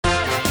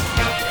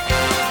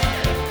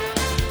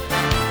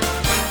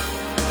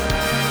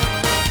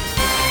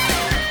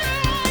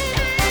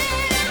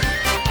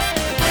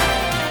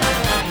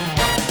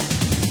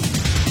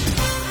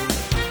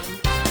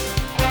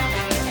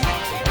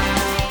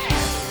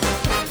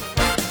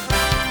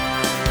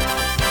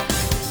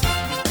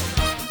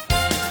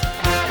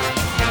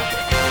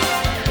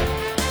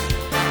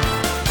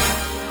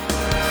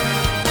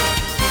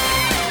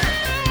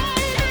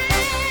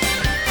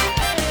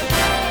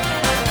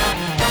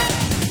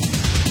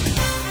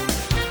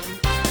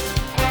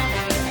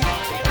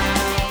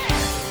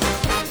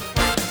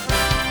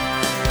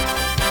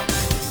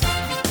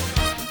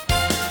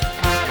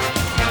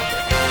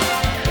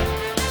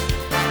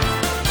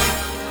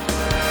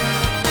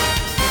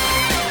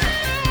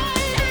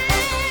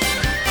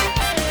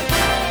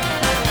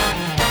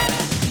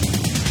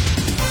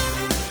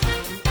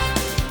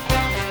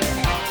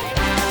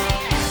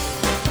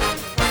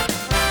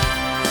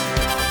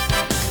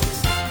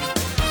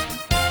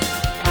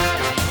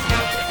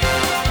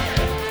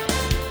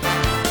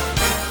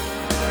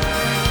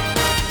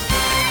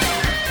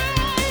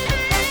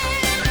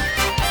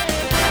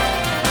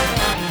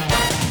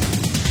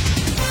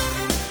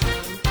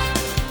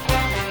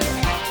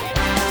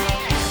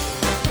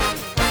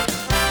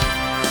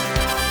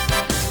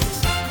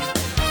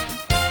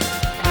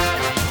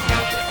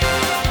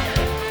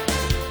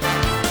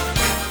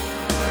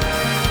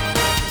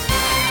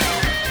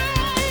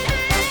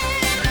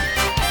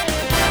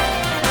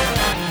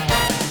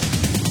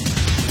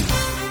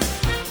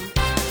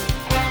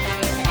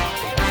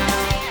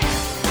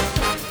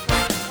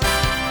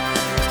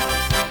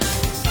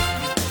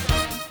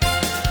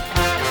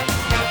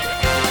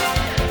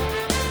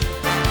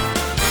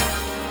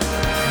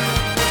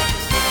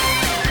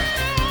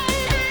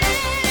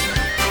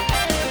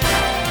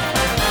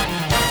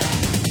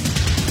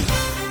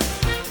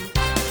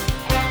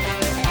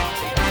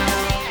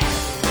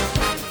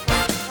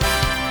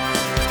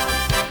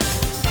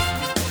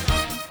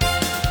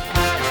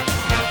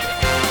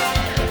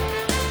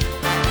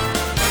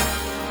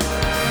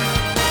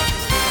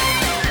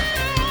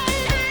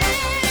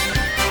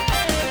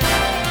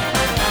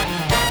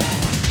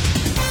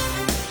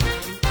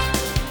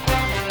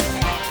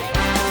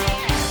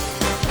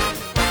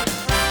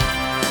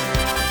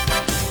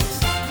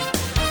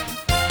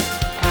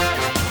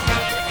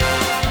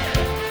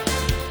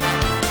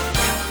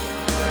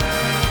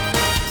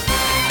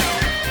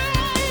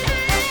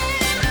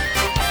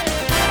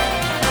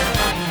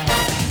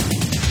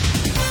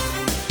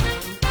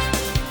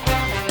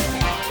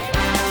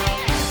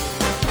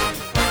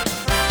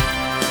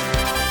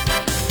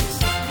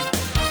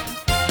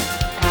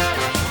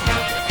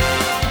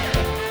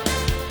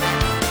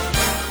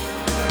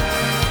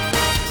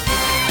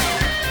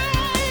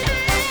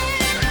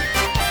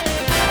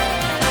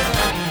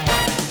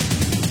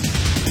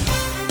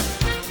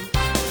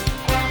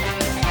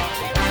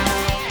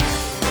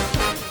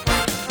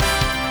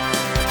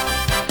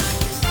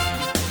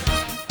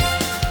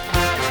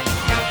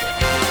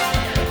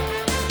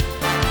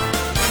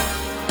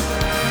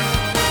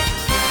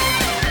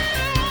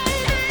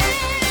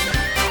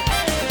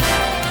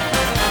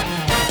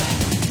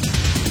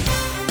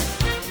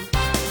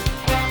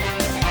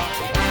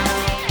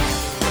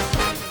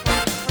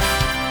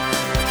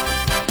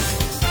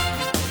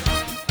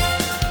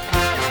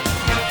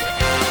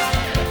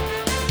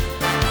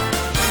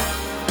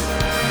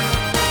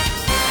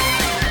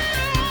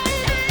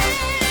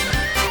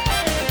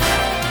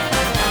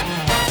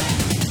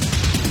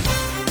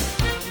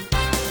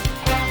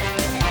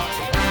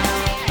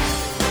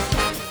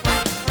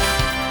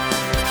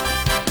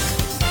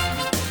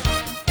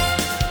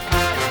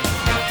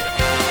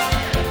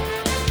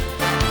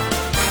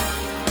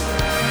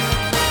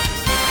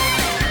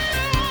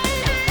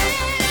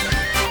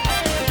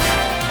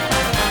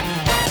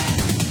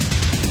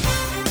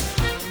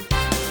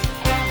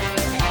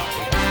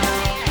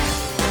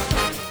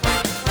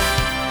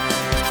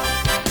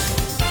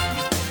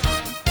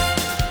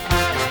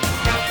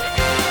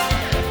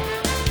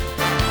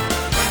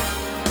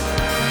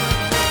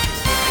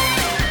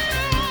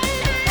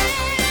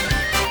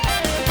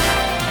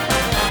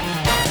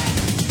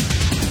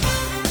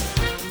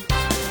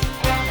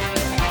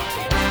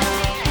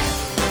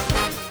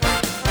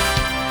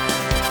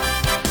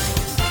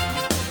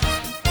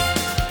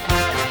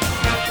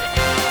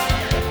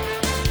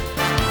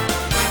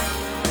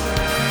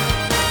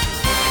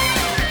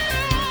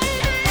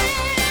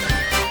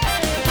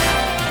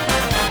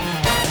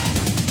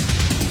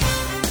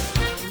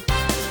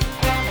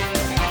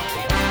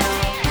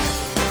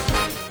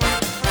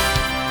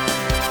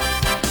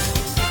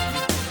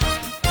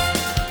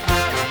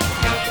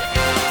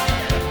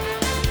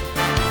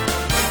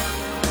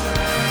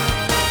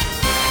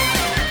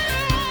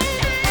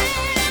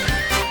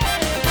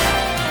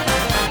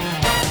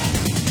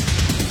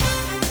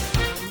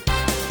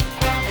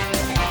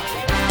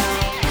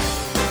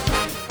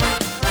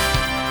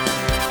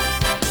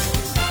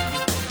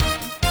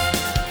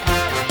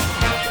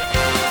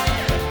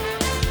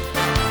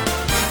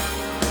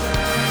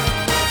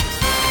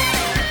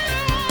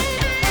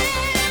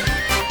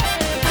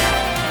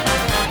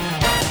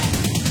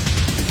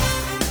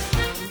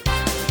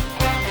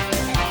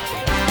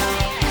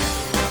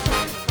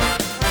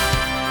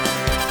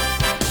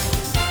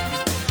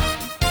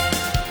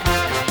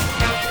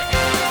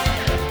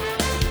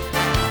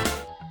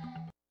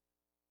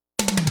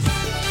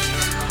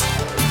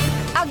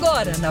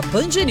Agora na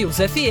Band News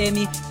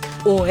FM,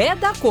 o É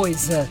da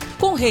Coisa,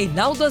 com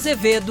Reinaldo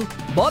Azevedo,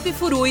 Bob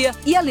Furuia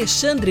e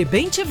Alexandre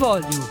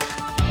Bentivolio.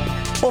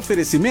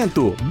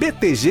 Oferecimento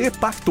BTG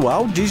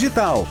Pactual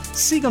Digital.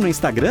 Siga no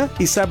Instagram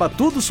e saiba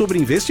tudo sobre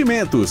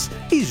investimentos.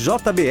 E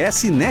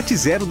JBS Net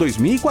Zero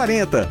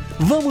 2040.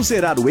 Vamos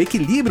zerar o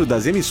equilíbrio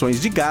das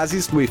emissões de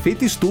gases do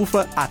efeito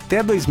estufa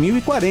até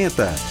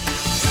 2040.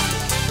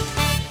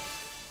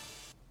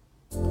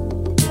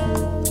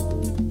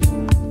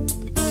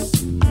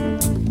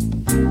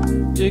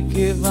 De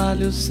que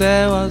vale o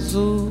céu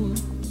azul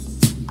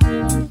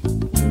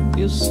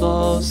e o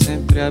sol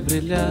sempre a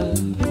brilhar?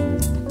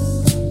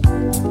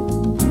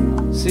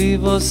 Se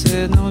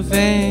você não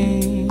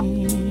vem,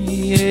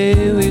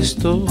 eu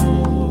estou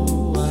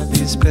a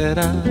lhe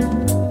esperar.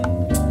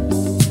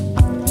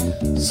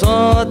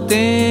 Só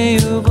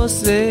tenho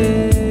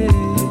você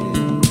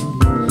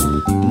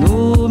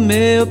no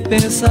meu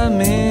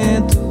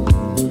pensamento,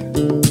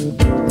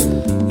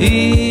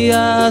 e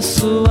a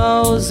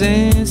sua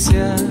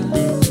ausência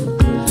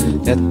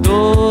é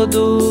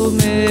todo o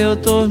meu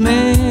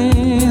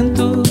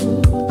tormento.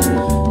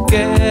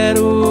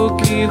 Quero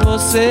que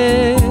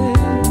você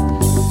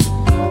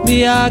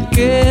me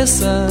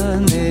aqueça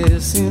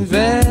nesse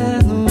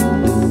inverno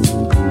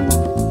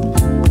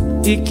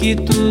e que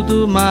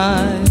tudo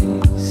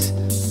mais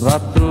vá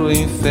pro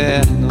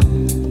inferno.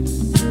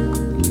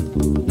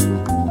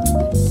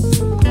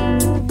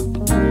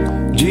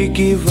 De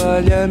que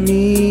vale a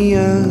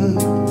minha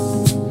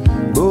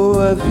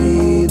boa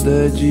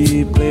vida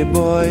de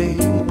playboy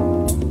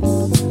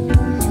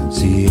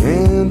se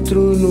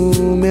entro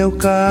no meu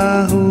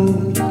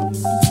carro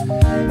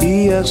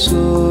e a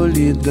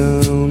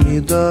solidão me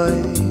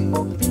dói?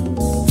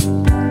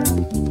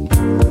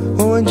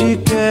 Onde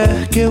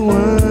quer que eu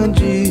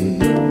ande.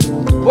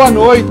 Boa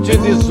noite,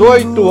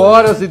 18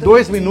 horas e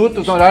 2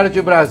 minutos no horário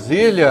de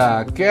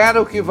Brasília.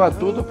 Quero que vá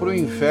tudo pro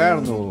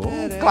inferno.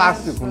 Um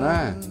clássico,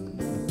 né?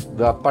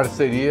 Da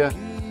parceria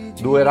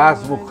do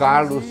Erasmo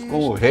Carlos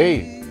com o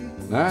Rei,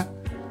 né?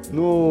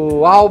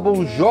 No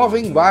álbum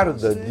Jovem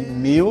Guarda, de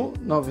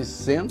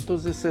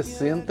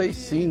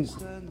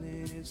 1965.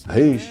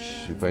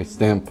 Ixi, faz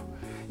tempo.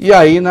 E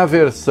aí na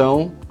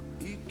versão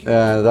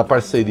da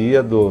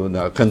parceria,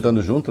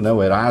 cantando junto, né,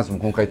 o Erasmo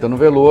com Caetano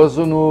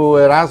Veloso, no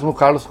Erasmo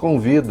Carlos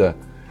Convida,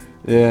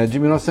 de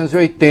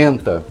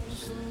 1980,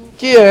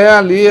 que é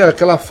ali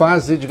aquela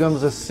fase,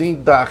 digamos assim,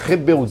 da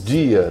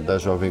rebeldia da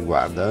Jovem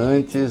Guarda,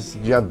 antes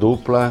de a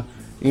dupla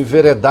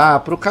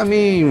enveredar para o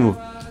caminho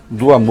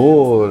do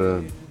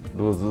amor,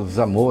 dos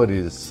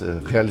amores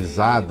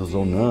realizados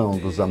ou não,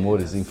 dos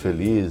amores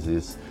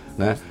infelizes,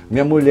 né?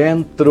 Minha mulher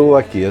entrou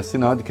aqui, é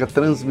sinal de que a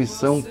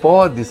transmissão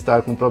pode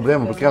estar com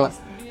problema, porque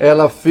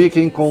ela fica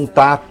em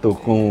contato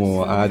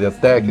com a área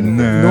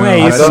técnica. Não é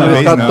isso. A câmera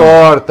está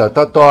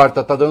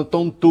torta, tá dando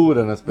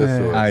tontura nas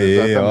pessoas.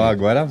 Aí, ó,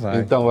 agora vai.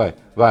 Então vai.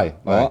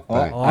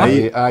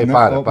 Aí,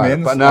 para.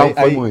 Não,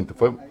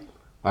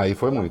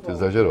 foi muito,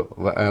 exagerou.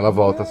 Ela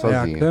volta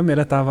sozinha. A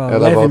câmera estava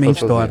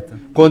levemente torta.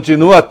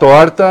 Continua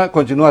torta,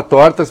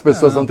 as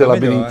pessoas vão ter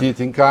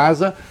labirintite em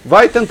casa.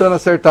 Vai tentando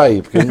acertar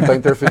aí, porque não está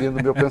interferindo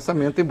no meu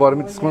pensamento, embora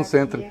me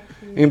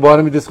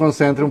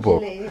desconcentre um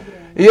pouco.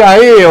 E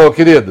aí,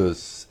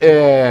 queridos,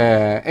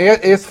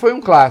 esse foi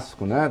um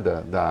clássico, né,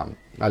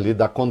 ali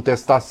da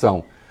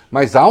contestação.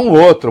 Mas há um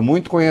outro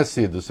muito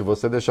conhecido, se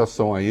você deixar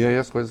som aí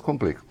as coisas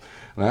complicam,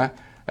 né?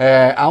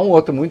 Há um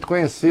outro muito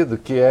conhecido,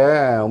 que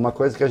é uma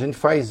coisa que a gente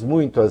faz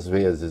muito às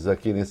vezes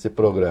aqui nesse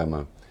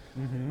programa.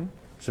 Uhum.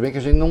 Se bem que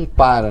a gente não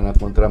para na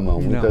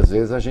contramão, muitas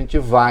vezes a gente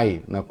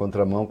vai na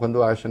contramão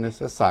quando acha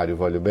necessário,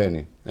 Vólio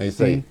Bene? É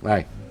isso. Sim. Aí,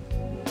 vai.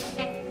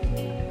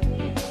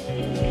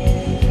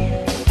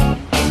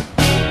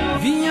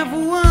 Vinha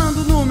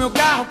voando no meu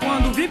carro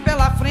quando vi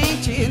pela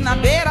frente, na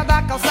beira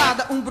da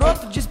calçada, um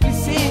broto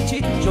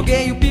displicente.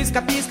 Joguei o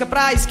pisca-pisca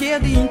pra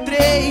esquerda e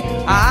entrei.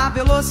 A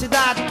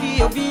velocidade que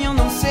eu vinha eu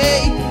não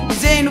sei.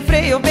 Pisei no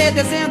freio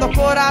obedecendo ao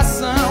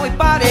coração e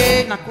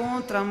parei na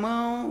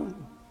contramão.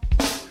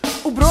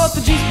 O broto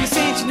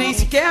displicente nem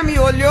sequer me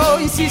olhou.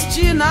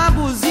 Insisti na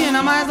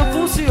buzina, mas não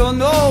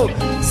funcionou.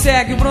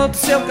 Segue o broto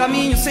seu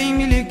caminho sem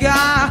me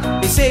ligar.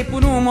 Pensei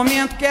por um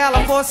momento que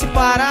ela fosse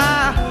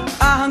parar.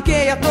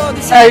 Arranquei a toda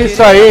e é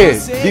isso aí,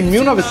 de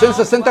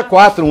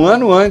 1964, um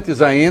ano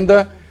antes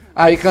ainda.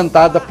 Aí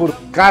cantada por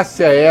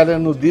Cássia Eller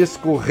no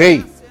disco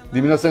Rei,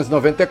 de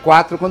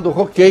 1994, quando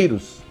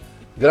roqueiros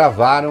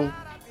gravaram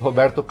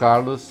Roberto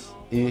Carlos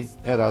e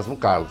Erasmo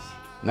Carlos,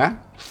 né?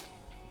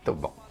 Então,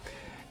 bom.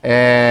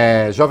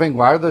 Jovem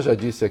Guarda, já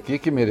disse aqui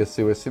que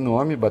mereceu esse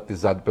nome,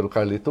 batizado pelo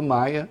Carlito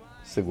Maia,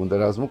 segundo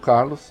Erasmo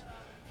Carlos,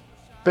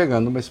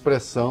 pegando uma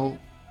expressão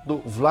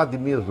do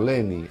Vladimir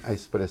Lenin, a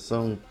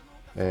expressão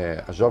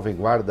a Jovem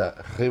Guarda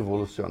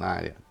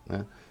revolucionária,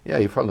 né? E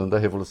aí falando da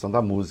revolução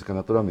da música,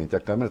 naturalmente. A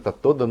câmera está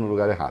toda no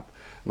lugar errado.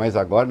 Mas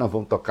agora nós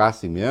vamos tocar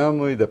assim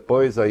mesmo e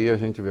depois aí a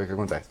gente vê o que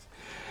acontece.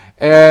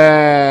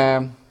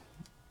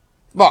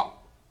 Bom,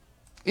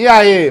 e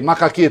aí,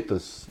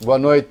 macaquitos? Boa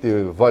noite,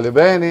 Vólio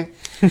Bene.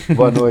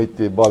 Boa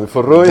noite, Bob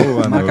Furuia.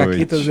 Boa noite.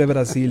 Macaquitos de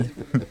Brasília.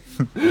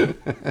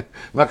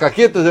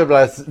 Macaquitos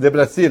de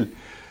Brasil.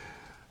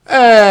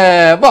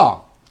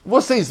 Bom,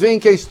 vocês veem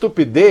que a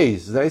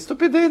estupidez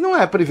não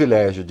é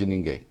privilégio de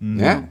ninguém,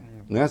 né?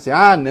 Não é assim,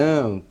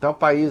 não, tal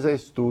país é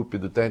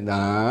estúpido.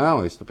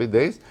 Não,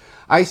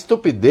 a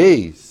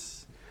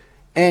estupidez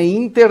é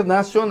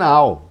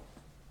internacional.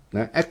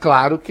 Né? É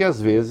claro que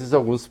às vezes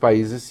alguns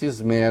países se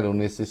esmeram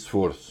nesse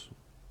esforço,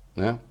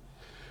 né?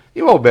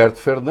 E o Alberto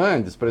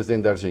Fernandes,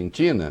 presidente da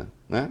Argentina,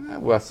 né?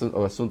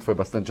 O assunto foi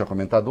bastante já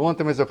comentado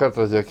ontem, mas eu quero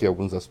trazer aqui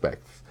alguns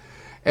aspectos.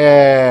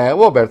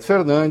 O Alberto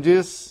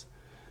Fernandes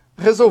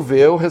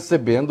resolveu,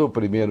 recebendo o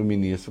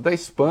primeiro-ministro da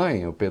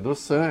Espanha, o Pedro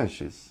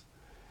Sánchez,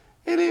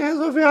 ele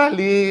resolveu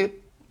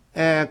ali,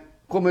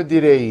 como eu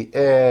direi,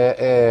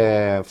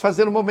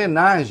 fazer uma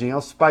homenagem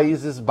aos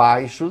Países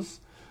Baixos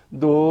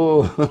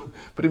do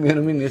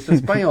primeiro-ministro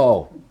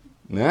espanhol,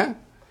 né?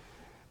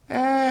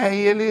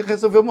 E ele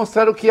resolveu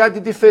mostrar o que há de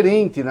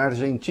diferente na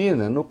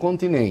Argentina, no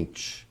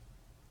continente,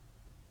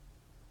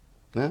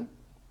 né?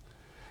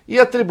 E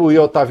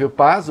atribuiu a Otávio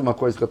Paz, uma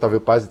coisa que Otávio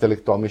Paz,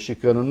 intelectual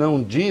mexicano,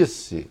 não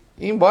disse,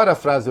 embora a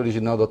frase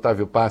original do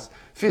Otávio Paz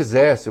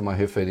fizesse uma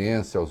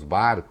referência aos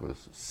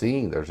barcos,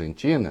 sim, da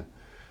Argentina,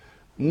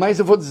 mas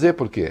eu vou dizer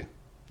por quê,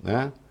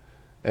 né?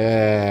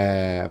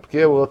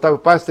 Porque o Otávio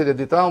Paz teria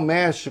dito, o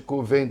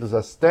México vem dos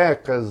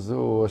astecas,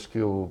 acho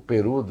que o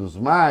Peru dos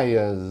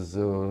maias,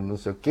 não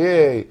sei o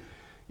quê,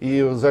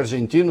 e os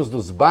argentinos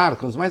dos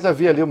barcos, mas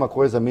havia ali uma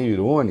coisa meio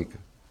irônica.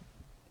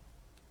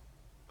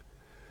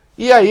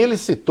 E aí ele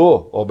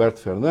citou, Alberto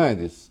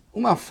Fernandes,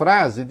 uma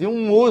frase de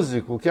um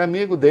músico que é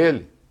amigo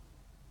dele,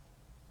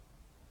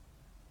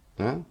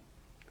 né?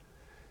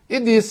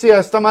 E disse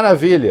esta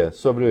maravilha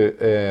sobre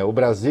o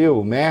Brasil,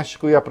 o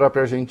México e a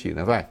própria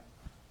Argentina. Vai.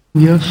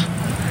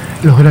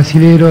 Los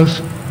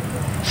brasileros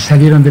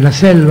salieron de la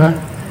selva,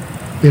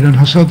 pero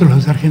nosotros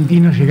los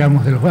argentinos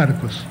llegamos de los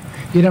barcos.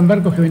 Y eran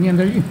barcos que venían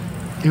de allí,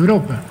 de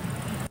Europa.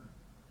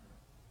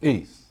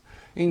 Isso.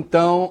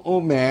 Então,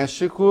 o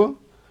México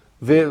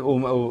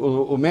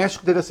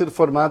teria sido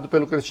formado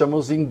pelo que eles chamam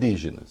os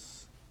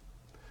indígenas.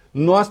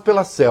 Nós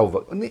pela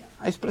selva.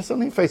 A expressão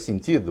nem faz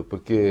sentido,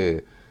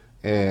 porque,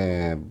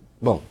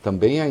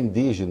 também há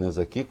indígenas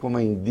aqui, como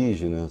há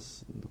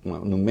indígenas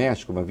no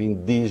México, mas havia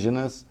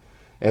indígenas,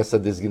 essa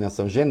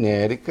designação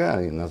genérica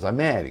nas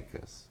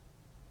Américas,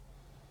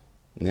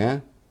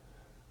 né?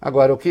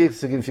 Agora, o que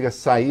significa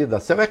sair da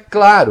selva? É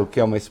claro que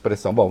é uma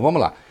expressão. Bom, vamos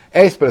lá.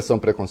 É expressão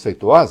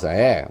preconceituosa?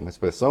 É. Uma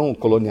expressão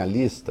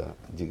colonialista,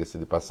 diga-se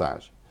de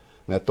passagem.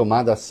 Né?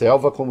 Tomada a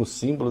selva como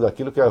símbolo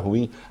daquilo que é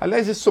ruim.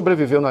 Aliás, isso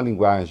sobreviveu na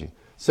linguagem.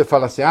 Você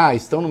fala assim,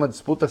 estão numa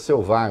disputa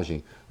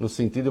selvagem, no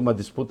sentido de uma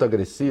disputa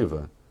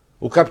agressiva.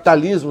 O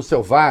capitalismo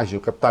selvagem,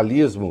 o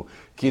capitalismo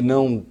que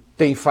não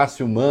tem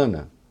face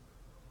humana.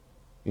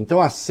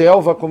 Então a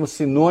selva como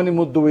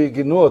sinônimo do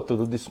ignoto,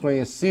 do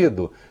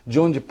desconhecido,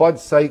 de onde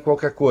pode sair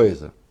qualquer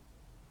coisa.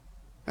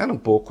 Era um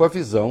pouco a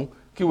visão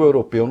que o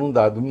europeu, num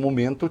dado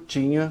momento,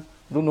 tinha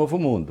do Novo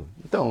Mundo.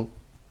 Então,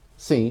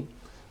 sim,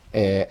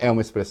 é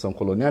uma expressão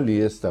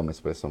colonialista, é uma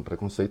expressão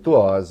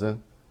preconceituosa.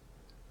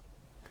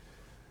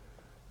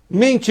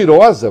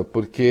 Mentirosa,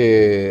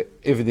 porque,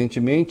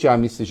 evidentemente, há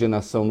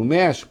miscigenação no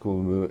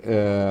México,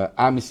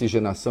 há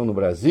miscigenação no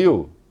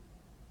Brasil,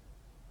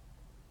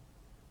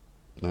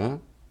 né?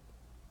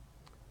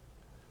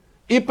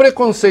 E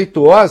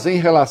preconceituosa em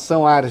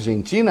relação à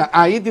Argentina,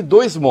 aí de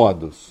dois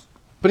modos.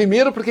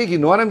 Primeiro, porque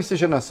ignora a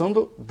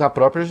miscigenação da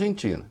própria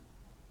Argentina.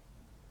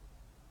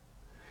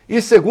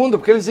 E segundo,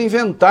 porque eles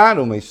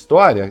inventaram uma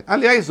história.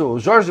 Aliás, o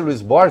Jorge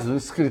Luiz Borges, um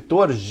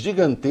escritor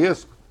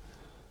gigantesco,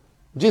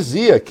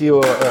 dizia que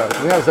os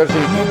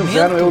argentinos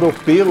eram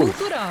europeus.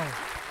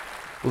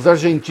 Os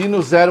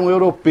argentinos eram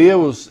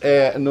europeus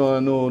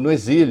no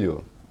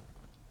exílio.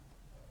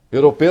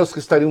 Europeus que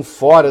estariam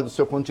fora do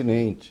seu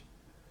continente.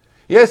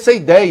 E essa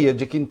ideia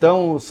de que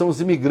então são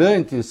os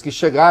imigrantes que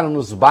chegaram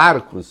nos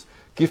barcos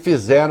que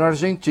fizeram a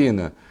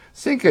Argentina.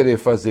 Sem querer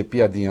fazer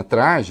piadinha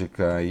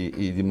trágica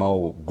e de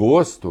mau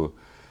gosto,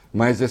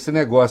 mas esse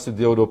negócio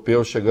de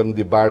europeu chegando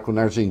de barco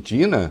na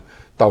Argentina,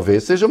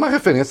 talvez seja uma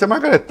referência a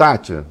Margaret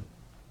Thatcher.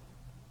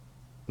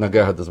 Na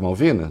Guerra das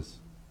Malvinas.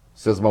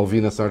 Se as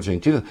Malvinas são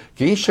argentinas,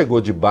 quem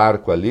chegou de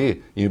barco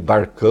ali, em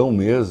barcão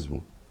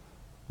mesmo,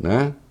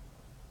 né?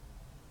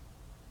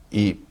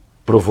 E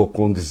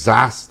provocou um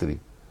desastre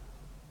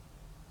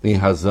em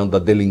razão da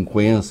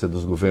delinquência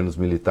dos governos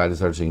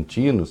militares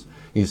argentinos,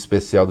 em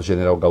especial do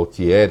general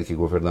Galtieri, que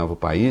governava o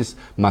país,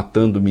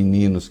 matando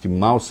meninos que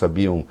mal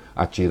sabiam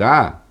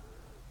atirar,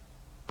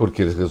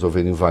 porque eles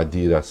resolveram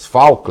invadir as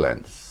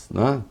Falklands,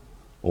 né?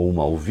 Ou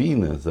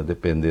Malvinas, a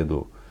depender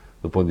do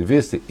ponto de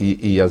vista,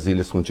 e as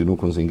ilhas continuam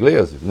com os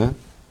ingleses, né?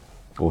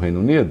 O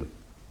Reino Unido.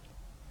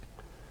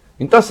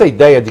 Então essa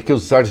ideia de que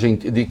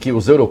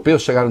os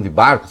europeus chegaram de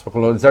barcos para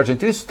colonizar a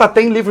Argentina, isso está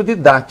até em livro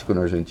didático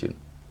na Argentina.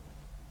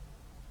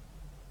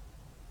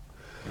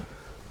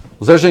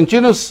 Os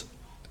argentinos,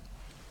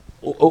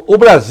 o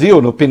Brasil,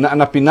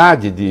 na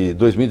PNAD de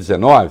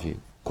 2019,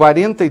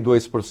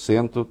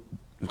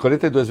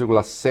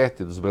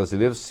 42,7% dos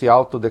brasileiros se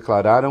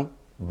autodeclararam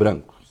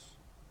brancos.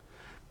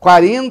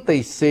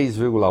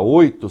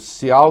 46,8%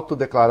 se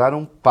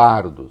autodeclararam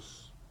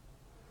pardos,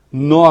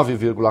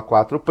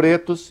 9,4%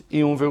 pretos e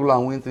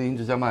 1,1% entre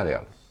índios e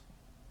amarelos.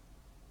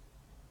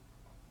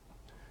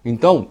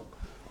 Então,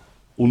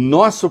 o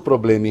nosso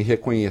problema em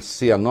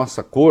reconhecer a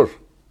nossa cor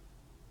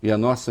e a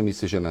nossa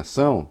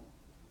miscigenação,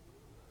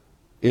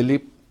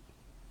 ele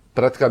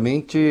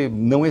praticamente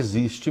não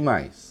existe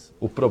mais.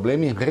 O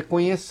problema é em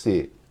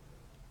reconhecer.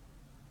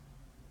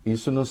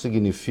 Isso não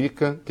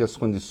significa que as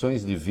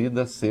condições de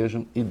vida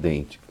sejam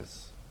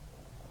idênticas.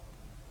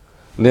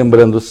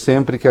 Lembrando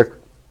sempre que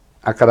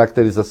a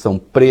caracterização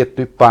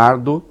preto e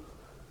pardo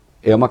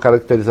é uma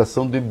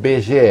caracterização do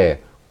IBGE.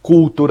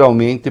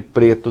 Culturalmente,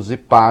 pretos e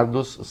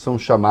pardos são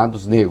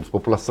chamados negros,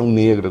 população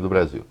negra do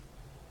Brasil.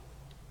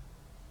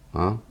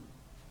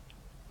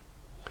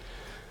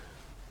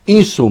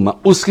 Em suma,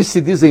 os que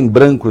se dizem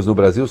brancos no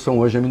Brasil são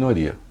hoje a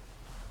minoria.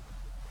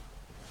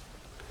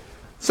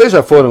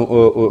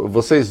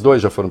 Vocês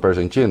dois já foram para a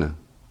Argentina?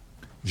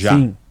 Já.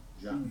 Sim.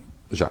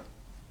 Já.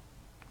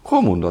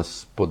 Como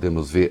nós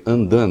podemos ver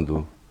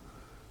andando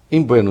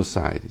em Buenos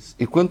Aires,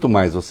 e quanto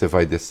mais você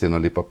vai descendo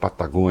ali para a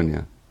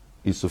Patagônia,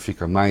 isso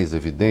fica mais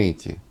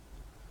evidente,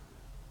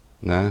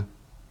 né?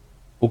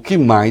 O que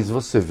mais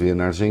você vê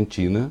na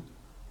Argentina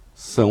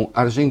são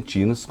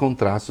argentinos com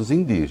traços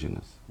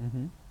indígenas.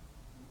 Uhum.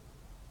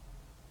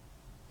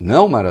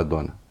 Não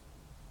Maradona.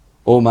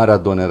 Ou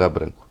Maradona era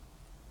branco?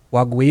 O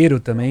Agüero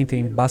também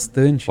tem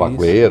bastante o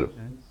Agüero, isso.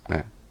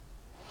 É.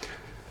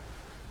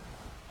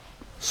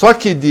 Só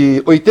que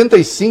de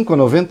 85% a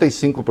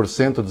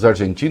 95% dos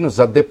argentinos,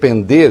 a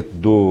depender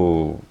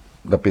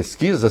da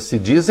pesquisa, se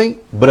dizem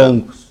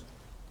brancos.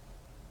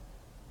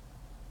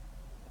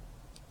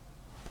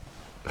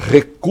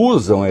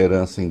 Recusam a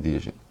herança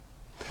indígena.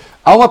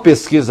 Há uma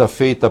pesquisa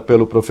feita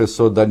pelo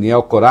professor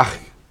Daniel Coraj,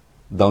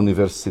 da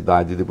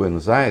Universidade de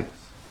Buenos Aires,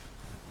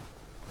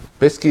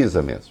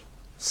 pesquisa mesmo,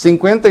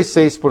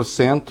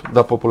 56%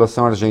 da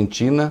população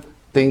argentina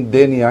tem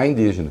DNA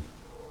indígena.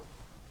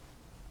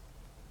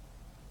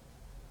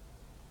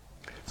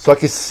 Só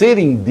que ser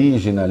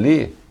indígena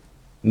ali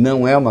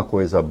não é uma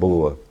coisa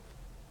boa.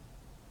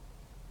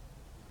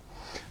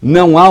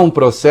 Não há um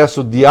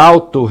processo de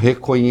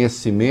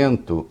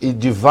autorreconhecimento e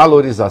de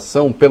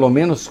valorização, pelo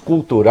menos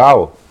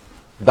cultural,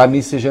 da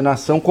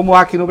miscigenação como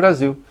há aqui no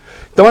Brasil.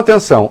 Então,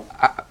 atenção,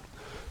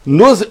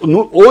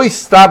 o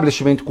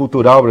establishment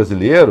cultural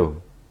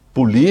brasileiro,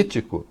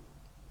 político,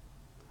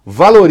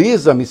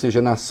 valoriza a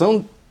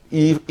miscigenação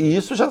e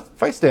isso já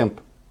faz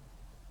tempo.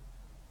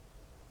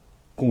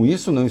 Com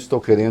isso, não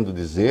estou querendo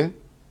dizer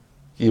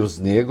que os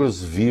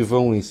negros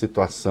vivam em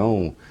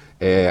situação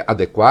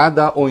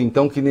adequada ou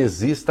então que não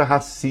exista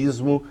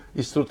racismo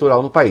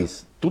estrutural no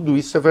país. Tudo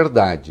isso é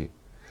verdade.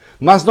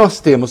 Mas nós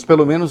temos,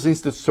 pelo menos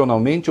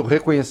institucionalmente, o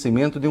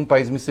reconhecimento de um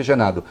país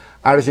miscigenado.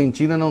 A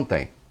Argentina não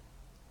tem.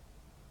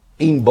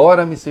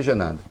 Embora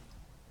miscigenado.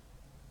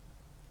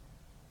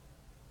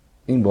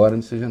 Embora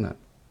miscigenado.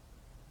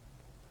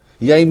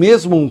 E aí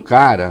mesmo um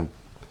cara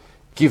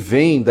que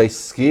vem da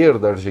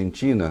esquerda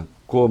argentina,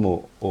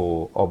 como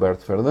o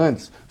Alberto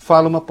Fernandes,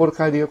 fala uma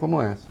porcaria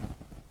como essa.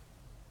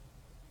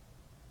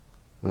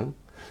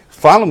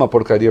 Fala uma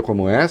porcaria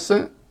como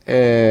essa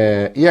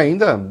e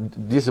ainda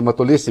diz uma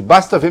tolice,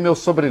 basta ver meu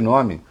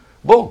sobrenome.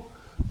 Bom,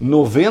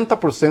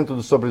 90%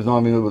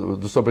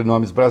 dos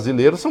sobrenomes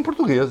brasileiros são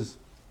portugueses.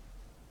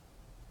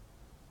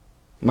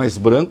 Mas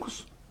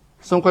brancos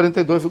são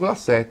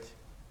 42,7%.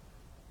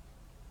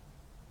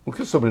 O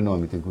que o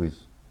sobrenome tem com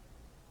isso?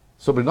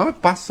 O sobrenome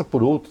passa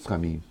por outros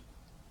caminhos.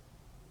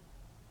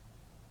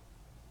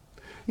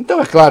 Então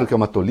é claro que é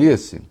uma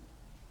tolice.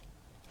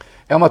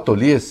 É uma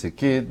tolice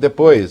que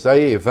depois,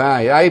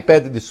 aí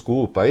pede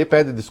desculpa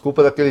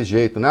daquele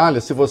jeito. Né? Olha,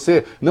 se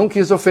você não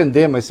quis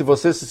ofender, mas se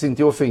você se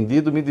sentiu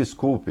ofendido, me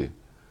desculpe.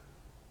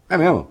 É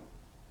mesmo.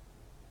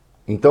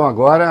 Então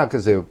agora, quer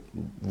dizer,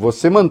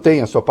 você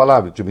mantém a sua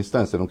palavra, de última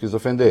instância, não quis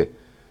ofender.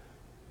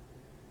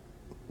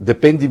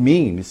 Depende de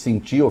mim, me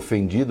sentir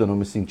ofendido ou não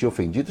me sentir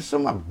ofendido, isso é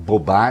uma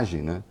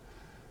bobagem, né?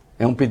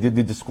 É um pedido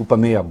de desculpa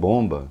meia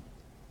bomba.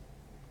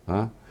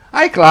 Né?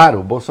 Aí, claro,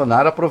 o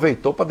Bolsonaro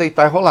aproveitou para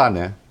deitar e rolar,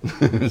 né?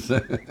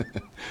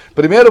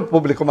 Primeiro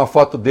publicou uma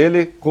foto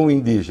dele com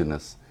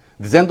indígenas,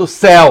 dizendo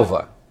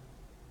selva.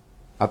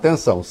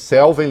 Atenção,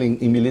 selva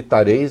em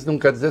militarês não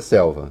quer dizer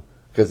selva.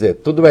 Quer dizer,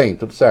 tudo bem,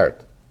 tudo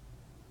certo.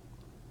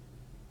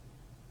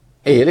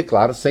 Ele,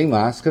 claro, sem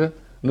máscara,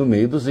 no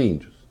meio dos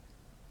índios.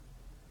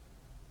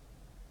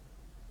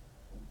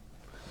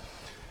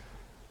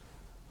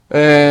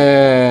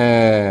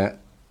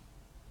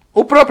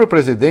 O próprio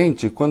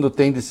presidente, quando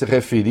tem de se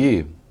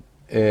referir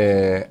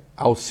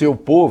ao seu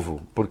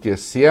povo, porque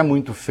se é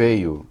muito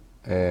feio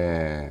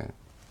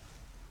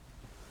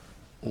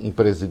um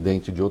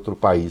presidente de outro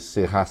país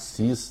ser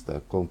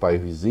racista com o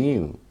país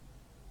vizinho,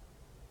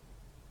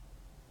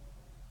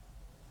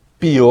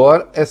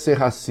 pior é ser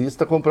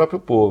racista com o próprio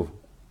povo.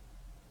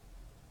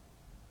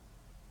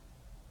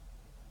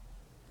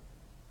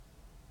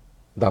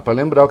 Dá para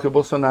lembrar o que o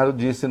Bolsonaro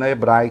disse na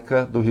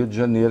Hebraica do Rio de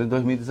Janeiro em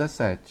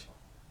 2017.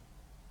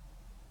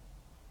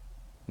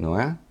 não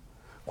é?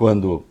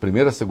 Quando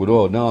primeiro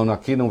assegurou, não,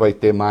 aqui não vai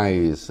ter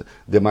mais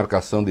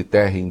demarcação de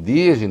terra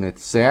indígena,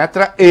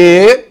 etc.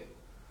 E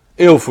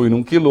eu fui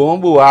num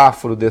quilombo, o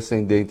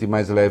afrodescendente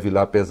mais leve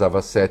lá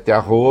pesava 7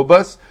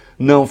 arrobas,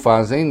 não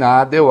fazem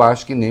nada, eu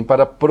acho que nem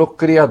para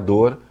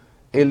procriador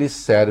ele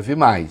serve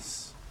mais.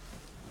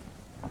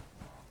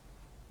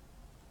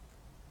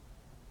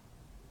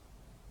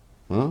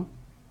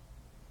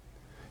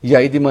 E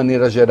aí, de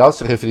maneira geral,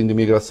 se referindo à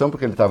imigração,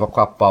 porque ele estava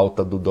com a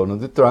pauta do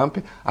Donald Trump,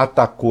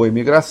 atacou a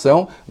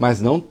imigração, mas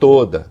não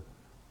toda.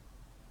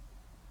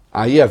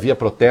 Aí havia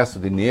protesto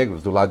de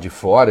negros do lado de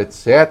fora,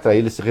 etc. Aí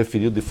ele se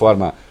referiu de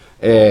forma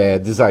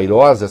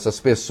desairosa a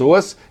essas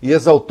pessoas e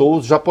exaltou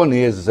os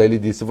japoneses. Aí ele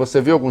disse, você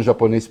viu algum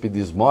japonês pedir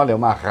esmola? É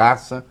uma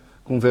raça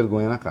com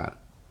vergonha na cara.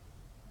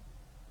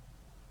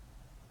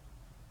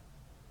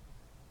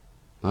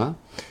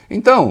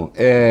 Então,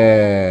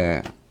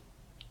 é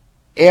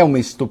uma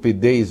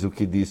estupidez o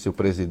que disse o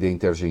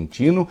presidente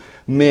argentino,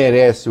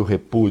 merece o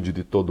repúdio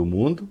de todo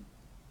mundo,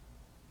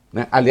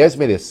 né? Aliás,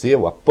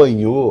 mereceu,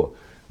 apanhou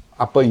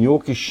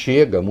que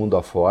chega mundo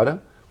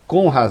afora,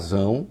 com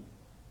razão,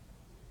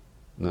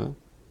 né?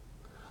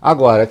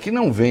 Agora, que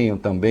não venham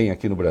também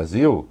aqui no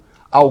Brasil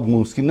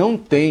alguns que não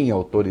têm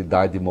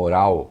autoridade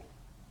moral,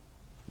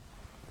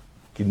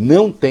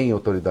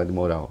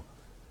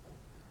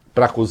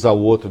 para acusar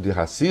o outro de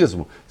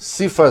racismo,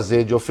 se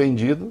fazer de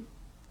ofendido,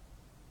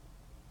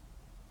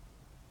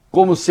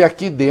 como se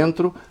aqui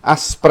dentro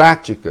as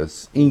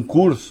práticas em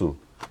curso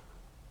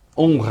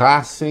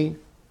honrassem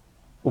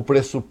o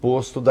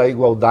pressuposto da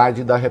igualdade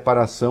e da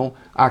reparação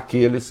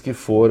àqueles que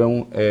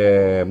foram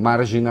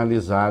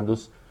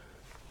marginalizados,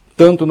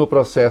 tanto no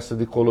processo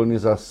de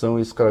colonização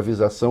e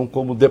escravização,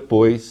 como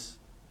depois,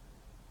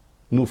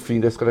 no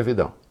fim da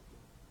escravidão.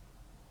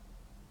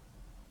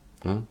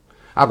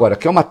 Agora,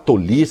 que é uma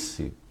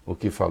tolice o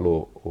que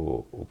falou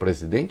o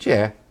presidente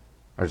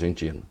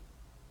argentino,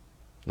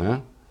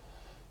 né?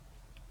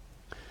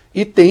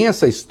 E tem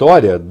essa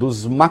história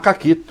dos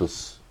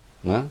macaquitos,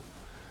 né?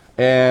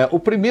 O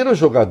primeiro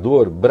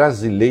jogador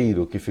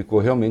brasileiro que ficou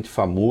realmente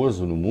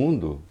famoso no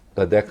mundo,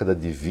 da década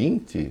de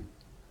 20,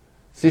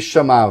 se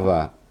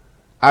chamava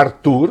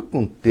Arthur,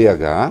 com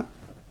TH,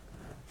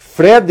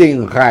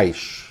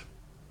 Friedenreich.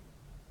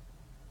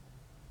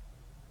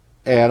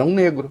 Era um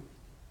negro,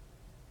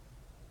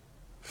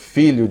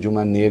 filho de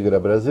uma negra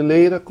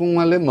brasileira com um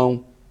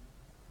alemão.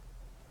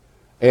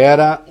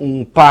 Era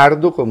um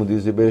pardo, como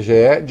diz o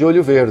IBGE, de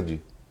olho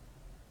verde.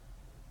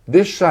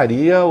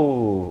 Deixaria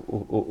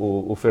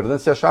o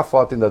Fernandes, se achar a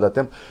foto ainda dá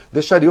tempo,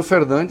 deixaria o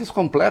Fernandes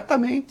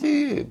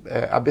completamente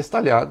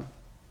abestalhado.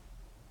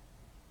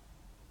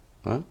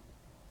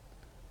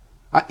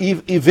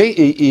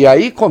 E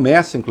aí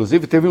começa,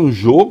 inclusive, teve um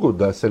jogo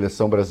da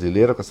seleção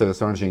brasileira com a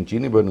seleção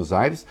argentina em Buenos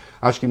Aires,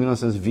 acho que em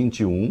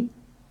 1921,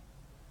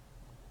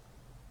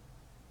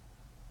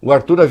 o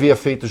Arthur havia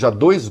feito já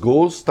 2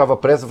 gols, estava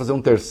prestes a fazer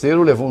um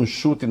terceiro, levou um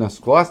chute nas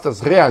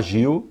costas,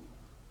 reagiu.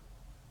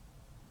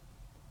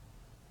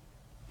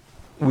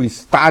 O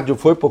estádio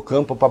foi para o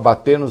campo para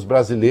bater nos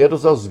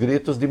brasileiros aos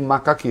gritos de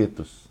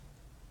macaquitos.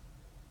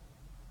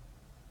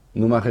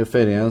 Numa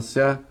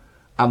referência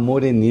à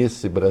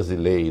morenice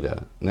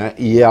brasileira, né?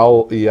 e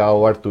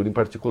ao Arthur em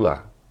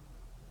particular,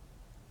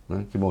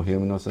 né? Que morreu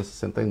em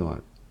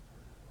 1969.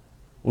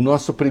 O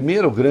nosso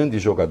primeiro grande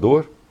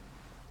jogador,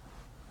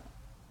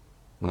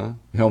 né,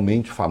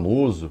 realmente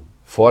famoso,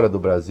 fora do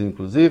Brasil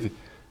inclusive,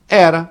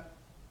 era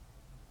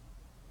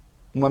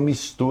uma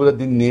mistura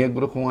de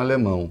negro com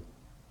alemão.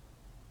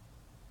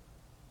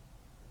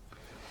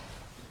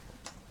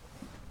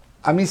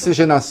 A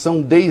miscigenação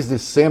desde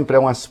sempre é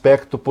um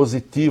aspecto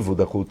positivo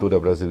da cultura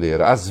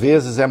brasileira. Às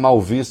vezes é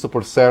mal visto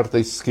por certa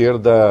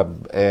esquerda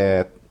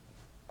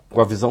com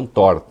a visão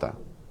torta.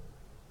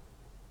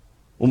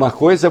 Uma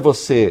coisa é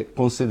você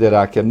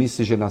considerar que a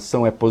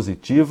miscigenação é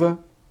positiva.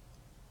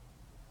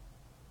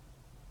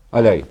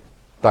 Olha aí,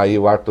 está aí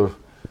o Arthur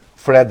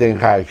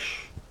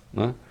Friedenreich,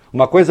 né?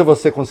 Uma coisa é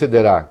você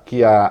considerar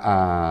que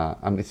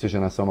a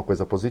miscigenação é uma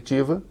coisa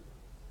positiva,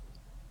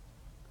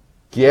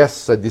 que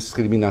essa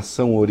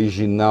discriminação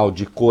original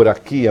de cor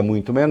aqui é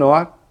muito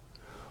menor.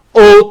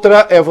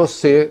 Outra é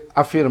você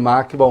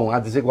afirmar que, bom, a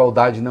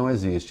desigualdade não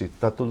existe,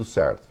 está tudo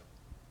certo.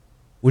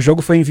 O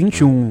jogo foi em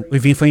 21,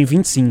 foi em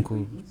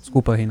 25.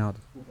 Desculpa, Reinaldo.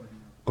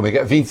 Como é que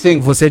é?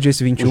 25? Você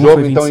disse 21, o jogo,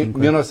 foi 25. Então,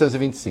 em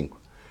 1925.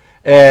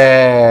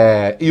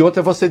 E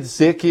outra é você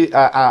dizer que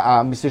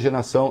a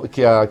miscigenação,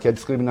 que a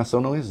discriminação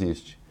não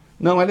existe.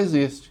 Não, ela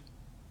existe.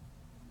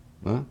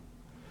 Né?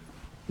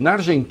 Na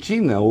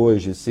Argentina,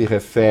 hoje, se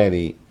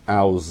refere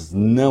aos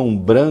não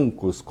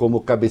brancos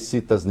como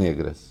cabecitas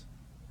negras.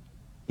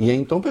 E é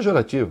em tom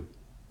pejorativo.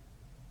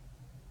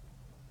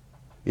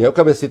 E aí o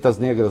cabecitas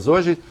negras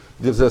hoje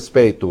diz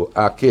respeito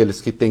àqueles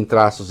que têm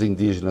traços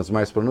indígenas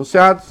mais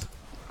pronunciados,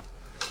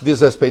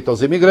 diz respeito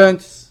aos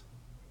imigrantes,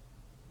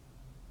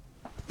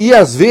 e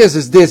às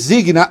vezes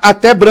designa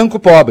até branco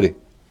pobre.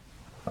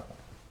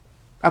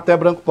 Até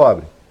branco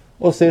pobre.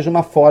 Ou seja,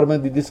 uma forma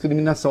de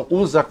discriminação.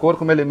 Usa a cor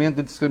como elemento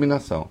de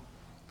discriminação.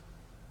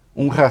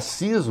 um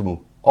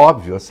racismo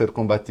óbvio a ser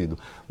combatido.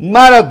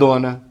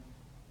 Maradona,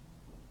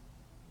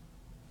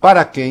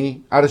 para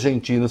quem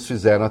argentinos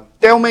fizeram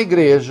até uma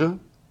igreja,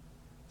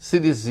 se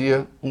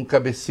dizia um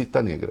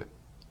cabecita negra.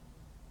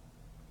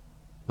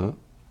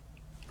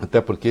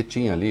 Até porque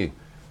tinha ali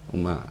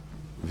uma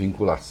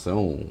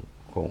vinculação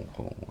com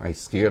a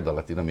esquerda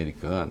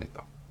latino-americana e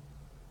tal.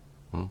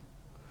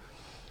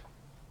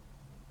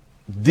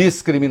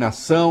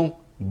 Discriminação,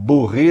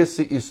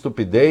 burrice,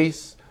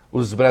 estupidez.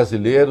 Os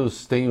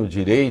brasileiros têm o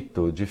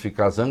direito de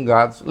ficar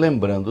zangados,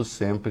 lembrando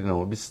sempre,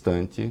 não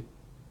obstante,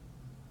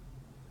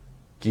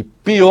 que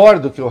pior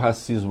do que o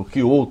racismo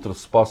que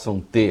outros possam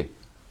ter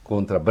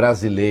contra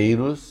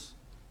brasileiros,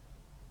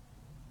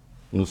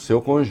 no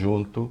seu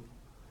conjunto,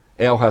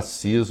 é o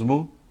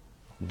racismo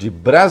de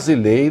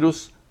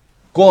brasileiros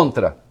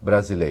contra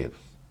brasileiros.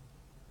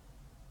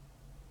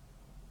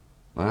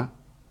 Né?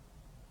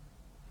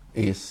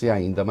 Esse é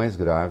ainda mais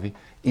grave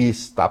e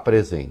está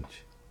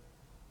presente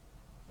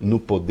no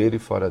poder e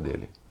fora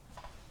dele.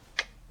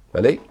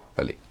 Falei?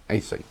 Falei. É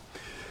isso aí.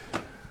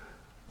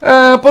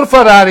 Por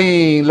falar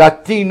em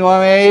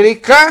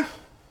Latinoamérica,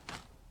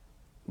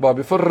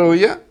 Bob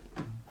Furruia,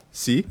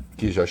 Sim.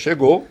 Que já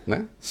chegou,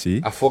 né? Sim.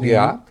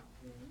 Afogueado.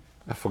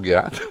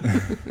 Afogueado.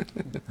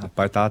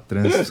 Rapaz, tá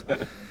trânsito.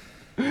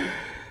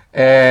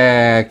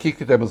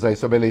 Que temos aí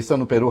sobre a eleição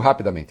no Peru?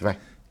 Rapidamente, vai.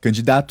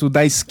 Candidato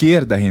da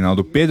esquerda,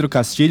 Reinaldo, Pedro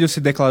Castillo,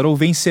 se declarou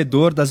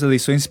vencedor das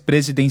eleições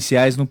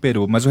presidenciais no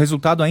Peru, mas o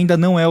resultado ainda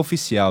não é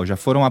oficial. Já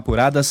foram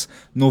apuradas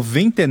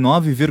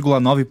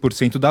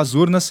 99,9% das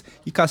urnas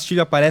e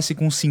Castillo aparece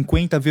com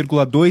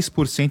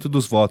 50,2%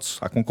 dos votos.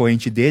 A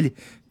concorrente dele,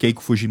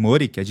 Keiko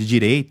Fujimori, que é de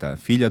direita,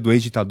 filha do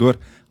ex-ditador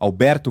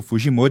Alberto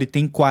Fujimori,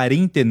 tem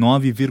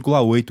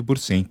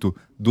 49,8%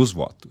 dos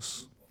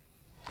votos.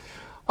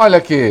 Olha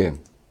aqui.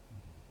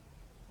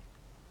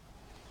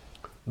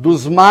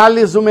 Dos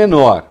males o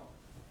menor.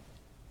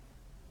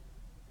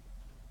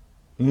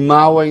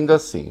 Mal ainda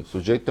assim. O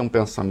sujeito tem um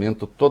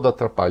pensamento todo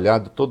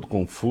atrapalhado, todo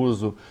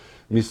confuso,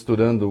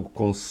 misturando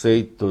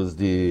conceitos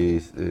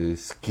de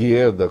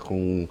esquerda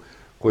com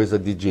coisa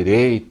de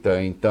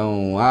direita.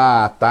 Então,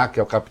 ataque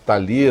ao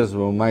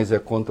capitalismo, mas é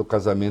contra o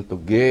casamento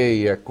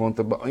gay, é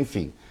contra...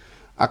 Enfim,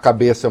 a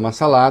cabeça é uma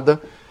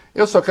salada.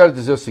 Eu só quero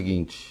dizer o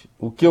seguinte,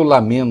 o que eu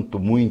lamento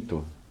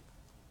muito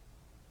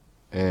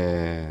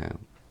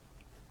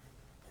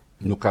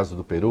no caso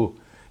do Peru,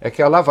 é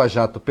que a Lava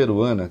Jato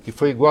peruana, que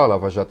foi igual à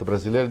Lava Jato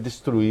brasileira,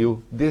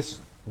 destruiu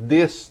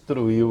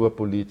a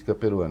política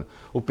peruana.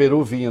 O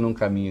Peru vinha num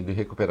caminho de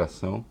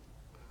recuperação,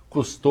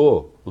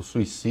 custou o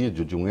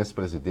suicídio de um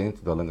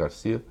ex-presidente, do Alan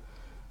Garcia,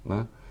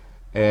 né?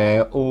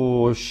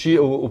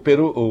 O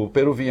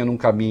Peru vinha num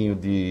caminho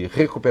de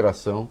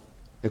recuperação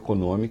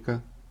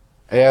econômica,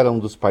 era um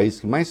dos países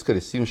que mais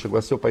cresciam, chegou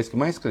a ser o país que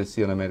mais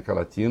crescia na América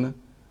Latina,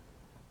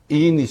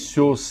 e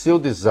iniciou o seu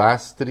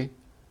desastre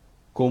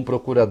com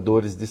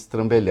procuradores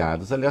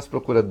destrambelhados. Aliás,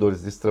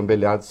 procuradores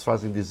destrambelhados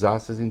fazem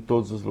desastres em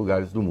todos os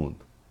lugares do mundo.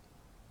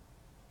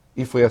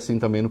 E foi assim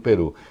também no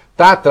Peru.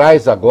 Está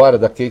atrás agora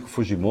da Keiko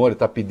Fujimori,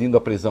 está pedindo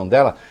a prisão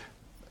dela.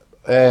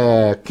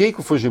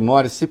 Keiko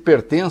Fujimori, se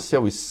pertence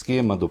ao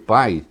esquema do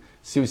pai,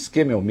 se o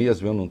esquema é o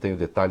mesmo, eu não tenho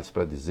detalhes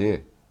para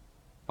dizer,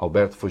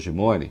 Alberto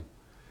Fujimori,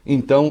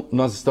 então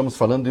nós estamos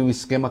falando de um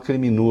esquema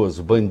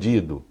criminoso,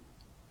 bandido,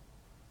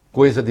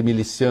 coisa de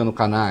miliciano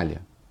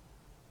canalha,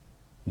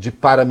 de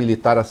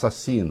paramilitar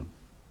assassino.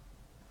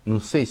 Não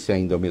sei se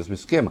ainda é o mesmo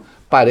esquema,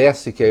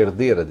 parece que é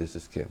herdeira desse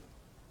esquema.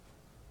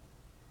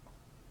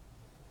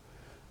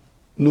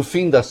 No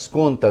fim das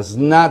contas,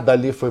 nada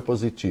ali foi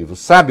positivo.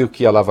 Sabe o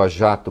que a Lava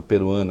Jato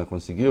peruana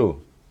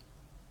conseguiu?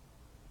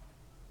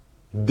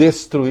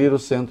 Destruir o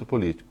centro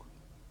político.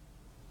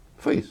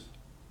 Foi isso.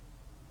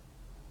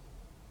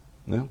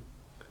 Né?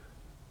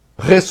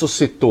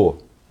 Ressuscitou.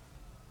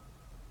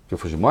 Que o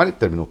Fujimori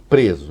terminou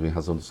preso em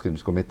razão dos crimes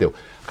que cometeu.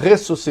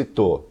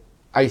 Ressuscitou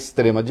a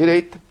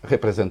extrema-direita,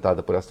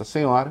 representada por esta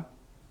senhora,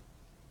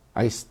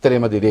 a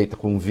extrema-direita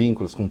com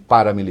vínculos com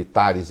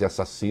paramilitares e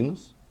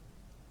assassinos,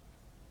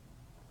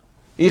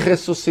 e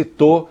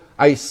ressuscitou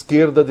a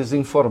esquerda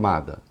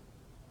desinformada,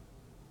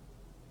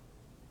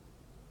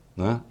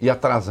 né? E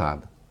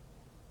atrasada.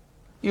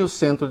 E o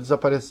centro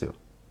desapareceu.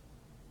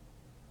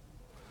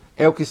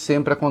 É o que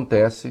sempre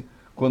acontece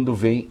quando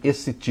vem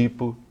esse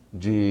tipo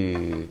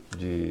de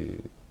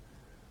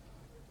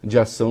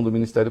ação do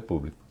Ministério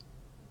Público.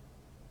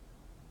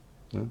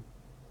 Né?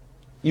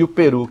 E o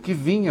Peru, que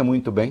vinha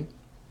muito bem,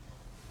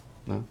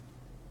 né,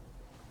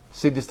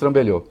 se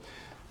destrambelhou.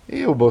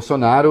 E o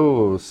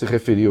Bolsonaro se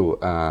referiu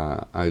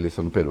à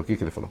eleição no Peru. O que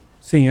ele falou?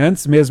 Sim,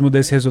 antes mesmo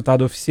desse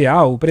resultado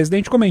oficial, o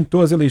presidente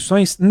comentou as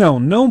eleições,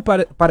 não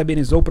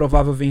parabenizou o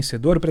provável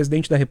vencedor. O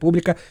presidente da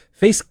República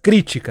fez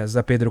críticas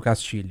a Pedro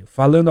Castillo.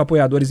 Falando a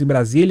apoiadores em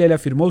Brasília, ele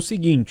afirmou o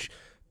seguinte: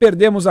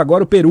 perdemos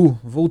agora o Peru,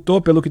 voltou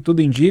pelo que tudo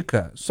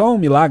indica, só um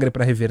milagre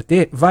para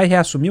reverter, vai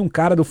reassumir um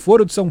cara do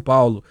Foro de São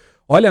Paulo.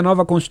 Olha a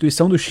nova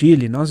Constituição do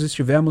Chile, nós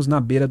estivemos na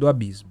beira do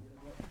abismo.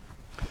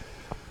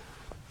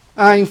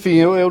 Enfim,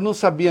 eu não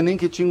sabia nem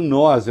que tinha um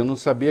nós, eu não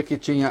sabia que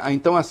tinha...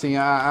 Então, assim,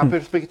 a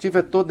perspectiva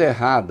é toda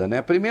errada,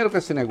 né? Primeiro com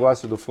esse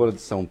negócio do Foro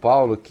de São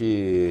Paulo,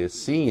 que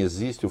sim,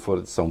 existe o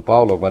Foro de São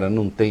Paulo, agora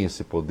não tem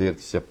esse poder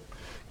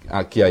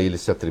que a ele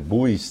se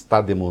atribui, está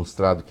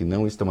demonstrado que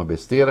não, isso é uma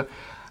besteira.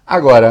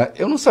 Agora,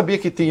 eu não sabia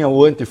que tinha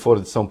o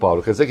anti-Foro de São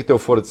Paulo, quer dizer que tem o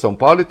Foro de São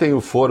Paulo e tem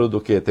o Foro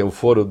do quê? Tem o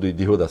Foro de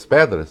Rio das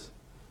Pedras?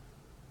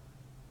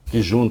 Que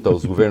junta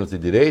os governos de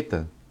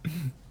direita?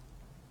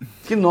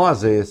 Que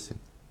nós é esse?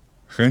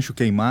 Rancho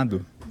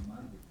Queimado?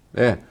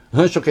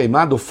 Rancho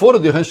Queimado, Foro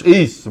de Rancho...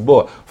 Isso,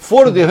 boa.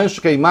 Foro de Rancho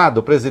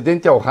Queimado, o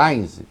presidente é o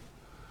Heinz.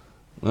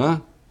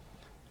 Né?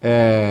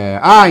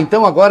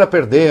 Então agora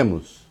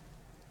perdemos.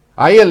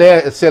 Aí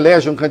se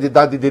elege um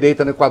candidato de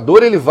direita no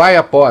Equador, ele vai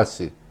à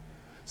posse.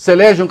 Se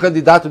elege um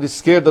candidato de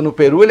esquerda no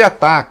Peru, ele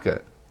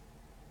ataca.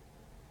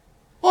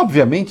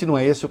 Obviamente não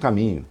é esse o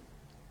caminho.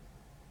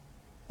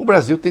 O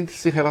Brasil tem que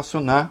se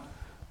relacionar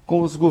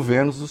com os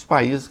governos dos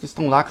países que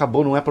estão lá,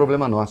 acabou, não é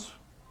problema nosso.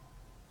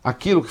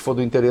 Aquilo que for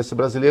do interesse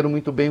brasileiro,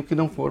 muito bem, o que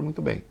não for,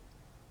 muito bem.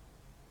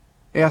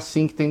 É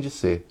assim que tem de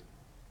ser.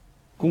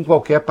 Com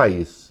qualquer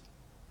país.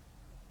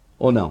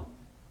 Ou não?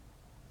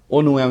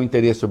 Ou não é um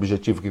interesse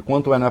objetivo que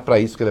quanto não é para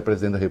isso que ele é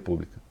presidente da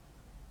República?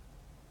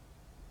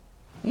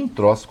 Um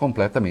troço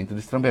completamente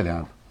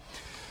destrambelhado.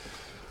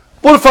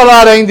 Por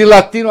falar ainda de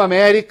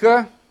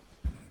Latinoamérica...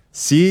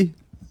 Sim.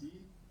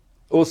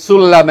 O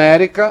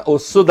Sul-América, o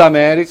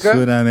Sudamérica...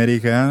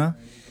 Sul-Americana.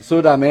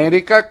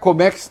 Sudamérica,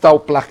 como é que está o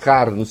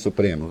placar no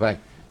Supremo? Vai.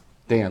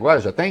 Tem agora?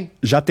 Já tem?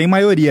 Já tem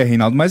maioria,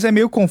 Reinaldo, mas é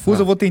meio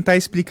confuso, eu vou tentar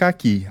explicar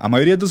aqui. A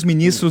maioria dos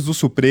ministros do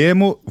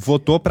Supremo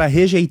votou para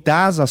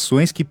rejeitar as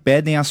ações que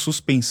pedem a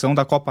suspensão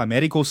da Copa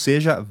América, ou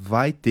seja,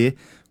 vai ter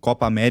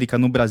Copa América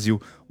no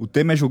Brasil. O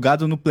tema é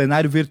julgado no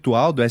plenário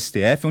virtual do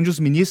STF, onde os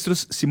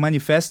ministros se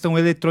manifestam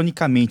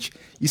eletronicamente.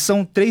 E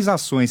são 3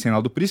 ações,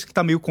 Reinaldo, por isso que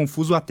está meio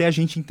confuso até a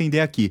gente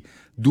entender aqui.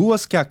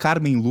 2 que a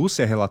Carmen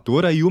Lúcia é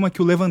relatora e uma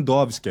que o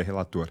Lewandowski é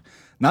relator.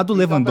 Na do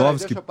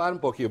Lewandowski... Deixa eu parar um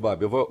pouquinho,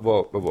 Bob, eu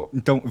vou.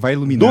 Então, vai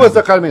iluminar. 2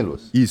 da Carmen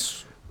Lúcia.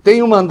 Isso.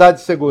 Tem um mandado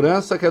de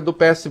segurança que é do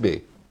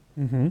PSB.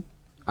 Uhum.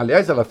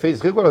 Aliás, ela fez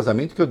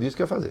rigorosamente o que eu disse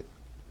que ia fazer.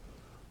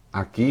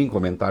 Aqui em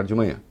comentário de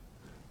manhã.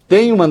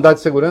 Tem um mandado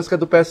de segurança que é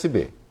do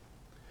PSB.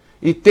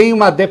 E tem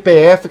uma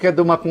DPF que é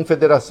de uma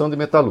confederação de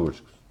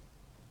metalúrgicos.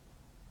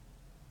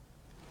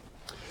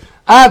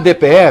 A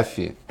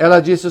DPF, ela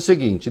disse o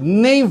seguinte,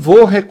 nem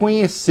vou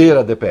reconhecer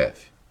a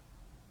DPF.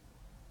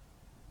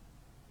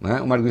 Né?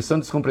 Uma arguição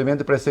de descumprimento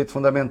de preceito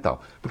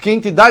fundamental. Porque a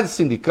entidade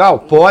sindical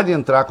pode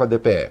entrar com a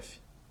DPF.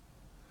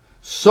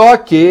 Só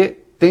que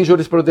tem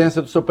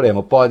jurisprudência do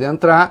Supremo, pode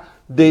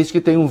entrar desde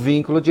que tenha um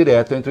vínculo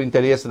direto entre o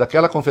interesse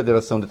daquela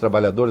confederação de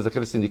trabalhadores,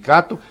 daquele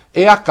sindicato,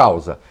 e a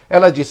causa.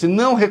 Ela disse,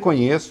 não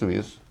reconheço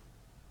isso,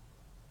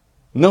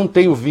 não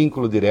tenho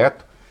vínculo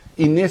direto,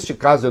 e neste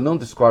caso eu não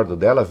discordo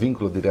dela,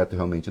 vínculo direto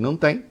realmente não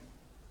tem,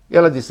 e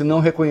ela disse, não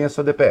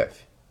reconheço a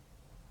DPF.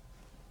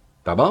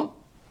 Tá bom?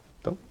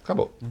 Então,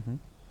 acabou. Uhum.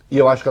 E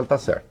eu acho que ela está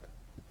certa.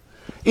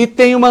 E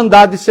tem o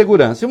mandado de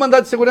segurança. E o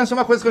mandado de segurança é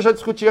uma coisa que eu já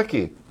discuti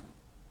aqui.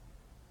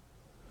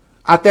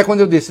 Até quando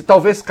eu disse,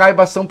 talvez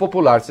caiba ação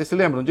popular. Vocês se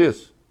lembram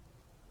disso?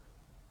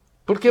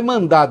 Porque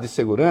mandado de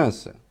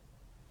segurança,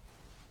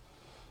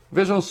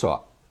 vejam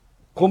só,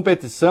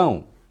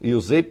 competição, e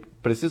usei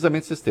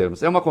precisamente esses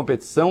termos, é uma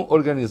competição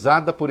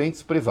organizada por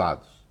entes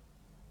privados.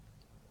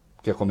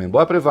 Porque a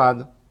Conmebol é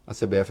privada, a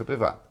CBF é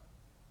privada.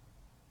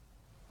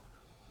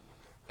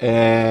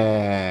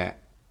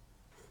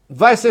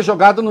 Vai ser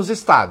jogado nos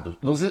estados,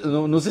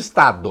 nos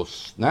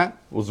estados, né?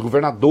 Os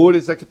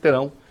governadores é que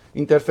terão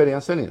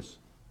interferência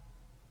nisso.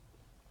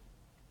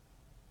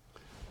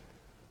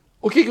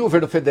 O que o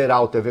governo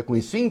federal tem a ver com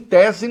isso? Em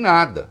tese,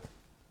 nada.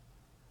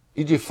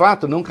 E, de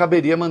fato, não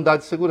caberia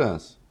mandado de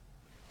segurança.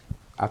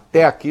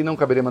 Até aqui não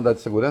caberia mandado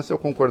de segurança, eu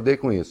concordei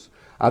com isso.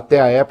 Até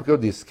a época eu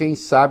disse, quem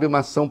sabe uma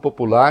ação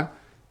popular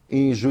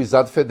em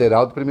juizado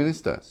federal de primeira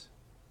instância.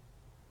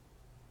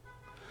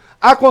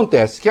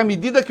 Acontece que à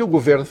medida que o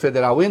governo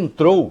federal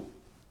entrou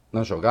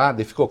na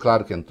jogada, e ficou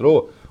claro que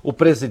entrou, o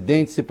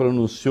presidente se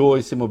pronunciou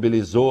e se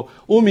mobilizou,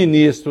 o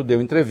ministro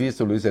deu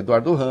entrevista, o Luiz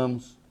Eduardo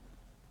Ramos.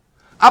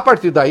 A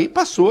partir daí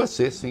passou a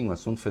ser, sim, um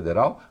assunto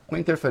federal com a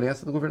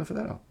interferência do governo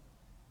federal.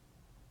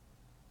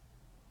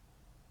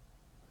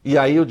 E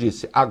aí eu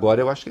disse,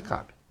 agora eu acho que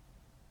cabe.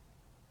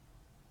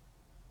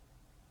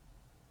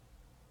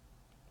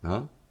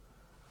 Não?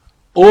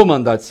 Ou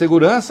mandado de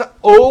segurança,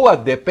 ou a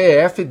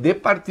DPF de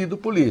partido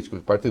político.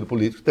 O partido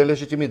político tem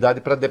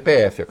legitimidade para a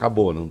DPF,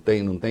 acabou, não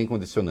tem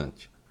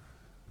condicionante.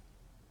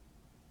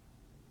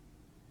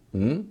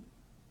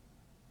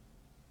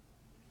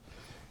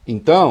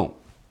 Então,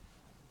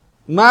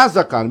 mas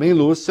a Carmen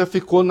Lúcia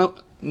ficou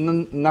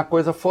na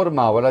coisa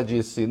formal. Ela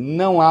disse,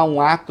 não há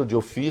um ato de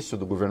ofício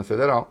do governo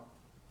federal.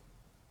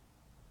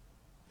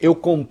 Eu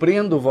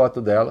compreendo o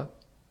voto dela,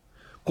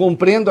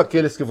 compreendo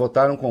aqueles que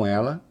votaram com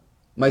ela,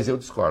 mas eu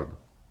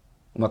discordo.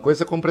 Uma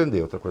coisa é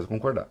compreender, outra coisa é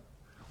concordar.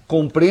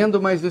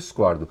 Compreendo, mas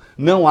discordo.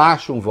 Não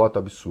acho um voto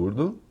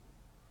absurdo,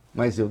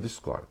 mas eu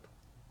discordo.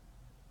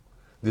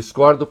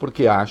 Discordo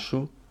porque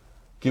acho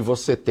que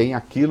você tem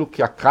aquilo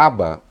que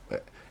acaba...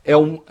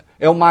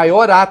 É o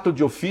maior ato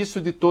de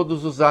ofício de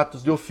todos os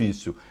atos de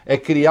ofício. É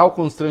criar o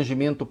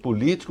constrangimento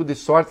político de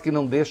sorte que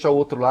não deixa o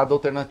outro lado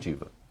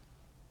alternativa.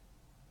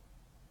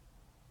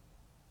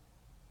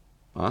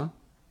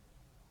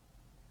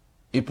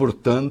 E,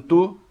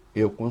 portanto,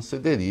 eu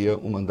concederia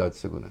o mandado de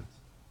segurança.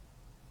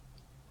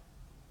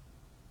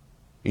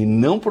 E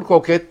não por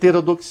qualquer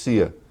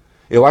heterodoxia.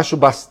 Eu acho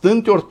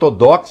bastante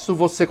ortodoxo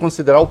você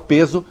considerar o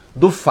peso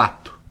do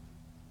fato.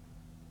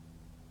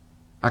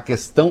 A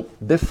questão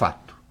de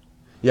fato.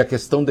 E a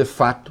questão de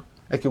fato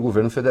é que o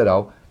governo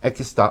federal é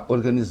que está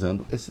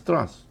organizando esse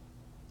troço.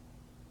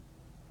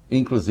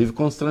 Inclusive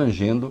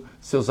constrangendo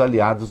seus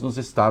aliados nos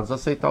estados a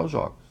aceitar os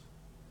jogos.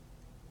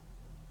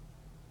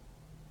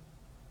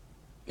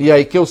 E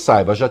aí que eu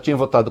saiba, já tinha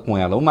votado com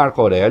ela o Marco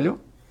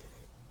Aurélio,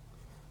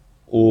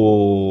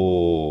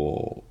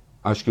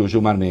 acho que o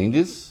Gilmar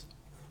Mendes,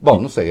 bom,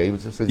 não sei, aí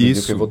vocês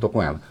viram quem votou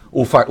com ela.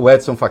 O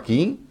Edson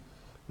Fachin,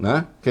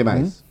 né? Quem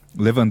mais?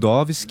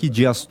 Lewandowski,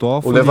 Dias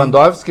Toffoli...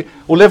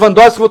 O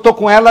Lewandowski votou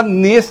com ela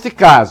neste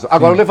caso.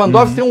 Agora, o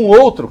Lewandowski tem um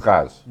outro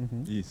caso.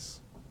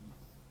 Isso.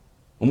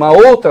 Uma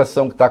outra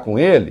ação que está com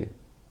ele,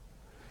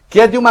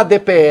 que é de uma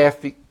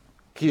DPF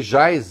que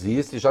já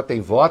existe, já tem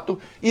voto,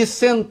 e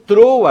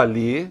centrou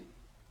ali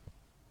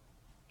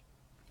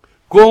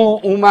com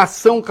uma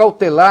ação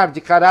cautelar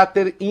de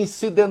caráter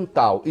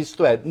incidental.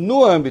 Isto é,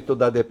 no âmbito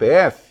da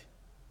DPF,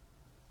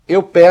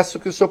 eu peço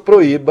que o senhor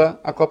proíba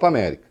a Copa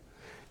América.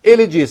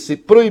 Ele disse,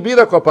 proibir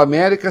a Copa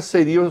América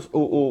seria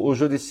o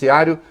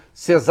judiciário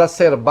se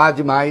exacerbar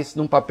demais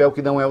num papel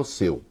que não é o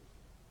seu.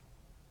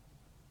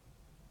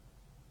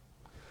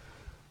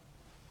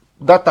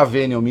 Data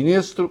vênia ao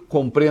ministro,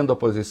 compreendo a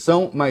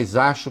posição, mas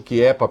acho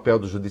que é papel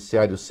do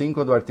judiciário sim,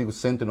 quando o artigo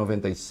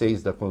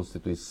 196 da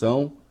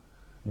Constituição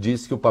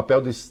diz que o papel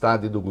do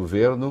Estado e do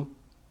governo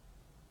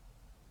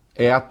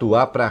é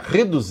atuar para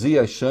reduzir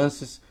as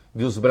chances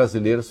de os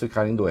brasileiros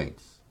ficarem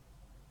doentes.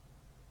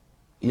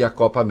 E a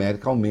Copa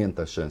América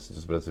aumenta as chances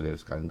dos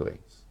brasileiros ficarem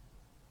doentes.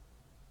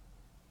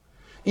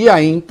 E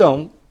aí,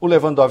 então, o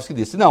Lewandowski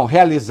disse, não,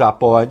 realizar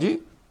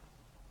pode,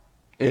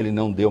 ele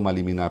não deu uma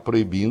liminar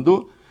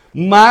proibindo,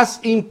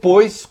 mas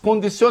impôs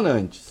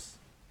condicionantes.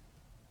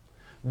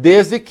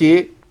 Desde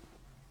que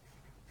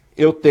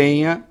eu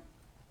tenha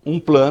um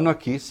plano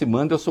aqui, se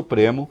mande ao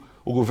Supremo,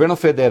 o governo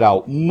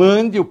federal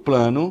mande o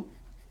plano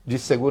de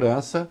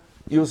segurança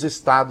e os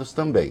estados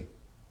também.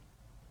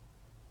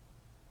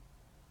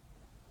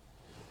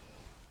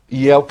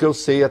 E é o que eu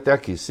sei até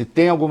aqui. Se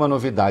tem alguma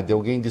novidade,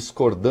 alguém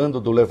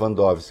discordando do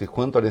Lewandowski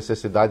quanto à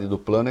necessidade do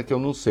plano, é que eu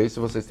não sei. Se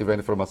vocês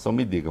tiverem informação,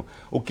 me digam.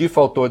 O que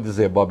faltou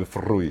dizer, Bob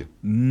Furruia?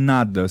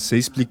 Nada, você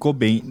explicou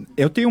bem.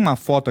 Eu tenho uma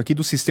foto aqui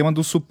do sistema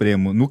do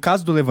Supremo. No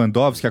caso do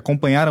Lewandowski,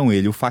 acompanharam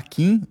ele o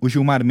Fachin, o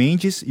Gilmar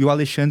Mendes e o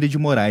Alexandre de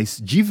Moraes.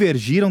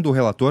 Divergiram do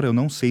relator, eu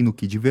não sei no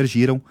que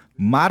divergiram,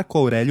 Marco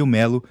Aurélio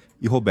Melo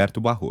e Roberto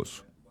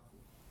Barroso.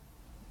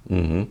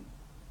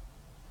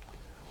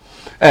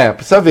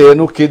 Precisa ver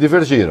no que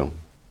divergiram.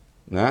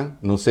 Né?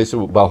 Não sei se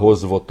o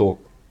Barroso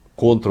votou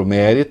contra o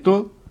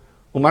mérito.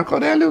 O Marco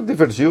Aurélio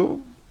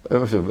divergiu.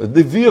 Eu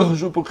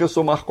divirjo porque eu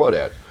sou Marco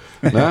Aurélio.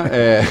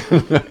 Né?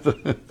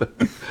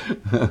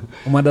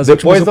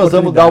 Depois nós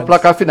vamos dar o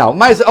placar final.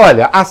 Mas,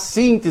 olha, a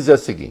síntese é a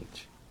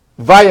seguinte.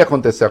 Vai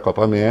acontecer a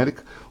Copa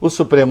América. O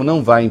Supremo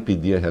não vai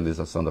impedir a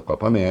realização da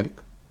Copa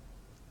América.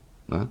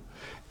 Né?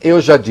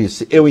 Eu já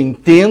disse, eu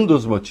entendo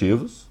os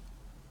motivos.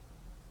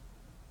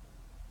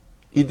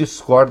 E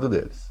discordo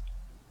deles.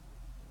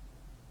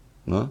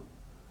 Não?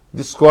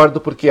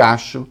 Discordo porque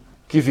acho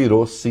que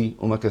virou, sim,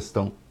 uma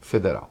questão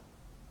federal.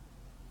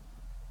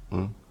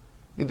 Não?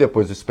 E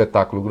depois do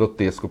espetáculo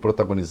grotesco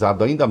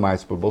protagonizado ainda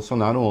mais por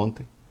Bolsonaro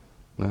ontem,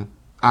 né,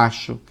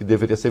 acho que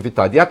deveria ser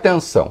evitado. E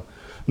atenção,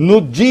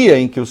 no dia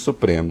em que o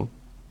Supremo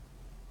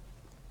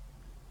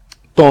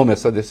toma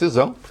essa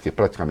decisão, porque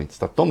praticamente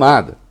está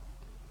tomada,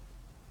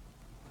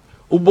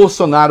 o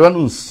Bolsonaro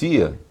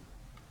anuncia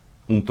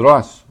um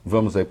troço,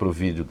 vamos aí para o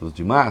vídeo dos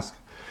de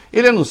máscara,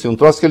 ele anuncia um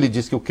troço que ele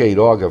diz que o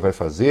Queiroga vai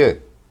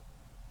fazer,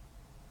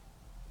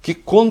 que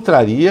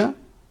contraria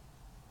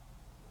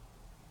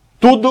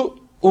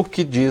tudo o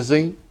que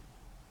dizem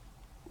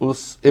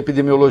os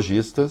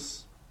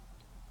epidemiologistas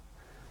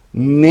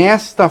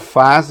nesta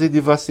fase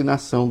de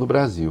vacinação do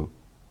Brasil.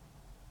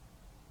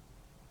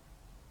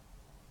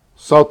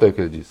 Solta aí o que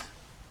ele disse.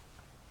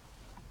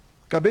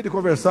 Acabei de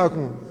conversar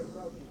com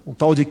um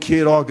tal de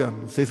Queiroga,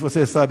 não sei se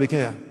vocês sabem quem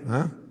é,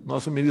 né?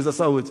 Nosso ministro da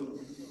Saúde.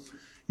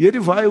 E ele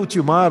vai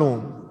ultimar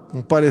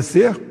um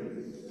parecer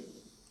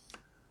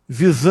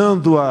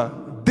visando a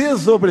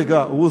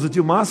desobrigar o uso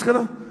de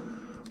máscara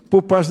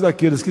por parte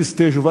daqueles que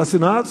estejam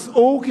vacinados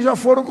ou que já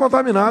foram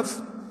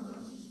contaminados,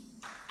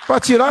 para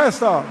tirar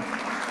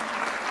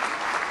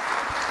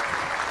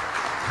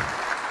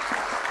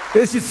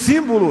esse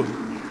símbolo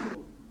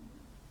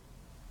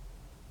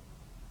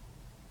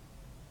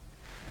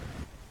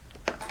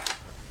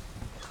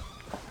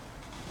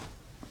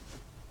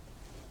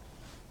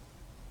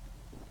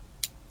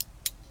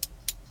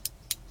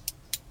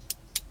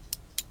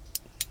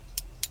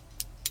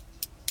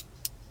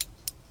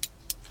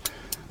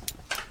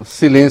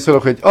Silêncio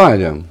eloquente.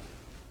 Olha,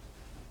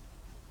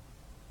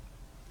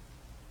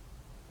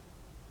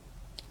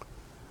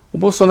 o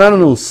Bolsonaro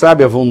não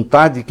sabe a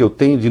vontade que eu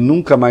tenho de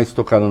nunca mais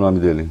tocar no nome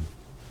dele.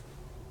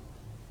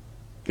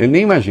 Ele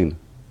nem imagina.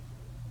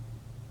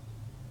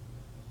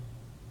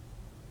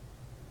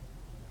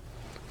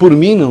 Por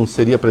mim não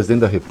seria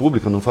presidente da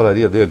República, eu não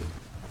falaria dele.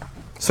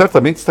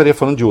 Certamente estaria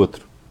falando de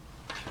outro.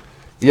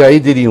 E aí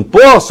diriam,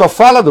 pô, só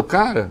fala do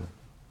cara.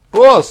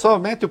 Pô, só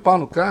mete o pau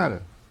no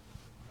cara.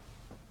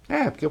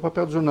 Porque o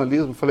papel do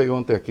jornalismo, falei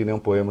ontem aqui, né, um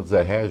poema do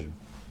Zé Régio.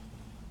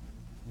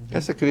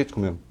 Esse é crítico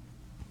mesmo.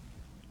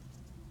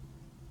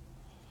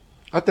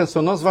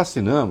 Atenção, nós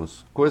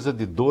vacinamos coisa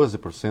de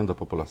 12% da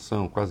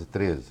população, quase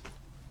 13%.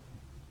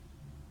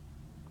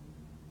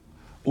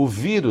 O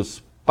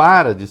vírus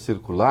para de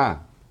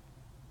circular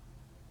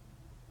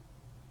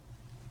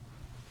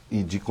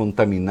e de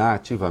contaminar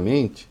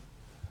ativamente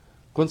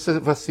quando você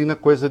vacina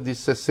coisa de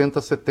 60%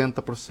 a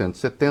 70%.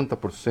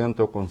 70%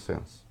 é o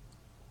consenso.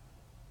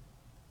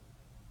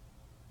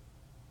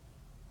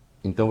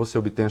 Então você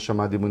obtém a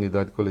chamada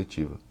imunidade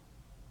coletiva.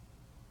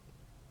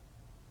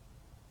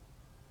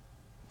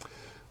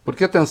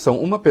 Porque, atenção,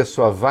 uma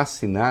pessoa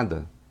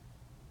vacinada,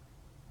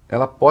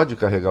 ela pode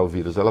carregar o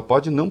vírus, ela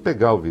pode não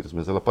pegar o vírus,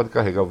 mas ela pode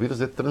carregar o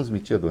vírus e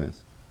transmitir a doença.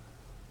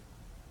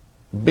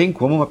 Bem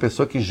como uma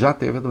pessoa que já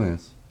teve a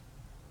doença.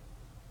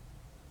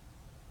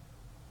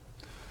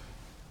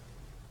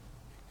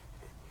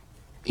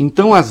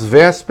 Então, às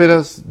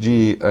vésperas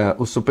de...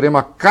 o Supremo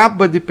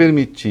acaba de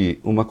permitir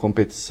uma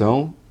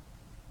competição,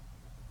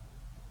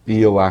 e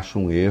eu acho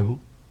um erro.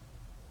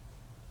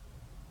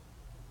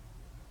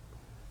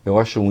 Eu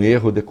acho um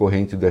erro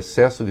decorrente do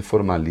excesso de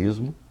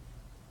formalismo.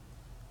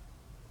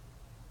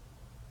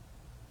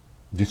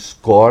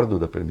 Discordo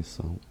da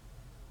permissão.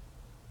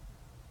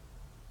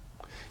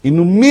 E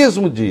no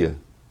mesmo dia,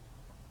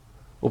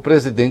 o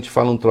presidente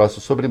fala um troço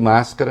sobre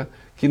máscara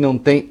que não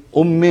tem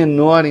o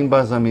menor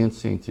embasamento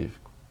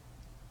científico.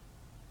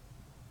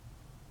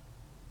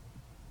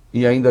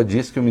 E ainda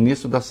diz que o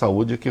ministro da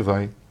Saúde é que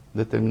vai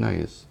determinar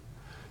isso.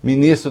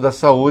 Ministro da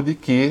Saúde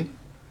que,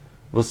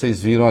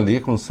 vocês viram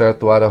ali com um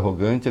certo ar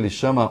arrogante, ele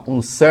chama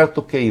um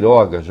certo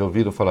Queiroga, já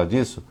ouviram falar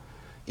disso?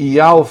 E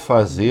ao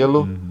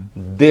fazê-lo,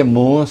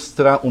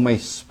 demonstra uma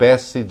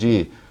espécie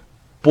de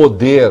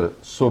poder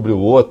sobre o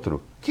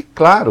outro, que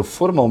claro,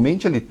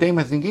 formalmente ele tem,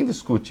 mas ninguém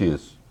discute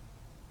isso.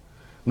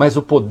 Mas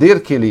o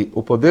poder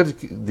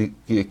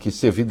que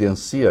se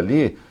evidencia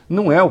ali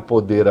não é o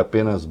poder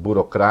apenas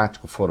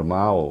burocrático,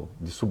 formal,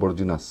 de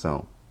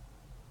subordinação.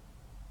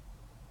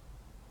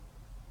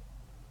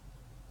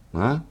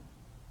 Não é?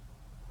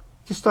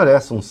 Que história é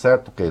essa? Um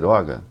certo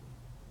Queiroga?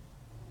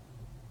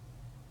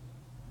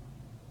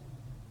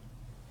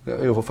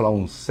 Eu vou falar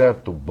um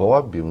certo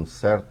Bob, um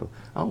certo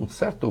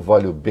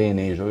Voglio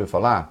Bene, já ouviu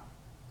falar?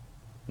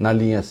 Na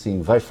linha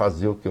assim, vai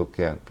fazer o que eu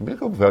quero. Primeiro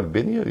que o Voglio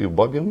Bene e o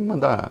Bob iam me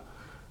mandar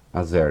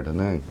a zerda,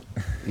 né?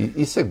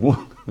 E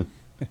segundo,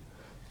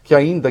 que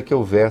ainda que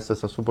houvesse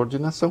essa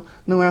subordinação,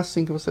 não é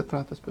assim que você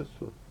trata as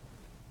pessoas.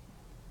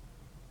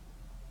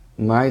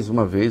 Mais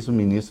uma vez, o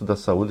ministro da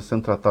Saúde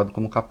sendo tratado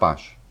como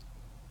capacho.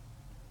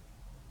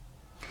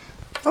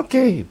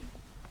 Ok.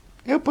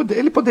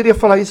 Ele poderia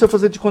falar isso e eu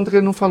fazer de conta que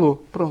ele não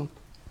falou. Pronto.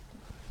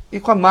 E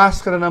com a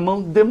máscara na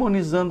mão,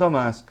 demonizando a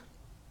máscara.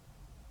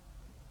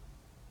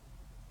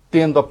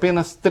 Tendo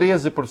apenas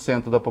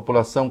 13% da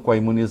população com a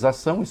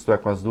imunização, isto é,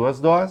 com as 2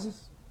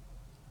 doses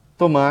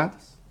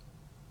tomadas.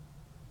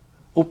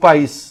 O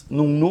país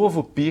num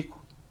novo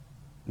pico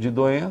de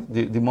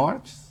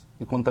mortes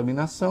e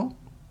contaminação.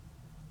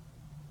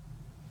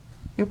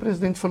 E o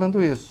presidente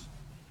falando isso.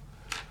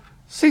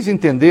 Vocês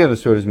entenderam,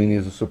 senhores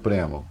ministros do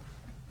Supremo?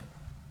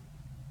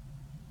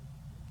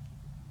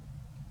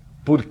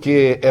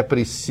 Porque é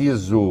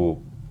preciso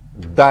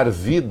dar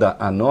vida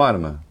à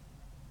norma.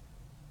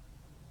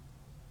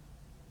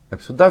 É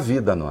preciso dar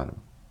vida à norma.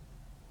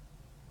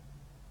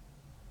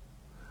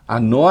 A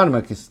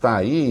norma que está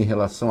aí em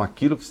relação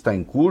àquilo que está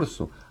em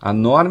curso, a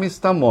norma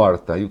está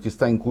morta e o que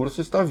está em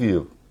curso está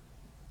vivo.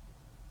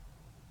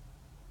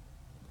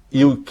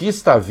 E o que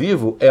está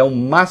vivo é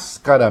um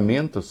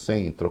mascaramento,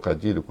 sem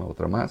trocadilho com a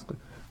outra máscara,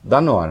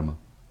 da norma.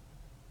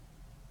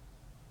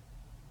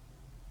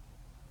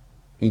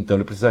 Então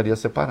ele precisaria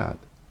ser parado.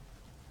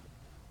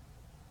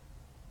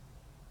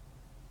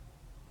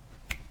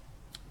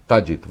 Tá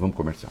dito, vamos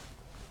comercial.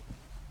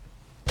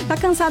 Tá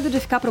cansado de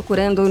ficar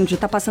procurando onde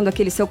tá passando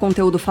aquele seu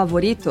conteúdo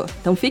favorito?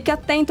 Então fique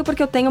atento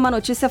porque eu tenho uma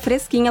notícia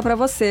fresquinha pra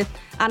você.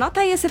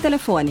 Anota aí esse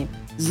telefone: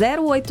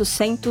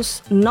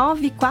 0800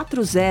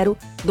 940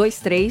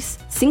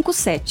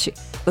 2357.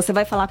 Você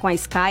vai falar com a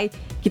Sky,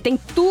 que tem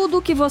tudo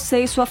o que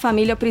você e sua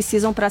família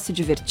precisam para se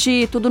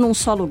divertir, tudo num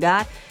só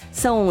lugar.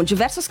 São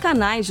diversos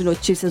canais de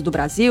notícias do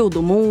Brasil,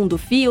 do mundo,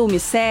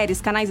 filmes, séries,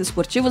 canais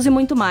esportivos e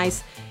muito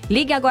mais.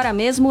 Ligue agora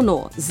mesmo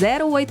no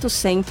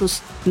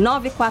 0800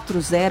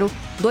 940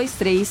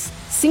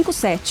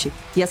 2357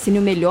 e assine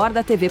o melhor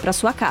da TV para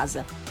sua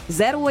casa.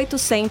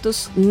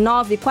 0800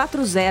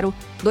 940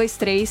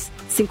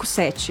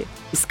 2357.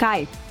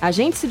 Sky, a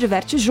gente se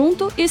diverte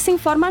junto e se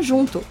informa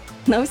junto.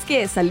 Não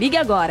esqueça, ligue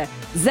agora,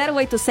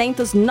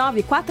 0800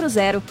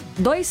 940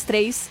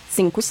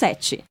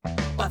 2357.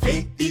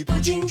 Pavê e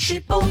pudim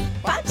chipom,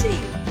 patinho.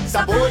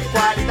 Sabor e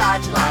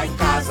qualidade lá em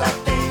casa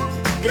tem.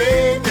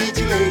 Creme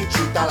de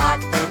leite da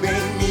Lac também.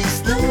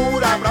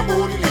 Mistura pra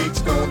bolo e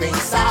leite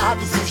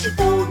condensado. Se o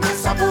chipom no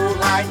sabor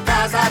lá em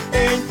casa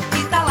tem.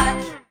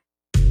 Italac.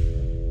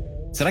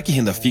 Será que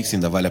renda fixa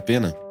ainda vale a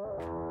pena?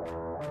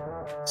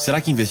 Será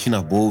que investir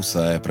na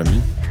bolsa é pra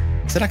mim?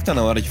 Será que tá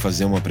na hora de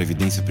fazer uma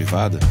previdência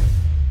privada?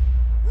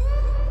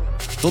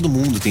 Todo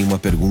mundo tem uma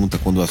pergunta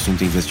quando o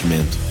assunto é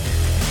investimento.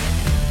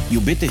 E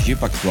o BTG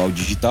Pactual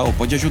Digital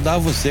pode ajudar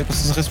você com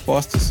essas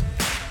respostas.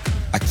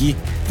 Aqui,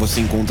 você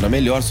encontra a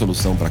melhor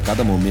solução para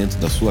cada momento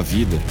da sua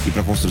vida e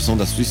para a construção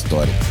da sua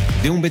história.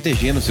 Dê um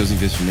BTG nos seus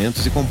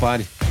investimentos e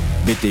compare.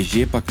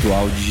 BTG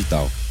Pactual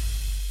Digital.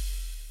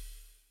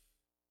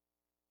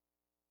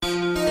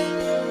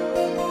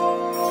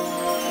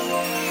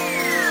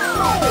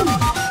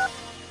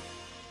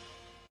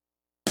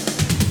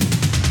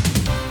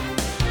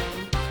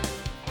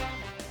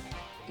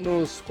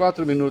 Nos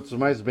 4 minutos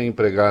mais bem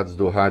empregados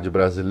do rádio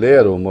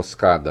brasileiro,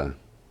 Moscada,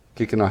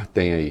 o que nós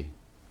tem aí?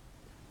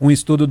 Um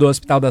estudo do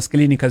Hospital das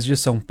Clínicas de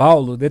São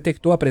Paulo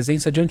detectou a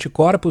presença de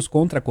anticorpos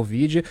contra a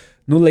Covid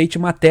no leite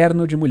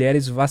materno de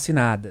mulheres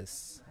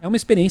vacinadas. É uma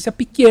experiência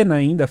pequena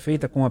ainda,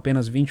 feita com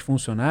apenas 20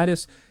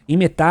 funcionárias. Em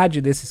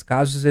metade desses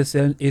casos,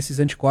 esses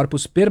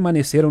anticorpos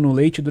permaneceram no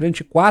leite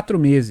durante 4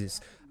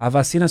 meses. A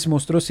vacina se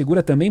mostrou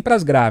segura também para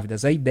as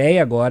grávidas. A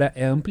ideia agora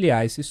é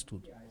ampliar esse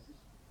estudo.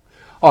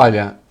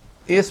 Olha,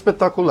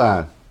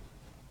 espetacular,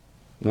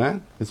 né?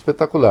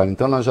 Espetacular.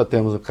 Então nós já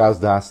temos o caso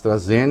da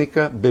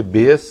AstraZeneca,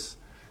 bebês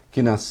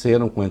que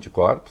nasceram com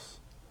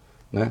anticorpos,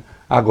 né?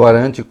 Agora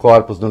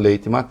anticorpos no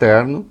leite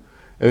materno.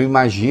 Eu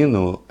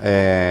imagino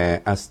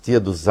as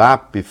tias do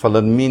Zap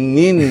falando: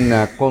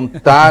 menina,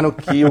 contaram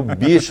que o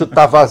bicho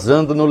tá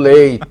vazando no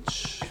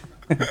leite.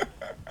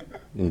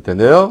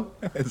 Entendeu?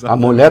 Exatamente. A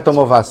mulher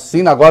tomou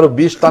vacina, agora o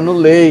bicho tá no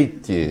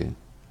leite,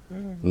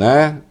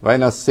 né? Vai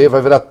nascer,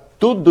 vai virar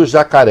tudo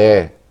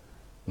jacaré.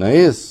 Não é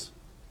isso?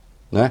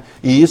 Né?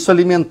 E isso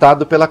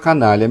alimentado pela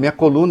canalha. Minha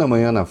coluna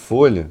amanhã na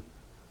Folha,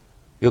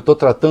 eu estou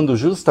tratando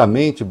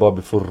justamente,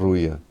 Bob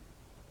Furruia,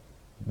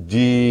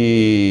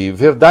 de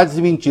verdades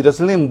e mentiras.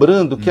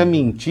 Lembrando que a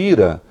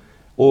mentira,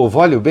 o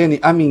voglio bene,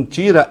 a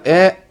mentira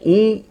é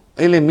um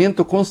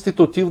elemento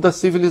constitutivo da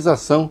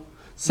civilização.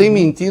 Sem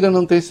mentira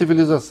não tem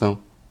civilização.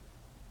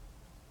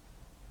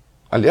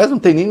 Aliás, não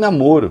tem nem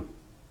namoro.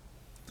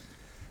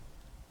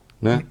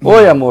 Né?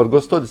 Oi, amor,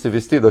 gostou desse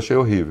vestido? Achei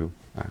horrível.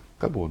 Ah,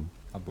 acabou. Né?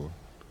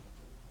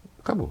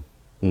 Acabou.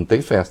 Não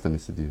tem festa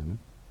nesse dia. Né?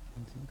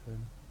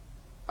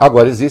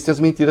 Agora, existem as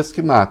mentiras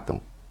que matam.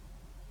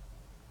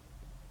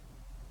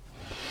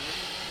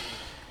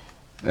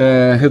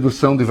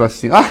 Redução de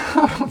vacina.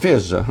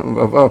 Veja,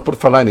 por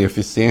falar em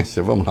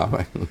eficiência, vamos lá,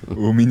 vai.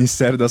 O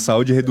Ministério da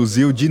Saúde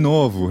reduziu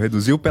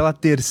pela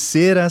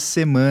 3ª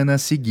semana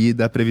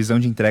seguida a previsão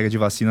de entrega de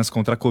vacinas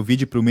contra a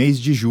Covid para o mês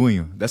de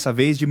junho. Dessa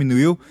vez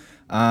diminuiu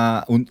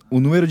o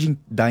número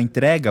da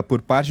entrega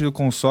por parte do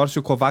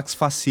consórcio COVAX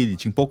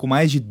Facility, em pouco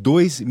mais de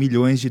 2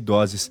 milhões de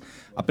doses.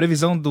 A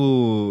previsão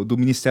do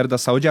Ministério da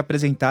Saúde é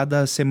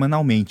apresentada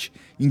semanalmente.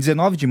 Em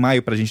 19 de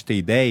maio, para a gente ter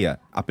ideia,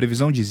 a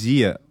previsão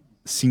dizia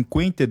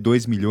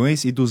 52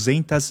 milhões e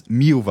 200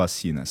 mil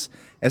vacinas.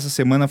 Essa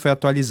semana foi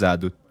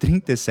atualizado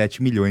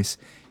 37 milhões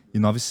e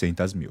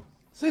 900 mil.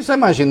 Vocês já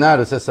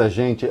imaginaram se essa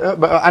gente...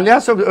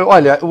 Aliás,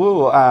 olha,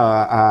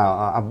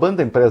 a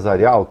banda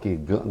empresarial que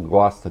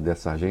gosta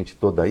dessa gente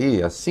toda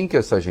aí, assim que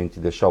essa gente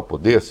deixar o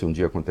poder, se um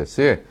dia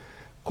acontecer,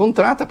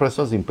 contrata para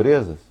suas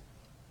empresas.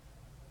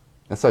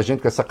 Essa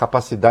gente com essa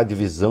capacidade de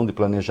visão, de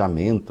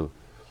planejamento,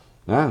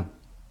 né?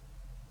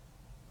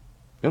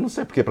 Eu não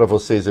sei porque para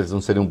vocês eles não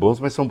seriam bons,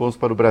 mas são bons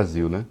para o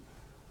Brasil, né?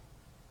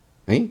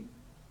 Hein?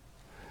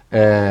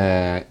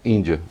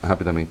 Índia,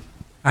 rapidamente.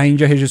 A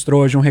Índia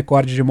registrou hoje um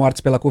recorde de mortes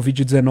pela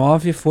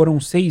Covid-19, foram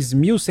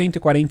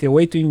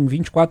 6.148 em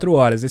 24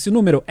 horas. Esse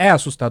número é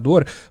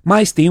assustador,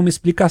 mas tem uma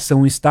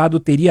explicação. O Estado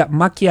teria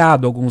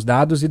maquiado alguns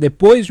dados e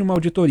depois de uma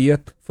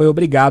auditoria foi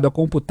obrigado a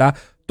computar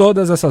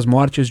todas essas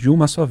mortes de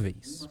uma só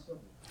vez.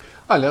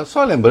 Olha,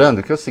 só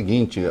lembrando que é o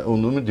seguinte, o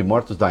número de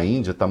mortos da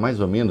Índia está mais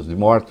ou menos, de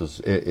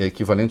mortos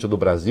equivalente ao do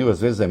Brasil,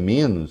 às vezes é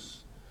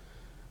menos,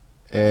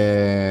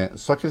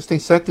 só que eles têm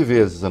 7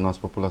 vezes a nossa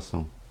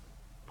população,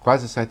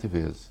 quase 7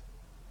 vezes.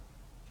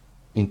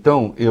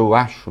 Então, eu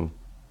acho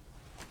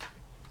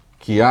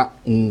que há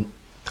um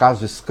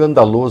caso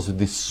escandaloso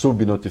de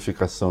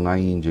subnotificação na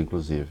Índia,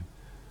 inclusive,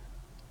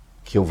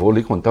 que eu vou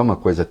lhe contar uma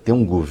coisa, tem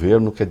um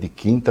governo que é de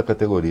 5ª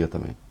categoria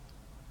também,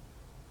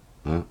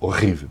 né?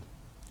 Horrível.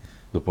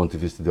 Do ponto de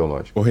vista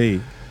ideológico. Ô Rei,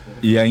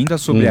 e ainda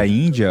sobre a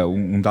Índia,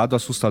 um dado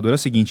assustador é o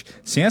seguinte,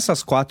 sem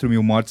essas 4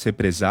 mil mortes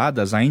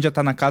represadas, a Índia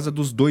está na casa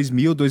dos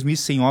 2.000,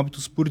 2.100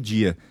 óbitos por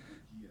dia.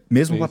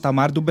 mesmo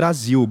patamar do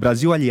Brasil. O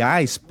Brasil,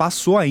 aliás,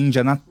 passou a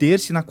Índia na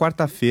terça e na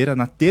quarta-feira.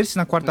 Na terça e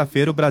na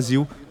quarta-feira, o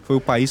Brasil foi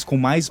o país com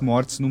mais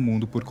mortes no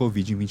mundo por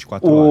Covid em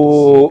 24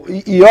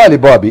 horas. E olha,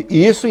 Bob,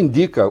 isso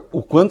indica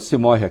o quanto se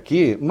morre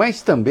aqui,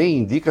 mas também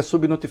indica a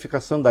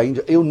subnotificação da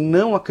Índia. Eu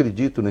não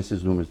acredito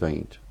nesses números da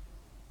Índia.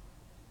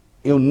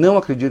 Eu não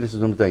acredito nesses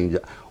números da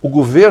Índia. O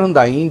governo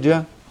da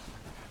Índia,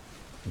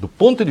 do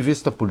ponto de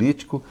vista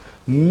político,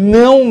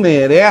 não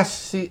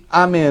merece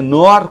a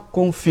menor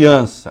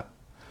confiança.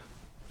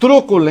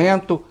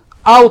 Truculento,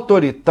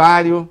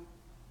 autoritário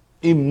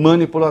e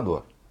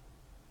manipulador.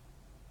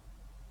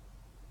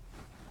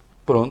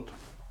 Pronto,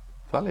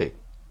 falei.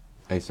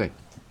 É isso aí.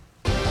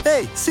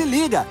 Ei, se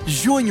liga!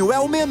 Junho é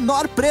o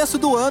menor preço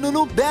do ano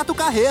no Beto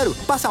Carreiro.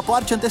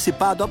 Passaporte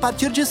antecipado a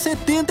partir de R$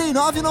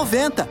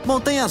 79,90.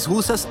 Montanhas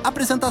russas,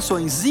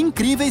 apresentações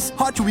incríveis,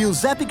 Hot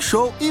Wheels Epic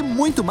Show e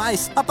muito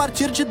mais a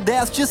partir de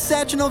 10 de R$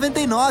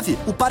 7,99.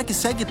 O parque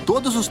segue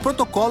todos os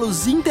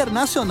protocolos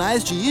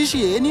internacionais de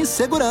higiene e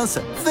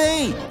segurança.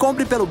 Vem!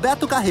 Compre pelo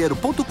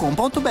betocarreiro.com.br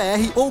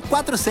ou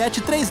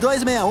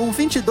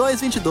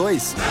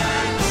 473261-2222.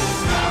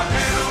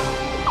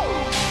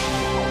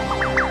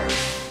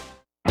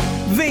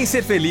 Vem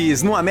ser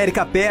feliz no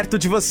América perto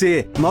de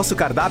você. Nosso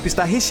cardápio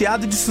está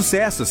recheado de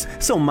sucessos.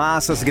 São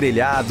massas,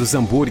 grelhados,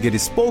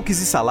 hambúrgueres, pokés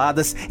e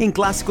saladas em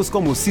clássicos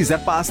como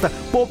Caesar Pasta,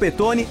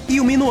 Polpettone e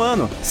o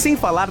Minuano. Sem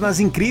falar nas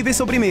incríveis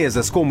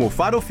sobremesas como o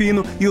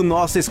Farofino e o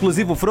nosso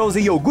exclusivo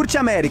Frozen Iogurte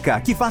América,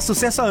 que faz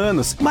sucesso há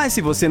anos. Mas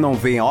se você não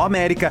vem ao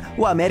América,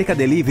 o América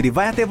Delivery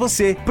vai até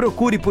você.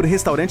 Procure por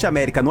Restaurante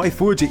América no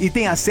iFood e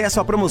tenha acesso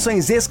a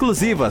promoções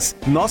exclusivas.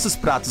 Nossos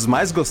pratos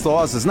mais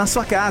gostosos na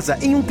sua casa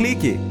em um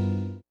clique.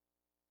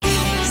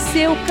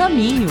 Seu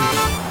caminho.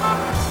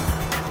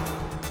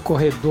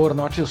 Corredor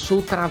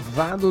Norte-Sul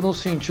travado no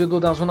sentido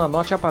da Zona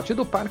Norte a partir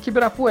do Parque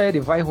Ibirapuera e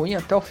vai ruim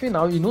até o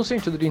final. E no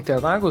sentido de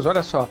Interlagos,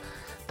 olha só,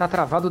 tá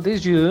travado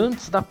desde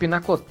antes da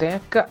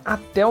Pinacoteca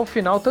até o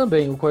final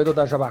também. O corredor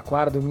da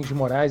Jabaquara, Domingos de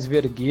Moraes,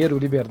 Vergueiro,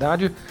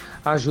 Liberdade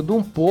ajuda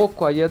um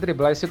pouco aí a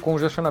driblar esse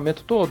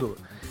congestionamento todo.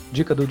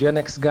 Dica do dia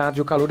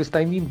NexGuard, o calor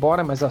está indo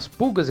embora, mas as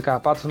pulgas e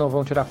carrapatos não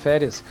vão tirar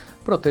férias.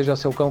 Proteja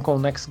seu cão com o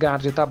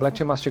NexGuard,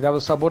 tablete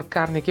mastigável sabor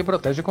carne que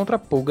protege contra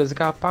pulgas e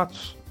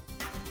carrapatos.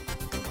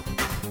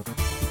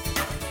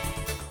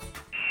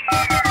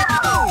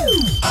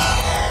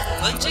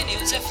 Band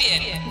News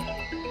FM.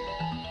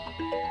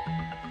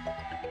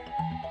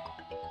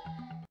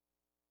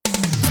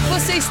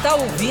 Você está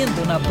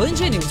ouvindo na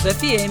Band News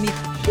FM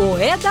o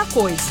É da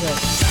Coisa.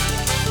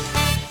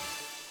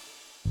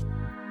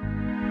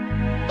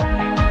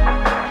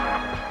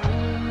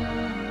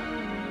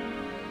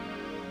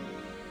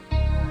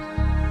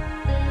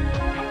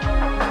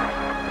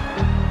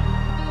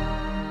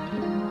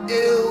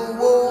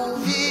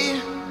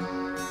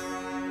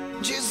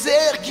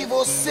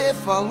 Você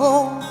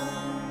falou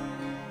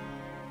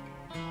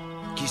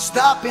que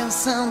está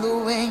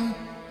pensando em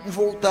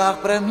voltar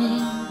pra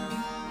mim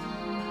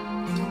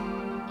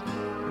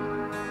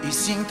e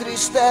se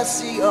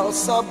entristece ao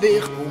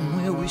saber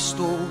como eu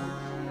estou.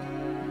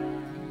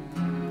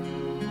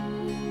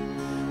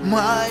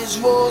 Mas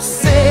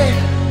você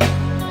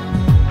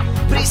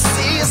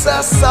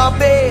precisa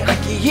saber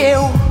que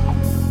eu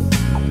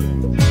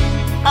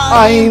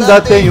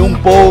ainda tenho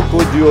um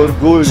pouco de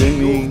orgulho em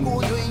mim.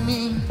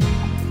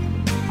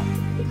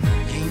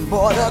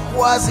 Embora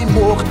quase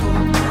morto,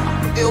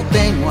 eu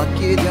tenho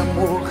aquele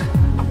amor.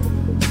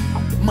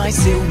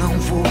 Mas eu não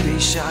vou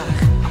deixar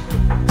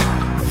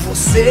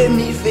você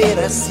me ver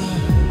assim.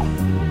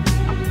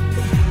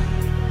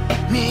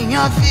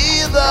 Minha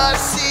vida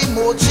se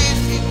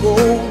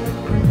modificou.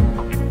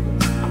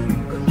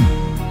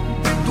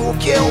 Do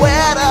que eu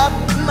era,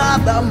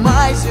 nada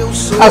mais eu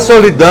sou. A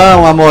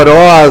solidão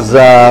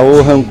amorosa,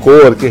 o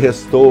rancor que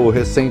restou, o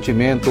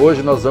ressentimento.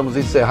 Hoje nós vamos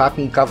encerrar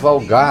com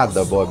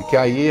cavalgada, Bob, que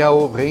aí é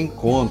o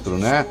reencontro,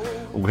 né?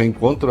 O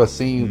reencontro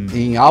assim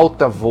em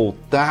alta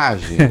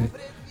voltagem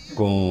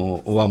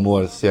com o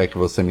amor, se é que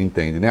você me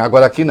entende, né?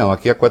 Agora aqui não,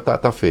 aqui a coisa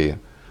tá feia.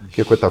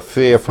 Aqui a coisa tá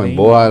feia, foi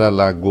embora,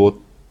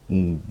 largou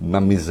na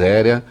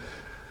miséria.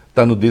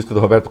 Tá no disco do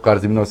Roberto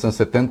Carlos de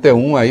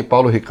 1971, aí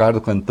Paulo Ricardo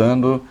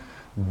cantando.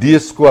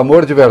 Disco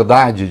Amor de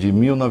Verdade, de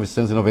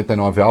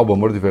 1999, álbum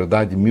Amor de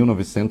Verdade, de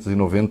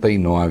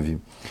 1999.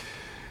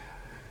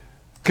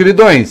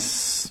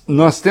 Queridões,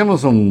 nós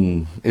temos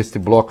este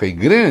bloco aí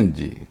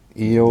grande,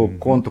 e eu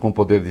conto com o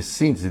poder de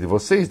síntese de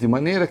vocês, de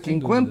maneira que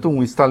enquanto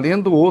um está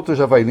lendo, o outro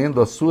já vai lendo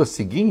a sua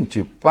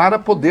seguinte, para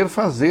poder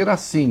fazer a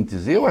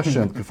síntese. Eu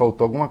achando que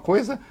faltou alguma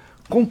coisa,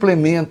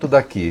 complemento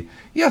daqui.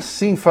 E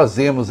assim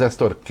fazemos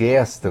esta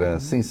orquestra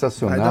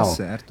sensacional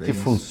certo, que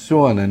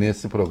funciona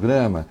nesse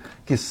programa,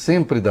 que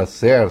sempre dá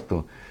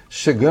certo.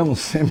 Chegamos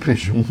sempre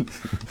juntos.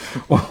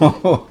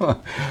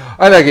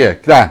 Olha aqui,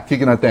 tá, o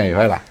que nós temos?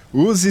 Vai lá.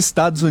 Os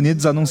Estados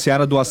Unidos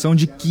anunciaram a doação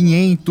de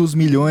 500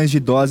 milhões de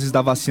doses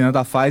da vacina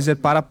da Pfizer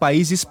para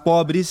países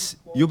pobres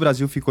e o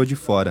Brasil ficou de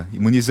fora.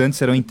 Imunizantes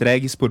serão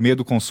entregues por meio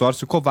do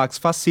consórcio COVAX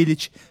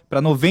Facility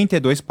para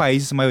 92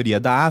 países, maioria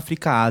da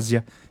África,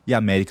 Ásia e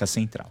América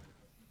Central.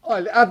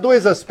 Olha, há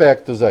dois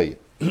aspectos aí,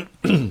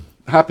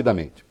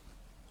 rapidamente.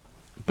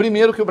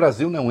 Primeiro, que o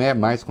Brasil não é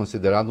mais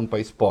considerado um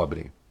país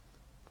pobre,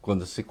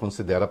 quando se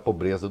considera a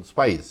pobreza dos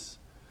países.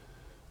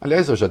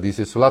 Aliás, eu já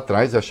disse isso lá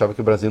atrás e achava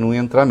que o Brasil não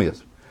ia entrar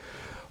mesmo.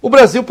 O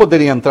Brasil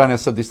poderia entrar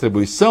nessa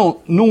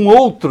distribuição num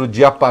outro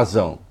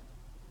diapasão,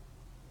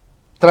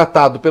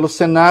 tratado pelo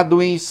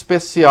Senado, em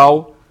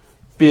especial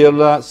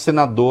pela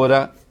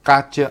senadora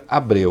Cátia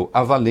Abreu,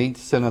 a valente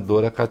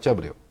senadora Cátia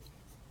Abreu,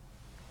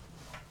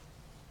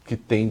 que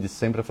tende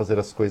sempre a fazer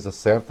as coisas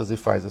certas e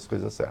faz as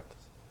coisas certas.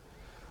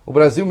 O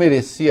Brasil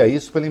merecia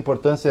isso pela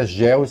importância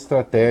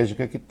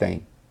geoestratégica que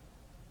tem,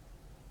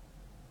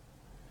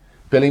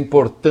 pela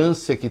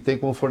importância que tem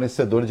como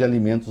fornecedor de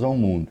alimentos ao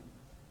mundo.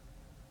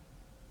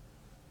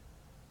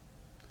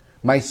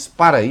 Mas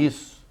para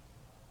isso,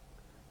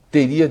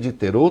 teria de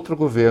ter outro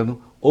governo,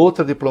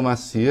 outra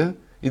diplomacia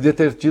e de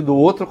ter tido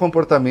outro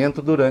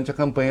comportamento durante a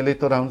campanha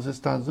eleitoral nos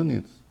Estados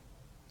Unidos.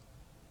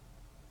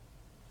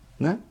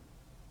 Né?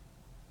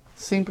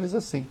 Simples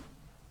assim.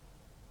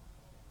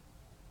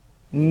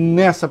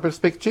 Nessa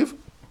perspectiva,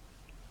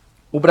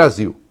 o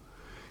Brasil,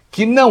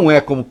 que não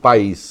é como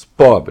país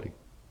pobre,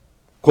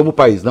 como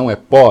país não é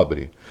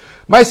pobre,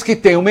 mas que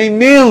tem uma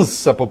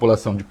imensa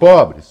população de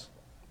pobres,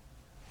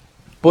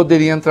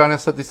 poderia entrar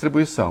nessa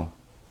distribuição.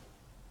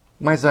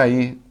 Mas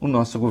aí o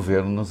nosso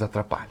governo nos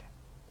atrapalha.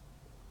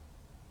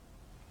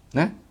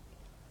 Né?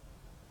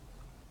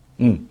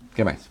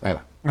 Que mais? Vai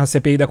lá. A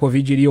CPI da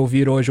Covid iria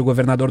ouvir hoje o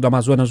governador do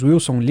Amazonas,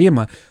 Wilson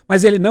Lima,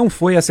 mas ele não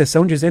foi à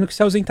sessão, dizendo que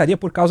se ausentaria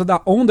por causa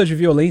da onda de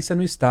violência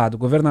no estado. O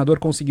governador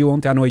conseguiu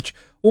ontem à noite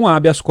um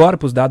habeas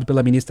corpus dado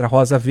pela ministra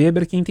Rosa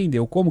Weber, que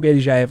entendeu como ele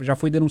já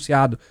foi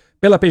denunciado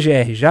pela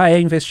PGR, já é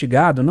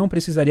investigado, não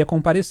precisaria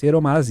comparecer.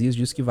 Omar Aziz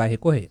diz que vai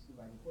recorrer.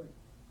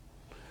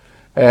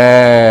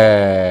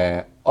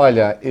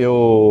 Olha,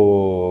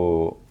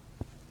 eu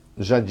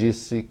já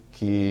disse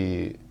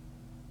que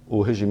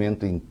o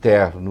regimento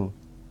interno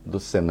do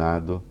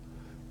Senado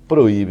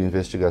proíbe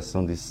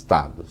investigação de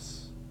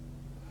estados.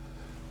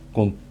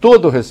 Com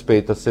todo o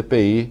respeito à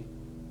CPI,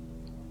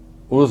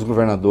 os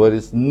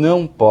governadores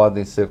não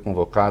podem ser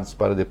convocados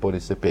para depor em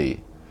CPI.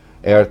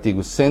 É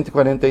artigo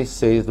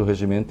 146 do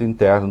regimento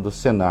interno do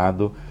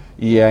Senado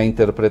e é a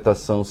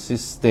interpretação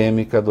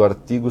sistêmica do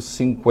artigo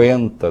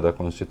 50 da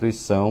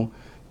Constituição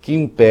que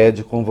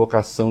impede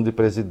convocação de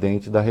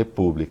presidente da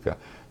República.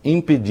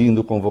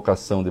 Impedindo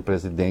convocação de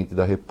presidente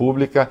da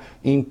República,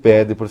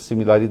 impede por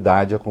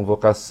similaridade a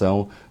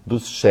convocação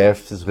dos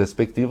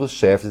respectivos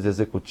chefes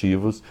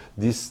executivos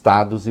de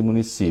estados e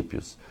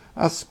municípios.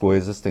 As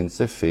coisas têm de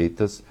ser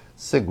feitas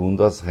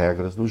segundo as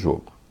regras do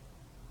jogo.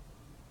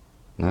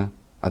 Né?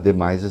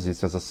 Ademais,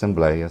 existem as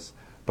assembleias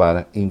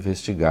para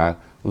investigar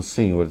os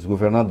senhores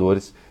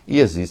governadores e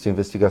existe a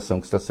investigação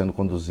que está sendo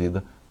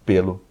conduzida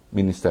pelo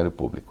Ministério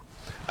Público.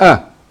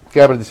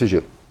 Quebra de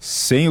sigilo.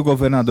 Sem o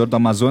governador do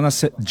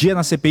Amazonas, dia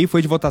na CPI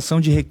foi de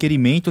votação de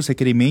requerimentos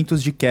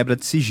de quebra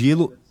de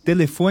sigilo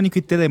telefônico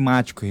e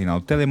telemático,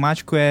 Reinaldo.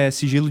 Telemático é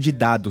sigilo de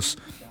dados.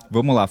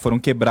 Vamos lá, foram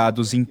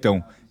quebrados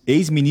então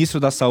ex-ministro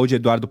da Saúde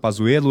Eduardo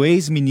Pazuello,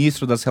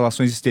 ex-ministro das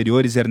Relações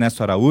Exteriores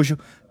Ernesto Araújo,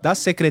 da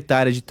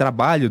secretária de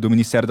Trabalho do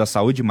Ministério da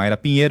Saúde Mayra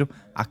Pinheiro,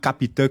 a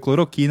capitã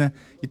Cloroquina,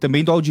 e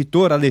também do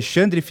auditor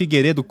Alexandre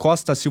Figueiredo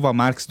Costa Silva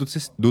Marques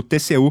do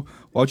TCU,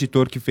 o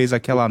auditor que fez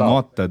aquela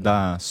nota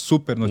da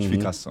super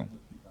notificação.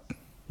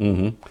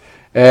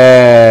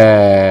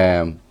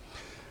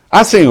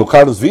 Sim, o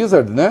Carlos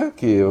Wizard, né,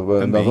 que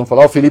nós vamos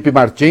falar, o Felipe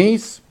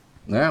Martins,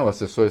 né, o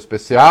assessor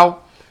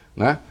especial,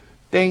 né,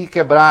 tem que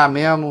quebrar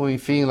mesmo,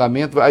 enfim,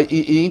 lamento.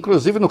 E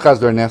inclusive no caso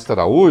do Ernesto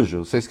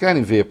Araújo, vocês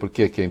querem ver por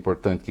que é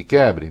importante que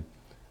quebre?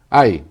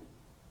 Aí,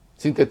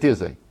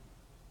 sintetiza aí.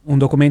 Um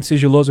documento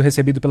sigiloso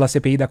recebido pela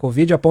CPI da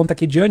Covid aponta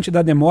que, diante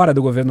da demora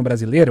do governo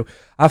brasileiro,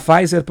 a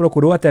Pfizer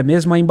procurou até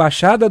mesmo a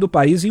embaixada do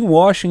país em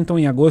Washington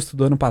em agosto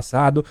do ano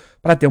passado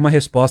para ter uma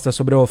resposta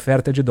sobre a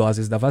oferta de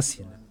doses da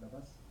vacina.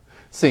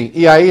 Sim,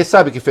 e aí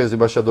sabe o que fez o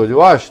embaixador de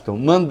Washington?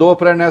 Mandou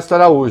para Ernesto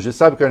Araújo. E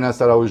sabe o que o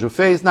Ernesto Araújo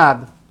fez?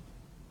 Nada.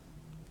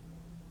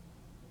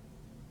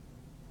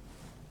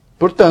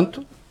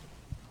 Portanto,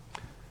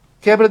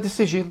 quebra de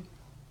sigilo.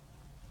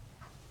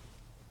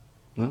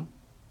 Não?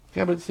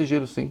 Quebra de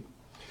sigilo, sim.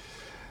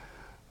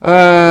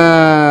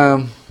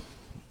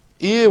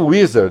 E o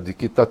Wizard,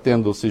 que está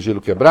tendo o sigilo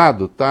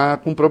quebrado, está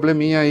com um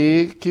probleminha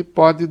aí que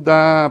pode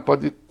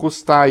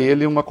custar a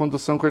ele uma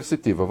condução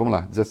coercitiva. Vamos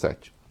lá,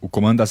 17. O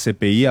comando da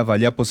CPI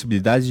avalia a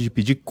possibilidade de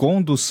pedir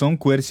condução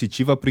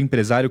coercitiva para o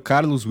empresário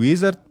Carlos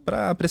Wizard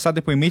para prestar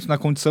depoimento na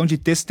condição de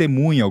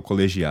testemunha ao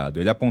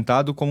colegiado. Ele é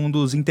apontado como um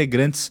dos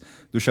integrantes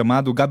do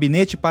chamado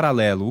Gabinete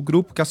Paralelo, o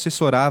grupo que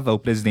assessorava o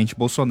presidente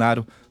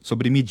Bolsonaro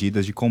sobre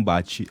medidas de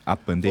combate à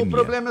pandemia. O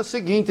problema é o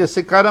seguinte,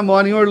 esse cara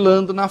mora em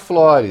Orlando, na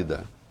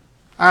Flórida.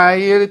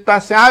 Aí ele está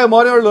assim, eu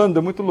moro em Orlando,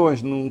 é muito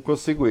longe, não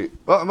consigo ir.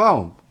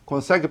 Bom,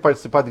 consegue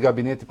participar de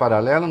Gabinete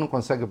Paralelo, não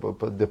consegue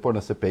depor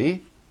na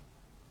CPI?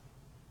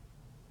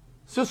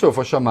 Se o senhor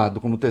for chamado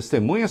como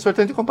testemunha, o senhor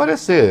tem de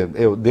comparecer.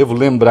 Eu devo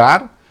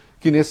lembrar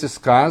que, nesses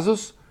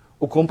casos,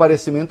 o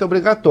comparecimento é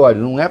obrigatório.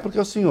 Não é porque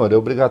é o senhor, é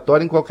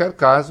obrigatório em qualquer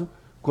caso,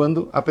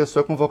 quando a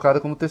pessoa é convocada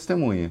como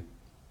testemunha.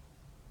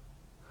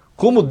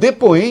 Como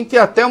depoente é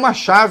até uma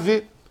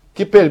chave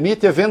que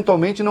permite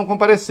eventualmente não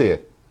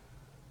comparecer.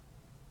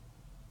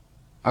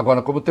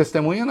 Agora, como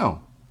testemunha, não.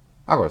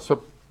 Agora, o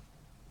senhor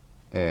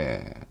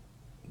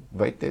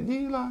vai ter de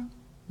ir lá,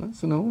 né?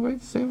 Senão vai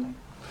ser...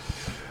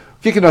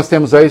 O que nós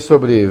temos aí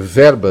sobre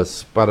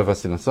verbas para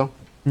vacinação?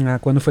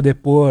 Quando foi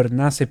depor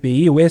na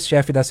CPI, o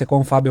ex-chefe da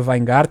SECOM, Fábio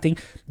Weingarten,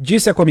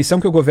 disse à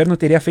comissão que o governo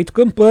teria feito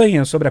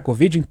campanha sobre a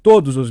Covid em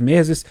todos os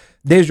meses,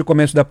 desde o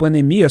começo da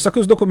pandemia, só que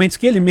os documentos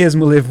que ele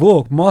mesmo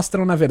levou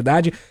mostram, na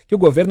verdade, que o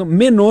governo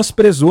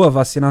menosprezou a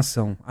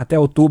vacinação. Até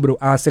outubro,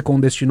 a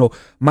SECOM destinou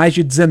mais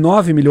de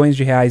 19 milhões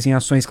de reais em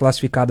ações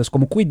classificadas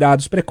como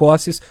cuidados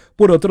precoces.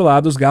 Por outro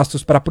lado, os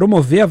gastos para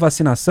promover a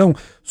vacinação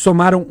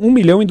somaram 1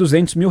 milhão e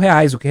 200 mil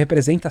reais, o que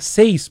representa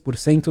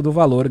 6% do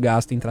valor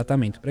gasto em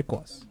tratamento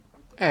precoce.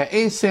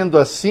 Em sendo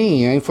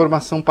assim, a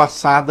informação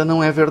passada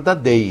não é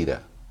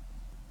verdadeira.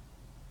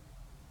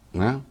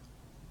 Né?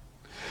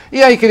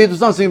 E aí, queridos,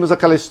 nós vimos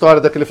aquela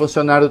história daquele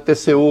funcionário do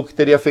TCU que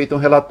teria feito um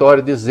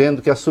relatório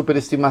dizendo que a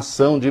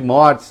superestimação de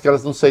mortes, que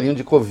elas não seriam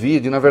de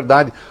Covid. Na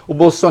verdade, o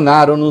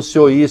Bolsonaro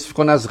anunciou isso,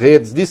 ficou nas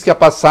redes, disse que ia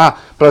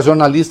passar para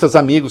jornalistas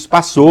amigos,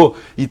 passou,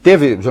 e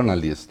teve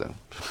jornalista.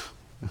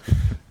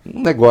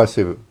 Um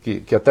negócio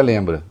que até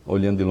lembra,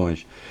 olhando de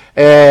longe.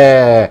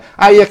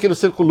 Aí aquilo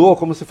circulou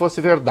como se fosse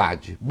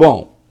verdade.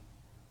 Bom,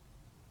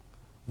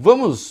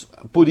 vamos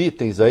por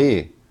itens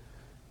aí.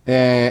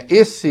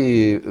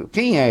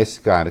 Quem é esse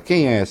cara?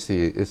 Quem é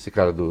esse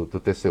cara do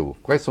TCU?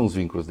 Quais são os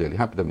vínculos dele?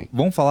 Rapidamente.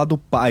 Vamos falar do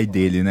pai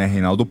dele, né,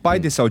 Reinaldo? O pai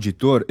desse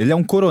auditor, ele é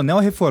um coronel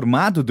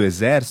reformado do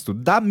Exército,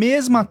 da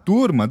mesma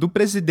turma do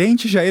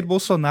presidente Jair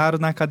Bolsonaro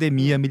na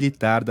Academia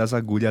Militar das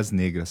Agulhas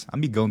Negras.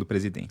 Amigão do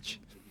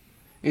presidente.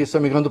 Isso,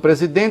 amigão do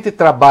presidente,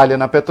 trabalha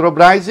na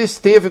Petrobras e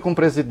esteve com o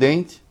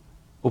presidente,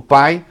 o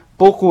pai,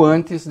 pouco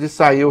antes de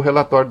sair o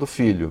relatório do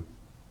filho,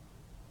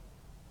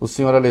 o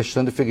senhor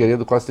Alexandre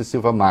Figueiredo Costa e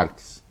Silva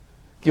Marques,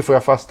 que foi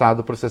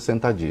afastado por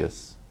 60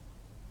 dias.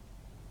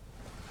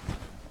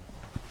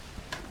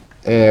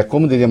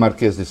 Como diria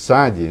Marquês de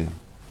Sade,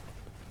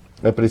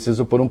 é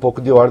preciso pôr um pouco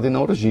de ordem na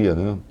orgia,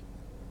 né?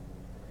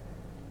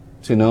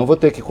 Senão eu vou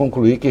ter que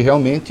concluir que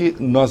realmente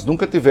nós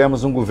nunca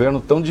tivemos um governo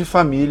tão de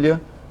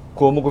família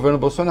como o governo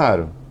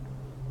Bolsonaro.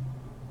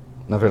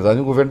 Na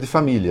verdade, um governo de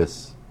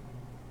famílias.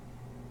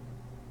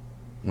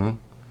 Né?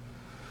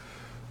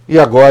 E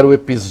agora o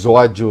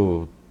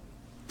episódio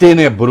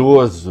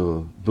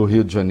tenebroso do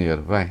Rio de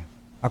Janeiro. Vai.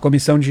 A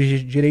Comissão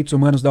de Direitos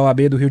Humanos da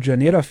OAB do Rio de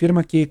Janeiro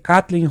afirma que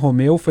Kathleen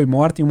Romeu foi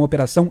morta em uma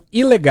operação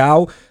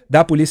ilegal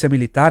da Polícia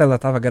Militar. Ela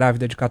estava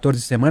grávida de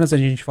 14 semanas, a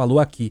gente falou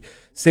aqui.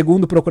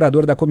 Segundo o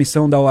procurador da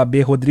comissão da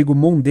OAB, Rodrigo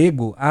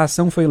Mondego, a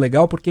ação foi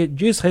ilegal porque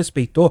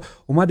desrespeitou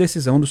uma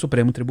decisão do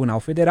Supremo Tribunal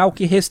Federal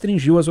que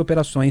restringiu as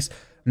operações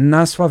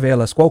nas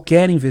favelas.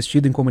 Qualquer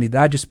investido em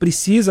comunidades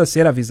precisa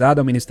ser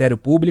avisado ao Ministério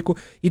Público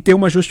e ter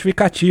uma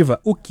justificativa,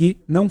 o que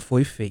não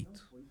foi feito.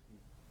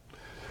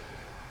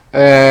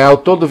 Ao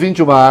todo,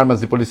 21 armas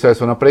de policiais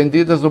foram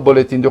apreendidas. No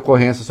boletim de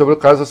ocorrência sobre o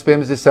caso, os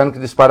PMs disseram que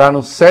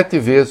dispararam 7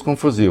 vezes com um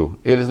fuzil.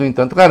 Eles, no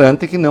entanto,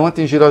 garantem que não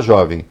atingiram a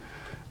jovem.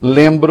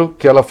 Lembro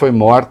que ela foi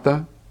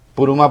morta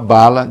por uma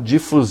bala de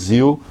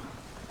fuzil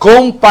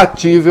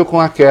compatível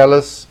com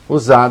aquelas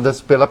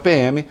usadas pela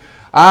PM.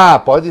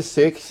 Pode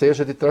ser que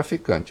seja de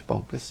traficante.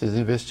 Bom, precisa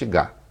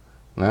investigar,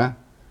 né?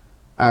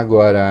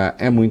 Agora,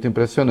 é muito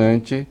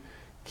impressionante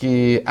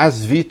que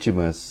as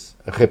vítimas,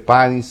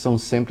 reparem, são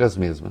sempre as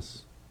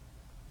mesmas.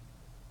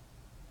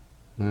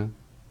 Né?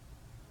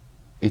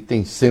 E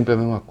tem sempre a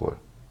mesma cor.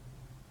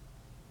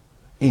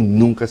 E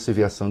nunca se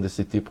vê ação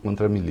desse tipo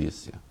contra a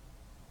milícia.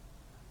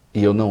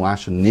 E eu não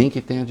acho nem que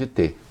tenha de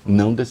ter,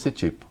 não desse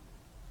tipo.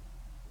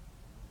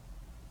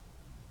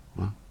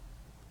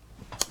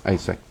 É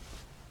isso aí.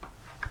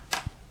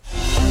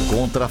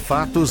 Contra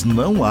fatos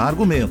não há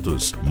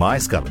argumentos.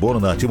 Mais carbono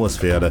na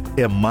atmosfera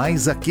é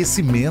mais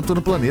aquecimento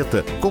no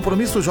planeta.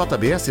 Compromisso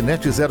JBS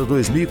Net Zero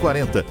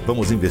 2040.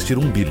 Vamos investir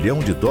 $1 bilhão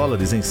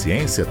em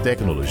ciência,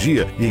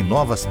 tecnologia e em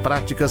novas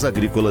práticas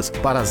agrícolas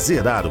para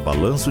zerar o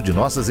balanço de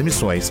nossas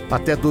emissões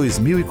até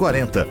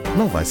 2040.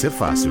 Não vai ser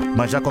fácil,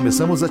 mas já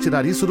começamos a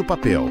tirar isso do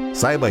papel.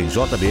 Saiba em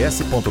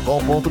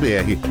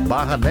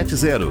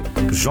jbs.com.br/netzero.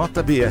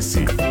 JBS.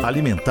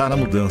 Alimentar a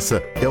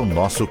mudança é o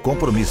nosso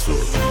compromisso.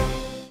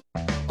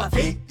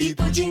 Pavê e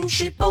pudim,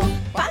 chipom,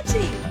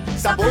 patinho.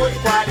 Sabor e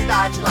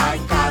qualidade lá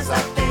em casa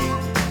tem.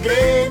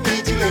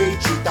 Creme de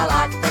leite tá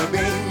lá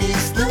também.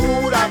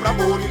 Mistura pra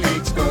molho e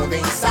leite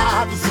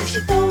condensado.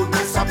 Sushi por no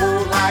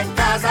sabor lá em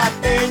casa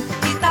tem.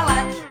 E tá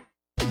lá.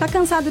 Tá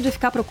cansado de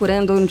ficar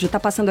procurando onde tá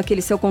passando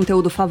aquele seu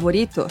conteúdo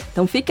favorito?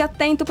 Então fique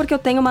atento porque eu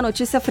tenho uma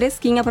notícia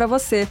fresquinha pra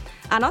você.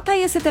 Anota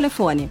aí esse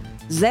telefone.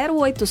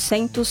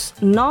 0800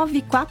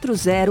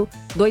 940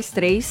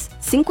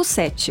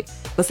 2357.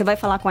 Você vai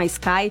falar com a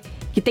Sky,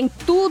 que tem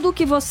tudo o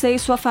que você e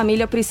sua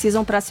família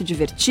precisam para se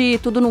divertir,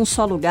 tudo num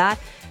só lugar.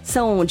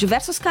 São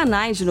diversos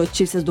canais de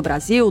notícias do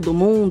Brasil, do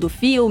mundo,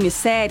 filmes,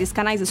 séries,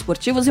 canais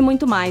esportivos e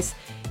muito mais.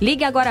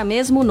 Ligue agora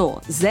mesmo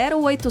no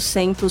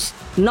 0800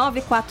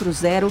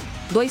 940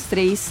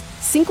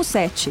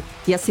 2357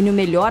 e assine o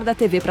melhor da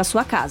TV para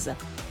sua casa.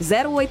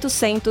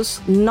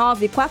 0800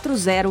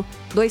 940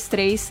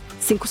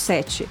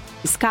 2357.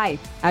 Sky,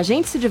 a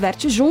gente se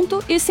diverte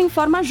junto e se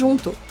informa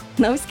junto.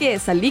 Não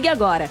esqueça, ligue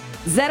agora.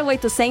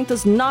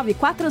 0800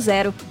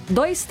 940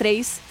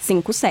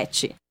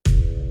 2357.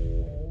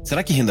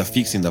 Será que renda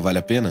fixa ainda vale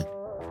a pena?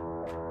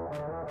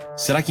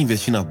 Será que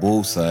investir na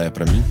bolsa é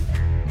pra mim?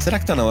 Será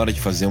que tá na hora de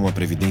fazer uma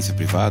previdência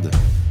privada?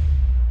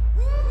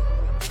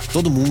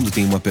 Todo mundo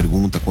tem uma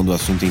pergunta quando o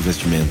assunto é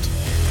investimento.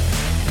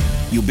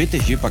 E o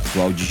BTG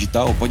Pactual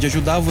Digital pode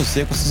ajudar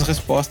você com essas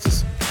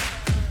respostas.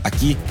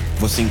 Aqui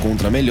você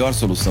encontra a melhor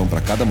solução para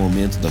cada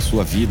momento da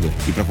sua vida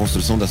e para a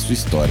construção da sua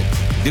história.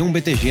 Dê um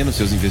BTG nos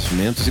seus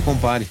investimentos e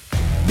compare.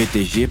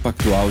 BTG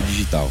Pactual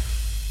Digital.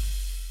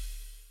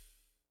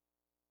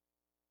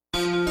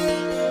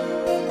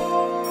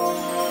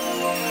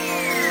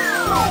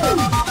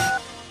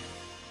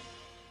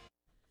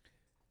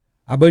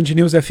 A Band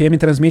News FM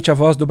transmite a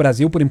Voz do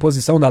Brasil por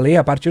imposição da lei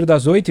a partir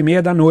das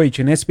 8h30 da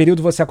noite. Nesse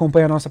período você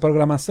acompanha a nossa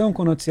programação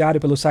com noticiário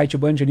pelo site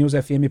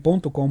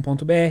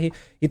bandnewsfm.com.br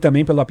e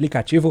também pelo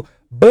aplicativo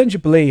Band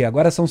Play.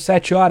 Agora são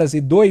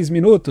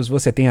 7h02.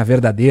 Você tem a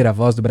verdadeira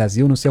Voz do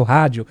Brasil no seu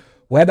rádio.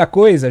 O É da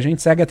Coisa, a gente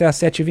segue até às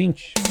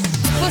 7h20.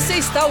 Você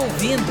está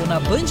ouvindo na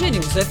Band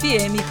News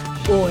FM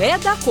o É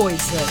da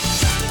Coisa.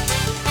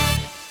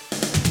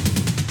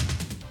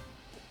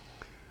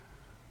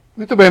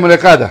 Muito bem,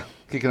 molecada.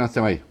 O que nós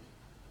temos aí?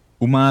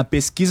 Uma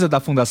pesquisa da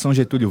Fundação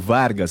Getúlio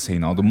Vargas,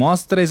 Reinaldo,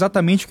 mostra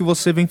exatamente o que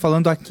você vem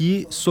falando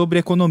aqui sobre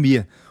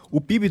economia. O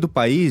PIB do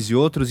país e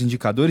outros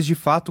indicadores de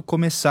fato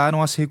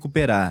começaram a se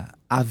recuperar.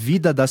 A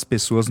vida das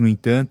pessoas, no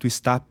entanto,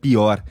 está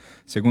pior.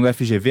 Segundo o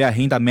FGV, a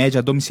renda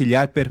média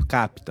domiciliar per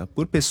capita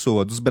por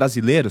pessoa dos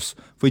brasileiros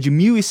foi de R$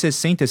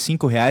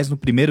 1.065 no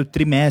primeiro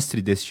trimestre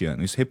deste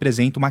ano. Isso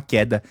representa uma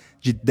queda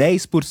de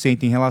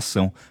 10% em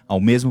relação ao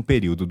mesmo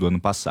período do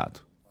ano passado.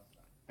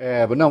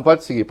 Não,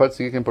 pode seguir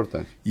que é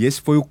importante. E esse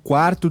foi o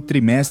 4º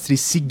trimestre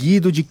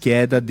seguido de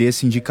queda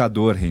desse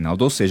indicador,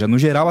 Reinaldo. Ou seja, no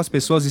geral as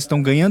pessoas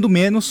estão ganhando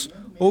menos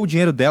ou o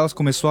dinheiro delas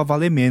começou a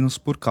valer menos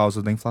por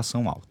causa da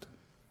inflação alta.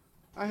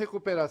 A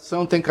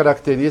recuperação tem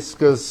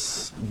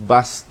características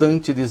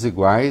bastante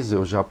desiguais,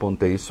 eu já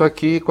apontei isso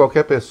aqui,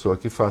 qualquer pessoa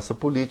que faça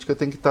política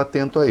tem que estar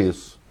atento a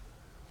isso.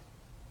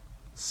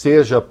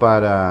 Seja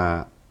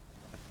para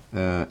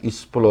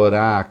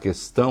explorar a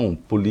questão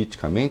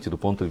politicamente, do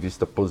ponto de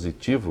vista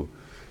positivo,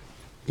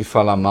 e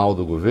falar mal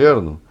do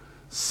governo,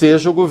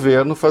 seja o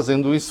governo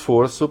fazendo um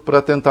esforço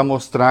para tentar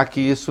mostrar que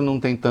isso não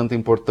tem tanta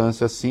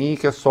importância assim e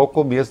que é só o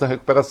começo da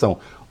recuperação.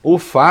 O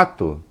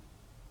fato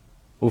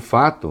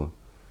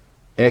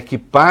é que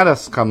para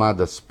as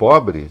camadas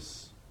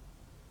pobres,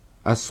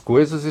 as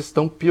coisas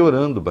estão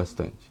piorando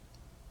bastante.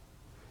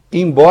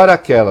 Embora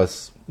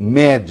aquelas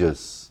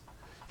médias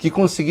que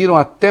conseguiram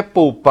até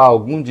poupar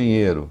algum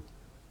dinheiro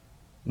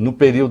no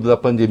período da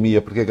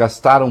pandemia, porque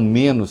gastaram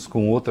menos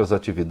com outras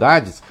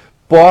atividades,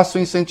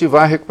 possam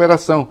incentivar a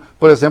recuperação.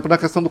 Por exemplo, na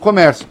questão do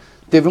comércio.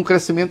 Teve um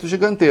crescimento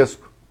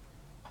gigantesco.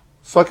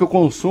 Só que o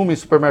consumo em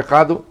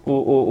supermercado,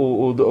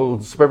 o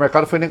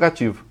supermercado foi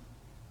negativo.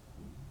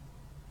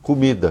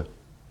 Comida.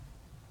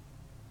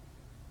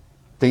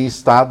 Tem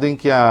estado em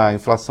que a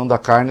inflação da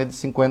carne é de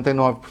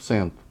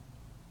 59%.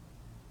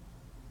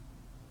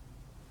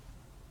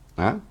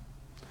 Né?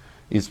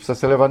 Isso precisa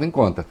ser levado em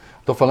conta.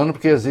 Estou falando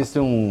porque existe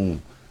um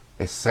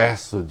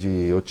excesso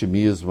de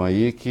otimismo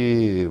aí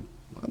que...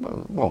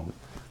 Bom,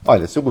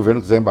 olha, se o governo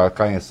quiser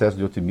embarcar em excesso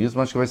de otimismo,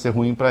 acho que vai ser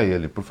ruim para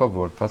ele. Por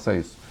favor, faça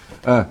isso.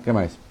 O que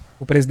mais?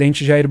 O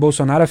presidente Jair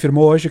Bolsonaro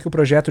afirmou hoje que o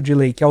projeto de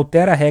lei que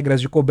altera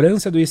regras de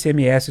cobrança do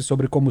ICMS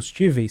sobre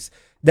combustíveis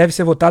deve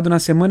ser votado na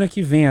semana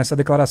que vem. Essa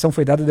declaração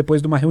foi dada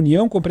depois de uma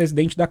reunião com o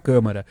presidente da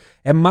Câmara.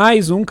 É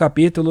mais um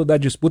capítulo da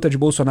disputa de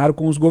Bolsonaro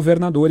com os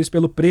governadores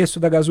pelo preço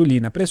da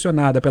gasolina.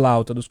 Pressionada pela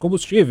alta dos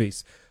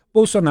combustíveis,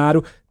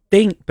 Bolsonaro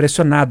tem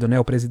pressionado,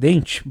 o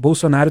presidente.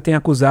 Bolsonaro tem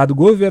acusado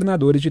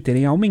governadores de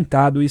terem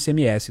aumentado o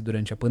ICMS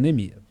durante a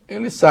pandemia.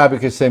 Ele sabe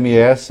que o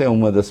ICMS é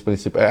uma das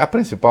principais, é a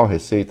principal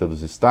receita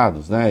dos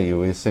estados, e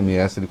o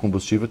ICMS de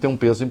combustível tem um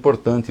peso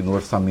importante no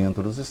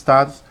orçamento dos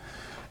estados.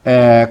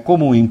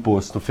 Como o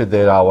imposto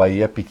federal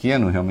aí é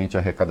pequeno, realmente a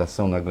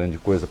arrecadação não é grande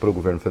coisa para o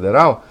governo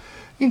federal,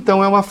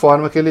 então é uma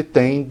forma que ele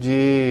tem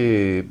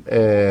de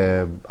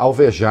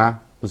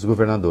alvejar os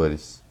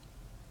governadores.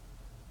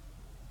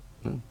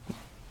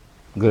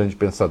 Grande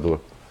pensador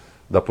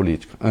da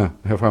política.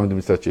 Reforma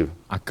administrativa.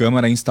 A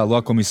Câmara instalou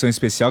a comissão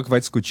especial que vai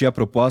discutir a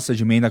proposta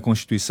de emenda à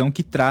Constituição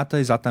que trata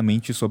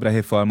exatamente sobre a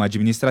reforma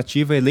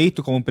administrativa.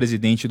 Eleito como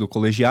presidente do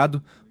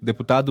colegiado, o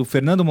deputado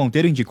Fernando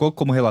Monteiro indicou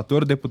como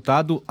relator o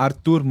deputado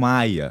Arthur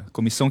Maia.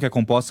 Comissão que é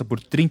composta por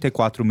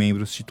 34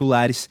 membros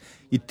titulares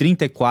e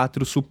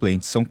 34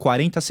 suplentes. São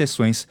 40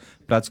 sessões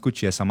para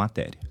discutir essa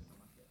matéria.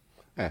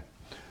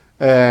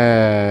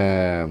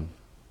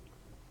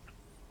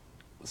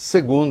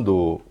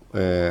 Segundo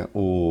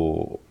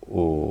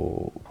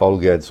o Paulo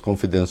Guedes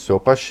confidenciou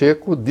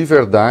Pacheco, de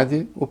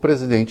verdade o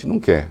presidente não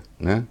quer,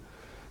 né?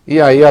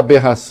 E aí a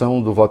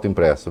aberração do voto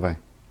impresso, vai.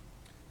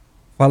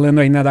 Falando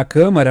ainda da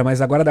Câmara, mas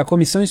agora da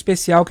comissão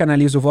especial que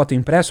analisa o voto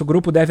impresso, o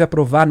grupo deve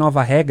aprovar a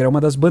nova regra, uma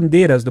das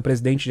bandeiras do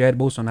presidente Jair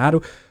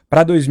Bolsonaro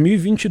para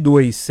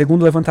 2022.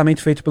 Segundo o levantamento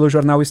feito pelo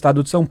jornal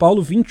Estado de São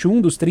Paulo,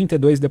 21 dos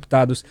 32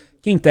 deputados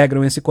que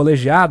integram esse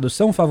colegiado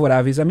são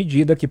favoráveis à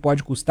medida, que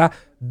pode custar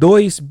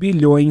 2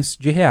 bilhões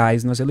de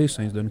reais nas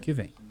eleições do ano que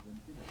vem.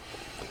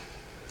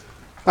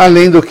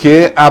 Além do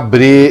que,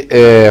 abrir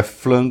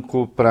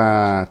flanco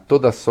para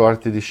toda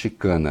sorte de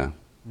chicana,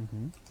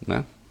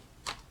 né?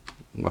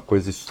 Uma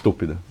coisa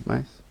estúpida,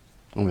 mas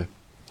vamos ver.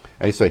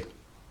 É isso aí.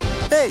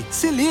 Ei,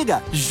 se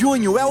liga!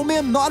 Junho é o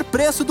menor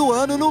preço do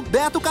ano no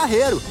Beto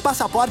Carreiro.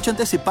 Passaporte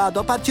antecipado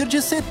a partir de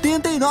R$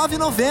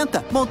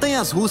 79,90.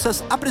 Montanhas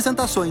russas,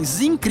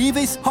 apresentações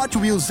incríveis, Hot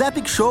Wheels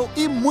Epic Show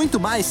e muito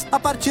mais a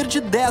partir de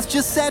 10 de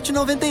R$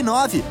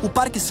 7,99. O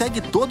parque segue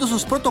todos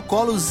os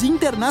protocolos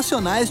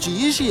internacionais de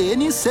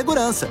higiene e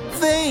segurança.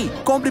 Vem!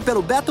 Compre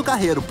pelo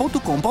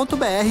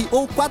betocarreiro.com.br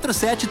ou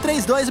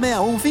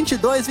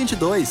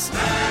 473261-2222.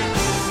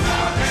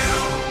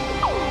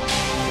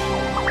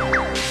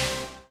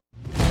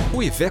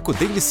 O Iveco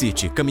Daily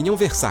City, caminhão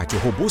versátil,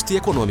 robusto e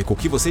econômico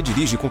que você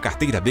dirige com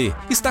carteira B,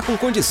 está com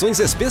condições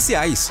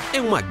especiais. É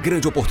uma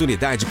grande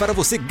oportunidade para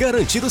você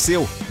garantir o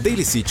seu.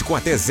 Daily City com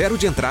até 0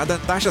 de entrada,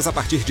 taxas a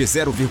partir de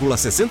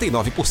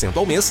 0,69%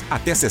 ao mês,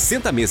 até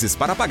 60 meses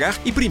para pagar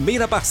e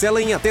primeira parcela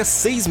em até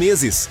 6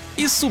 meses.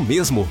 Isso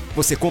mesmo!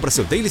 Você compra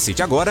seu Daily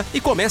City agora e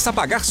começa a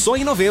pagar só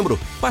em novembro.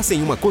 Passe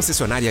em uma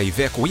concessionária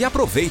Iveco e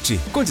aproveite.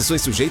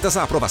 Condições sujeitas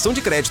à aprovação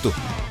de crédito.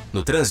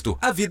 No trânsito,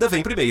 a vida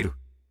vem primeiro.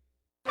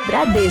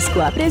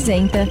 Bradesco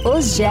apresenta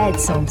Os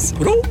Jetsons.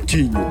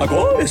 Prontinho,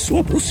 agora é só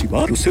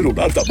aproximar o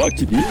celular da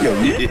maquininha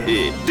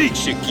e...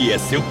 Deixa que é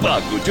seu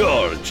pago,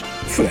 George.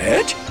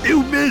 Fred?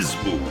 Eu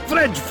mesmo,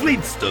 Fred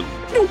Flintstone.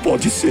 Não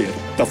pode ser.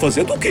 Tá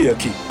fazendo o que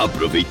aqui?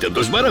 Aproveitando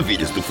as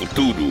maravilhas do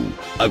futuro.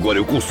 Agora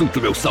eu consulto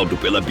meu saldo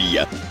pela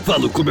Bia,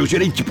 falo com meu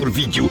gerente por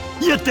vídeo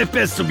e até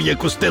peço minha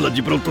costela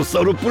de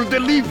brontossauro por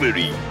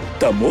delivery.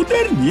 Tá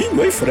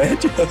moderninho, hein,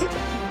 Fred?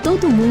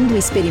 Todo mundo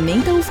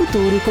experimenta o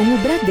futuro com o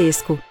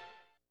Bradesco.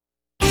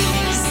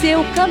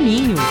 Seu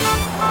caminho.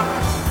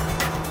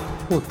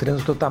 O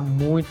trânsito está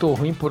muito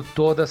ruim por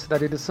toda a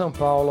cidade de São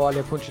Paulo.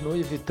 Olha,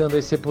 continue evitando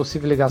essa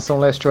possível ligação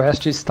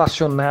leste-oeste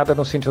estacionada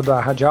no sentido da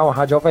radial. A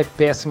radial vai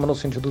péssima no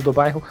sentido do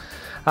bairro,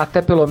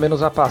 até pelo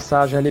menos a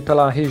passagem ali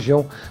pela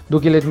região do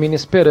Guilhermina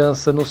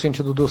Esperança, no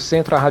sentido do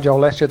centro. A radial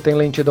leste tem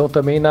lentidão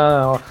também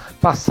na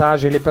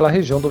passagem ali pela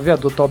região do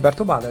viaduto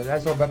Alberto Badra.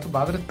 Aliás, o Alberto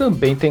Badra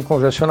também tem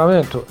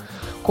congestionamento.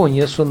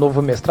 Conheça o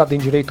novo mestrado em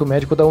Direito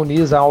Médico da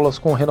Unisa, aulas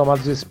com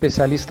renomados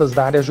especialistas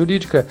da área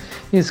jurídica.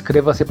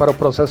 Inscreva-se para o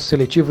processo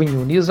seletivo em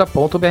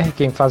unisa.br.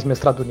 Quem faz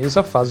mestrado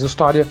Unisa faz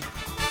história.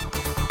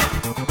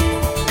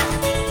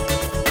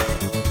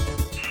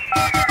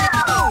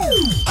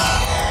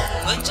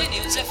 Band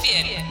News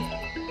FM.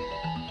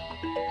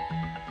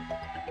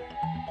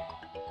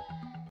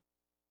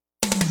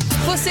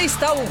 Você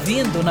está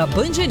ouvindo na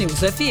Band News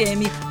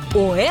FM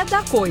o É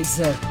da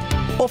Coisa.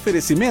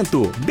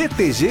 Oferecimento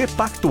BTG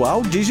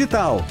Pactual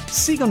Digital.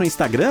 Siga no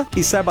Instagram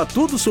e saiba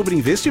tudo sobre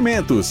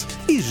investimentos.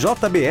 E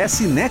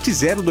JBS Net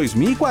Zero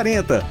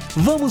 2040.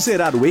 Vamos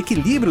zerar o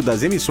equilíbrio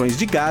das emissões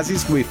de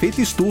gases do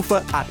efeito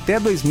estufa até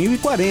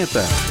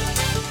 2040.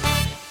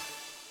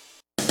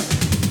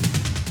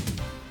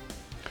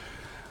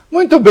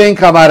 Muito bem,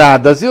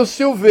 camaradas. E o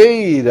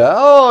Silveira?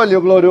 Olha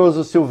o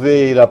glorioso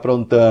Silveira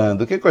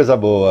aprontando. Que coisa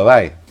boa,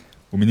 vai.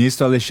 O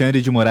ministro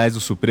Alexandre de Moraes do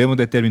Supremo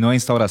determinou a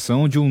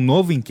instauração de um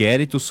novo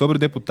inquérito sobre o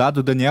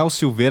deputado Daniel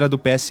Silveira do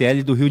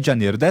PSL do Rio de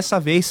Janeiro. Dessa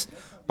vez,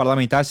 o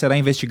parlamentar será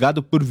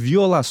investigado por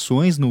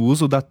violações no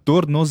uso da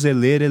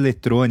tornozeleira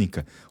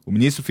eletrônica. O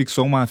ministro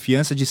fixou uma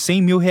fiança de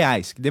R$100 mil,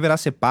 que deverá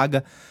ser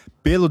paga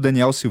pelo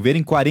Daniel Silveira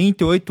em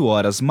 48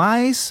 horas.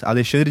 Mas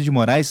Alexandre de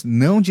Moraes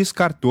não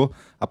descartou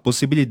a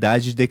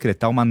possibilidade de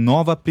decretar uma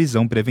nova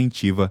prisão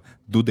preventiva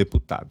do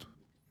deputado.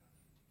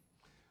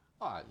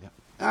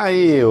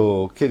 Aí,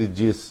 o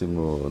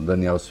queridíssimo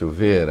Daniel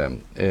Silveira,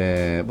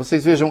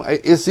 vocês vejam,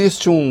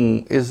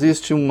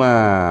 existe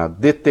uma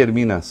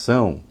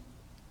determinação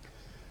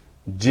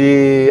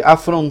de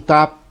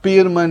afrontar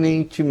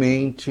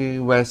permanentemente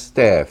o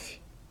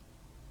STF.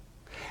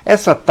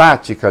 Essa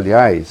tática,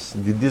 aliás,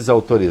 de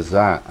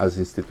desautorizar as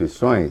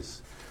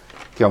instituições,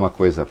 que é uma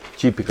coisa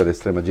típica da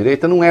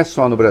extrema-direita, não é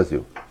só no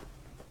Brasil.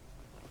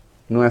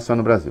 Não é só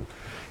no Brasil.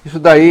 Isso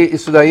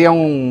daí é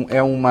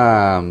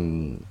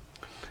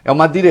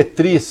uma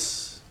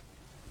diretriz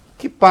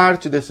que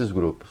parte desses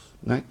grupos,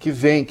 né? Que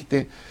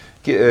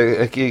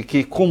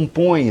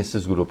compõe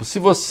esses grupos. Se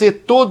você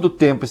todo o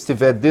tempo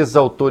estiver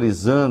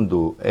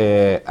desautorizando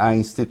a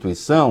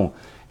instituição,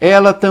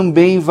 ela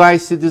também vai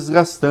se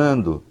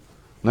desgastando,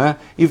 né?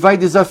 E vai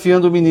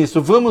desafiando o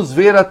ministro. Vamos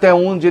ver até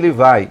onde ele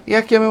vai. E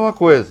aqui é a mesma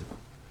coisa.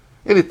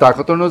 Ele taca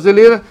a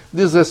tornozeleira,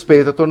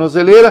 desrespeita a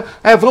tornozeleira,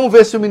 vamos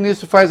ver se o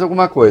ministro faz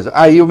alguma coisa.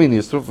 Aí o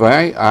ministro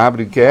vai,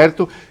 abre o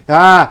inquérito,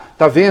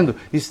 tá vendo?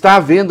 Está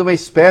havendo uma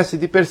espécie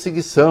de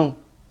perseguição.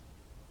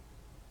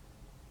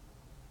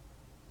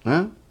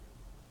 Né?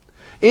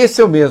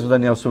 Esse é o mesmo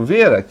Daniel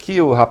Silveira, que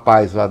o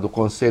rapaz lá do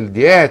Conselho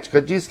de Ética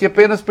diz que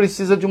apenas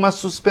precisa de uma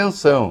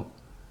suspensão.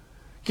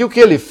 Que o que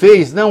ele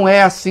fez não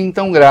é assim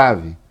tão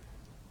grave.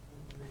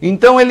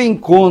 Então ele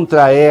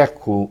encontra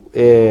eco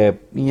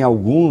em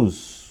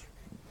alguns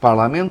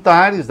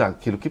parlamentares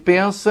daquilo que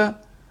pensa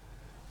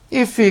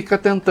e fica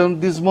tentando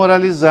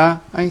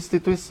desmoralizar a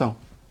instituição,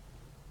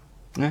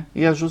 né?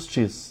 E a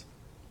justiça.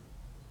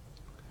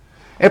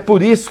 É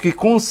por isso que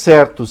com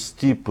certos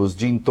tipos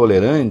de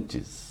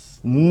intolerantes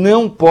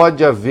não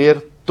pode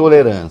haver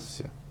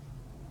tolerância.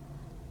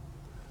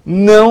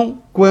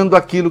 Não quando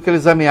aquilo que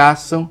eles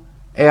ameaçam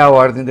é a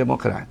ordem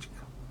democrática.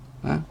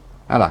 Né?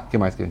 Olha lá, o que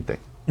mais que a gente tem?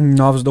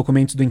 Novos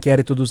documentos do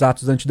inquérito dos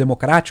atos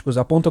antidemocráticos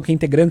apontam que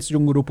integrantes de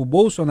um grupo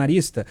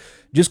bolsonarista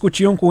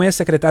discutiam com o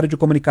ex-secretário de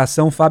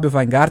comunicação Fábio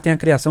Weingarten a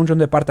criação de um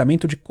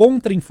departamento de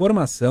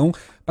contra-informação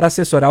para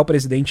assessorar o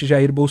presidente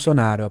Jair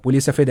Bolsonaro. A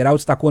Polícia Federal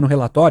destacou no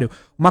relatório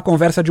uma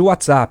conversa de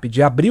WhatsApp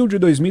de abril de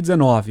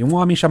 2019. Um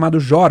homem chamado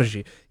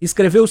Jorge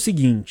escreveu o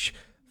seguinte: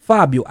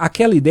 Fábio,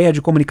 aquela ideia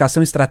de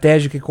comunicação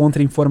estratégica e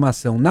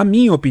contra-informação, na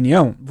minha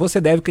opinião, você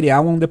deve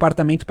criar um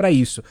departamento para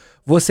isso.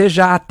 Você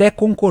já até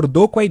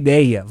concordou com a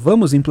ideia,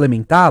 vamos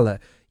implementá-la?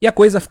 E a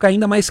coisa fica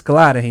ainda mais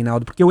clara,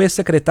 Reinaldo, porque o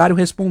ex-secretário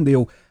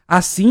respondeu: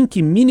 assim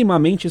que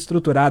minimamente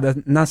estruturada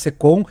na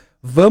SECOM,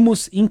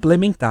 vamos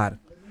implementar.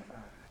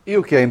 E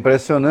o que é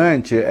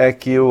impressionante é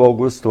que o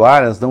Augusto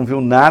Aras não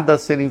viu nada a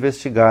ser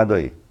investigado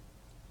aí.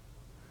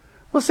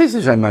 Vocês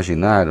já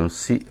imaginaram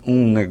se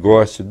um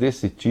negócio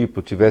desse tipo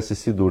tivesse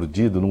sido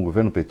urdido num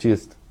governo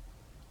petista?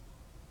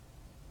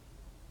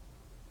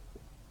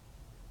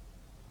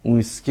 Um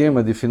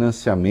esquema de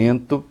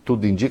financiamento,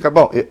 tudo indica...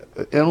 Bom,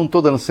 eu não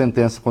estou dando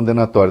sentença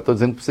condenatória, estou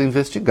dizendo que precisa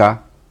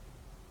investigar.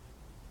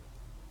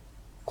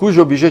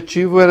 Cujo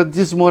objetivo era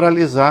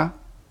desmoralizar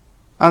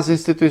as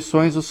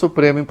instituições, o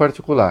Supremo em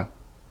particular.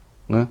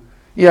 Né?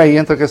 E aí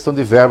entra a questão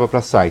de verba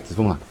para sites.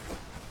 Vamos lá.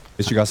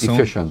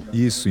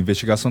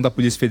 Investigação da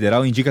Polícia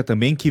Federal indica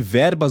também que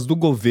verbas do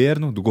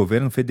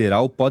governo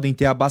federal podem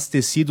ter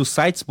abastecido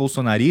sites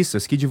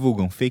bolsonaristas que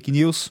divulgam fake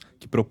news,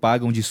 que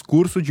propagam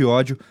discurso de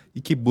ódio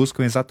e que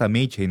buscam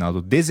exatamente, Reinaldo,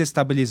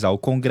 desestabilizar o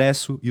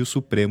Congresso e o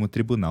Supremo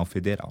Tribunal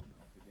Federal.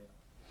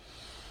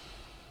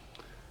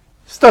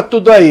 Está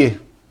tudo aí,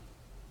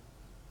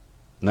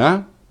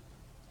 né?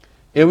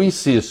 Eu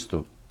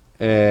insisto,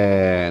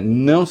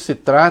 não se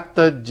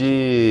trata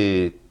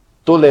de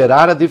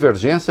tolerar a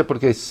divergência,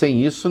 porque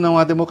sem isso não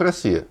há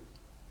democracia.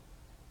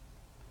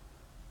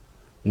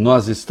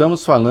 Nós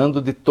estamos falando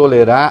de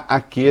tolerar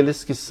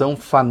aqueles que são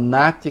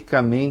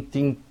fanaticamente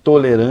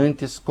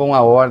intolerantes com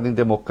a ordem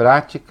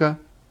democrática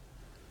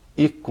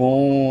e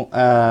com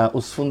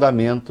os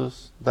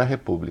fundamentos da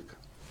República.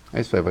 É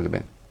isso aí, vale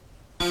bem.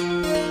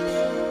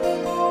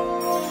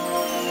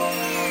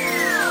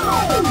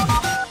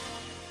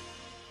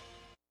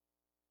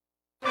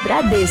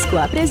 Bradesco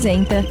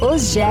apresenta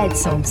Os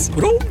Jetsons.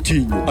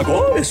 Prontinho,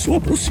 agora é só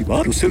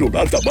aproximar o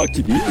celular da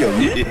maquininha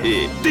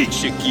e...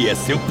 Deixa que é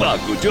seu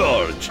pago,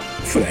 George.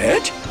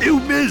 Fred? Eu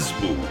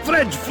mesmo,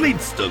 Fred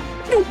Flintstone.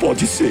 Não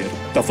pode ser.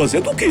 Tá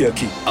fazendo o que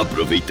aqui?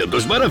 Aproveitando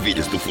as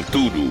maravilhas do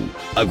futuro.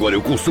 Agora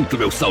eu consulto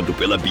meu saldo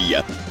pela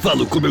Bia,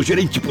 falo com meu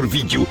gerente por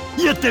vídeo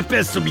e até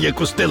peço minha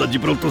costela de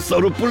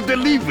brontossauro por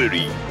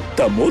delivery.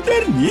 Tá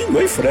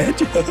moderninho, hein,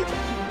 Fred?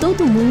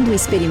 Todo mundo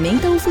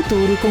experimenta o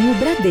futuro com o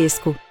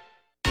Bradesco.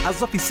 As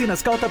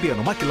oficinas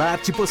Caltabiano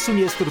Maquilart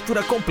possuem a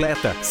estrutura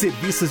completa,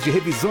 serviços de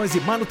revisões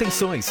e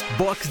manutenções,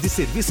 box de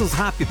serviços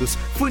rápidos,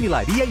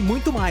 funilaria e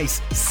muito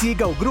mais.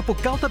 Siga o Grupo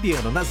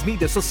Caltabiano nas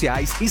mídias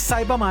sociais e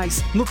saiba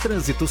mais. No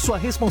trânsito, sua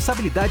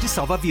responsabilidade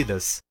salva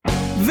vidas.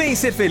 Vem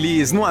ser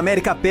feliz no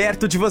América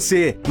perto de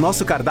você.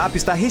 Nosso cardápio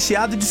está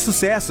recheado de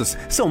sucessos.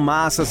 São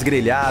massas,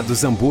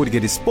 grelhados,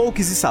 hambúrgueres,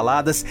 poques e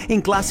saladas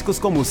em clássicos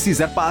como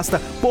Caesar Pasta,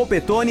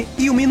 polpettone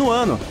e o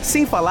Minuano.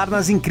 Sem falar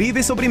nas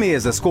incríveis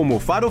sobremesas como o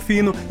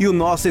Farofino e o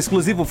nosso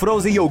exclusivo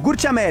Frozen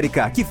Iogurte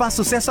América, que faz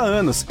sucesso há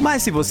anos.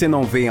 Mas se você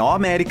não vem ao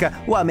América,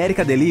 o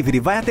América Delivery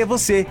vai até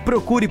você.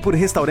 Procure por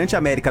Restaurante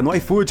América no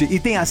iFood e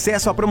tenha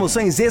acesso a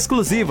promoções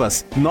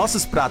exclusivas.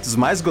 Nossos pratos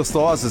mais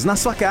gostosos na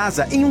sua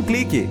casa em um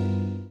clique.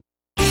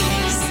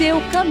 Seu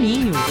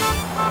caminho.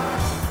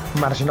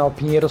 Marginal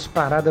Pinheiros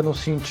parada no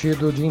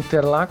sentido de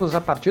Interlagos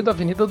a partir da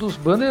Avenida dos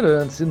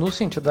Bandeirantes. E no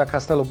sentido da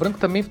Castelo Branco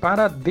também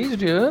para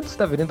desde antes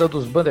da Avenida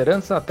dos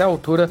Bandeirantes até a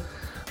altura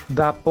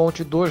da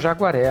Ponte do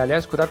Jaguaré.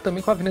 Aliás, cuidado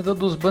também com a Avenida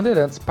dos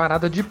Bandeirantes,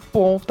 parada de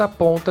ponta a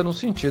ponta no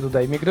sentido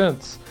da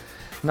Imigrantes.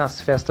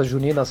 Nas festas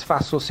juninas,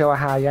 faça o seu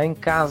arraiá em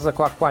casa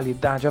com a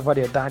qualidade, a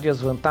variedade e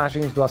as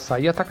vantagens do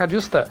açaí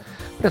atacadista.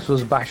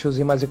 Preços baixos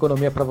e mais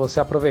economia para você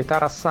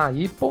aproveitar.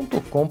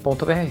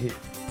 açaí.com.br.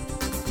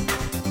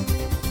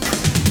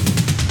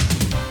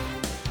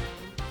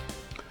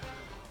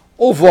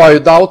 O Vóio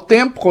dá o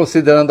tempo,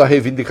 considerando a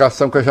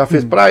reivindicação que eu já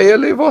fiz para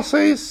ele, e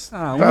vocês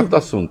tratam do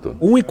assunto.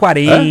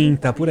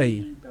 1h40, por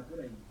aí.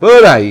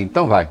 Por aí,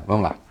 então vai,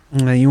 vamos lá.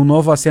 Em um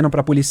novo aceno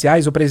para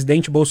policiais, o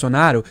presidente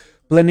Bolsonaro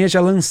planeja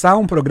lançar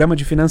um programa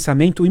de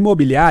financiamento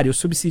imobiliário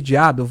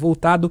subsidiado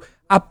voltado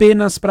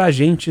apenas para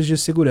agentes de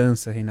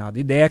segurança, Reinaldo.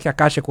 A ideia é que a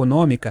Caixa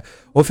Econômica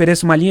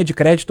ofereça uma linha de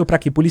crédito para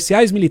que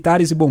policiais,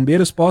 militares e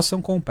bombeiros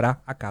possam comprar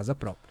a casa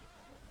própria.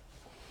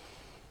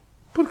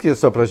 Por que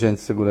só para agentes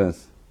de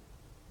segurança?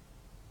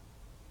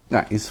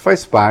 Isso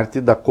faz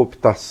parte da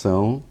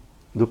cooptação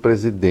do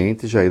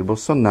presidente Jair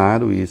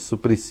Bolsonaro, e isso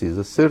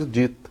precisa ser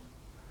dito.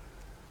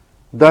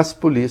 Das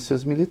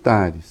polícias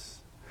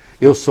militares.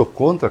 Eu sou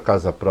contra a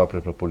casa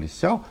própria para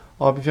policial?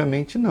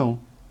 Obviamente não.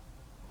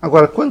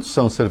 Agora, quantos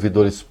são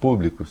servidores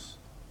públicos,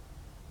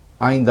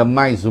 ainda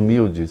mais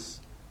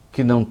humildes,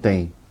 que não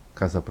têm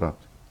casa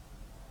própria?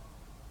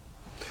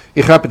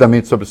 E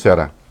rapidamente sobre o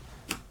Ceará.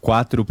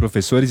 4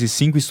 professores e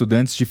 5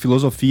 estudantes de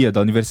filosofia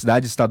da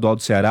Universidade Estadual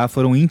do Ceará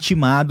foram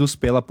intimados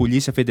pela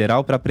Polícia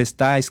Federal para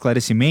prestar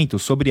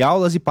esclarecimentos sobre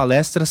aulas e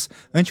palestras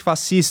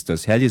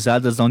antifascistas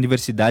realizadas na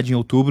universidade em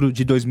outubro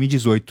de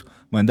 2018.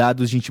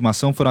 Mandados de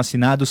intimação foram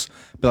assinados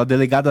pela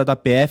delegada da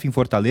PF em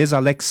Fortaleza,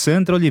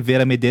 Alexandra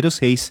Oliveira Medeiros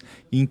Reis,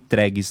 e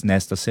entregues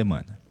nesta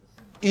semana.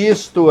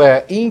 Isto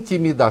é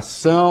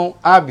intimidação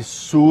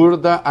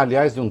absurda,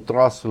 aliás, de um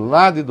troço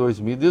lá de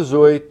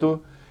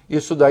 2018.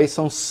 Isso daí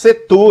são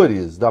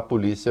setores da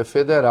Polícia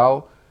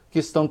Federal que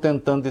estão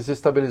tentando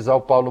desestabilizar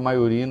o Paulo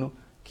Maiorino,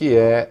 que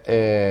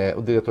é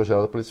o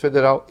diretor-geral da Polícia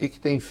Federal e que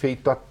tem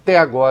feito até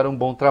agora um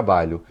bom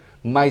trabalho.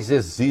 Mas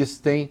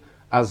existem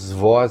as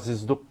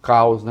vozes do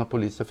caos na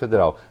Polícia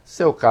Federal.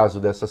 Se é o caso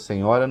dessa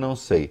senhora, não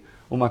sei.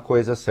 Uma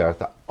coisa é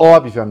certa,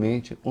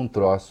 obviamente um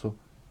troço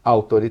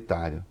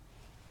autoritário.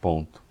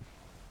 Ponto.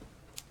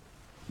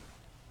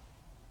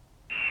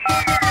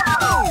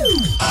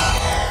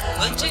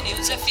 Band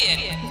News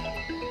FM.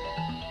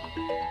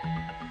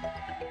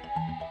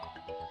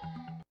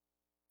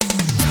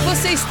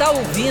 Você está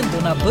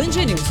ouvindo na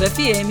Band News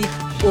FM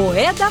o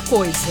É da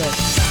Coisa.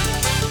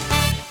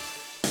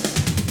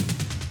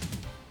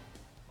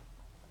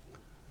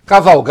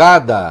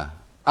 Cavalgada,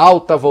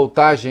 alta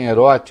voltagem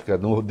erótica,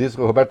 no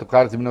disco Roberto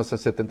Carlos de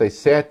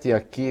 1977,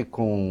 aqui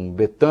com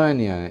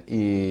Bethânia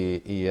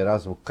e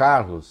Erasmo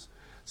Carlos.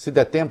 Se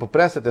der tempo,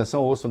 preste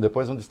atenção, ouçam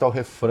depois onde está o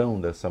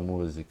refrão dessa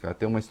música.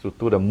 Tem uma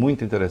estrutura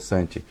muito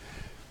interessante.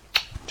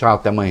 Tchau,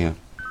 até amanhã.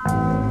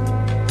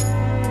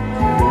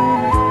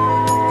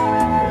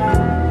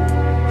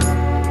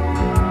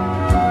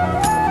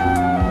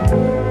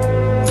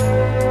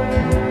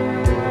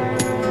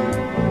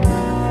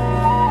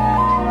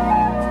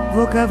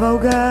 Vou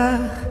cavalgar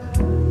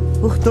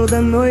por toda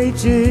a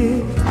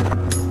noite,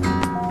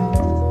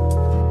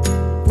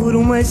 por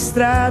uma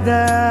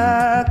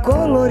estrada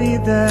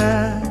colorida,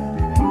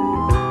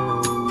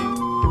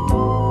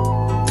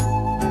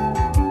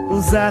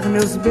 usar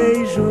meus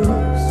beijos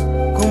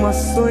como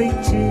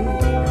açoite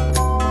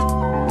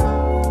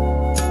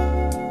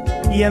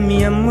e a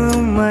minha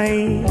mão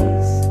mais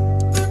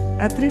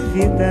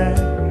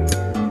atrevida.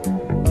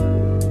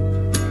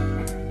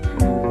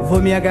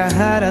 Vou me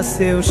agarrar a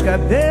seus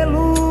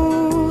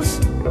cabelos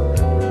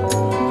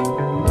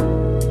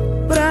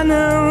pra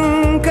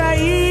não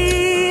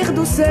cair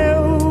do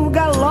seu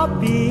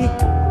galope.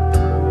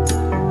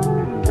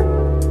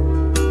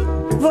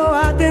 Vou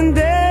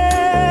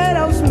atender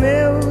aos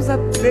meus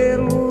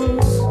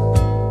apelos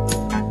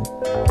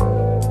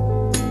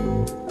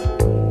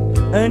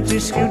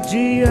antes que o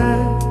dia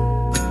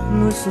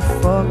nos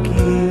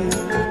sufoque.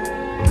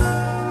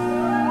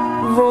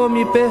 Vou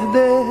me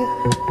perder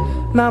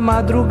na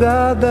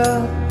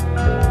madrugada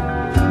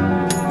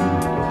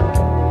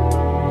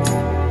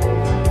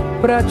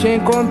pra te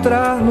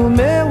encontrar no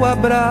meu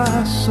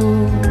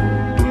abraço.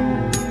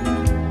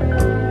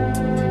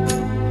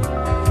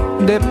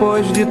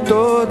 Depois de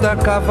toda a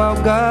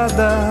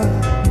cavalgada,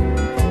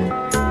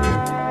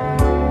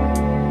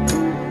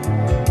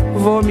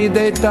 vou me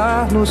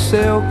deitar no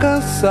seu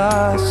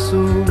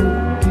cansaço,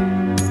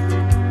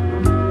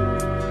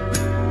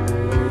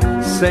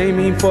 sem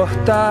me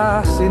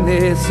importar se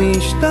nesse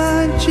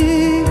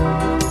instante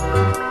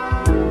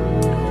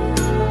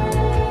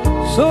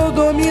sou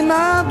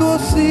dominado ou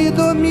se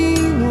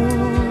domino.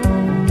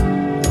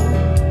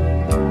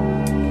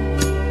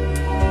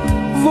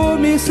 Vou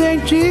me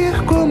sentir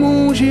como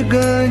um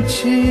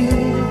gigante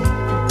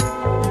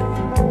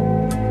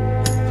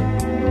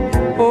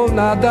ou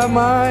nada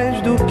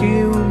mais do que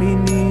um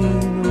menino.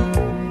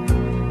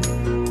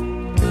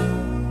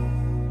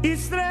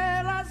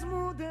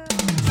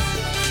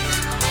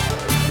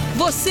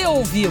 Você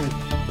ouviu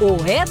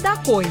o É da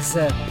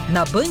Coisa,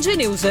 na Band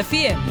News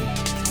FM.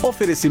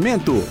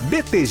 Oferecimento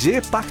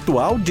BTG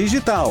Pactual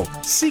Digital.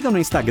 Siga no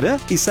Instagram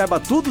e saiba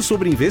tudo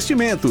sobre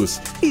investimentos.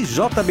 E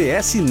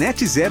JBS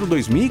Net Zero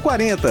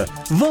 2040.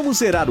 Vamos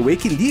zerar o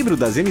equilíbrio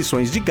das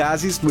emissões de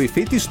gases do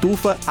efeito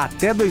estufa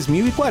até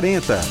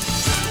 2040.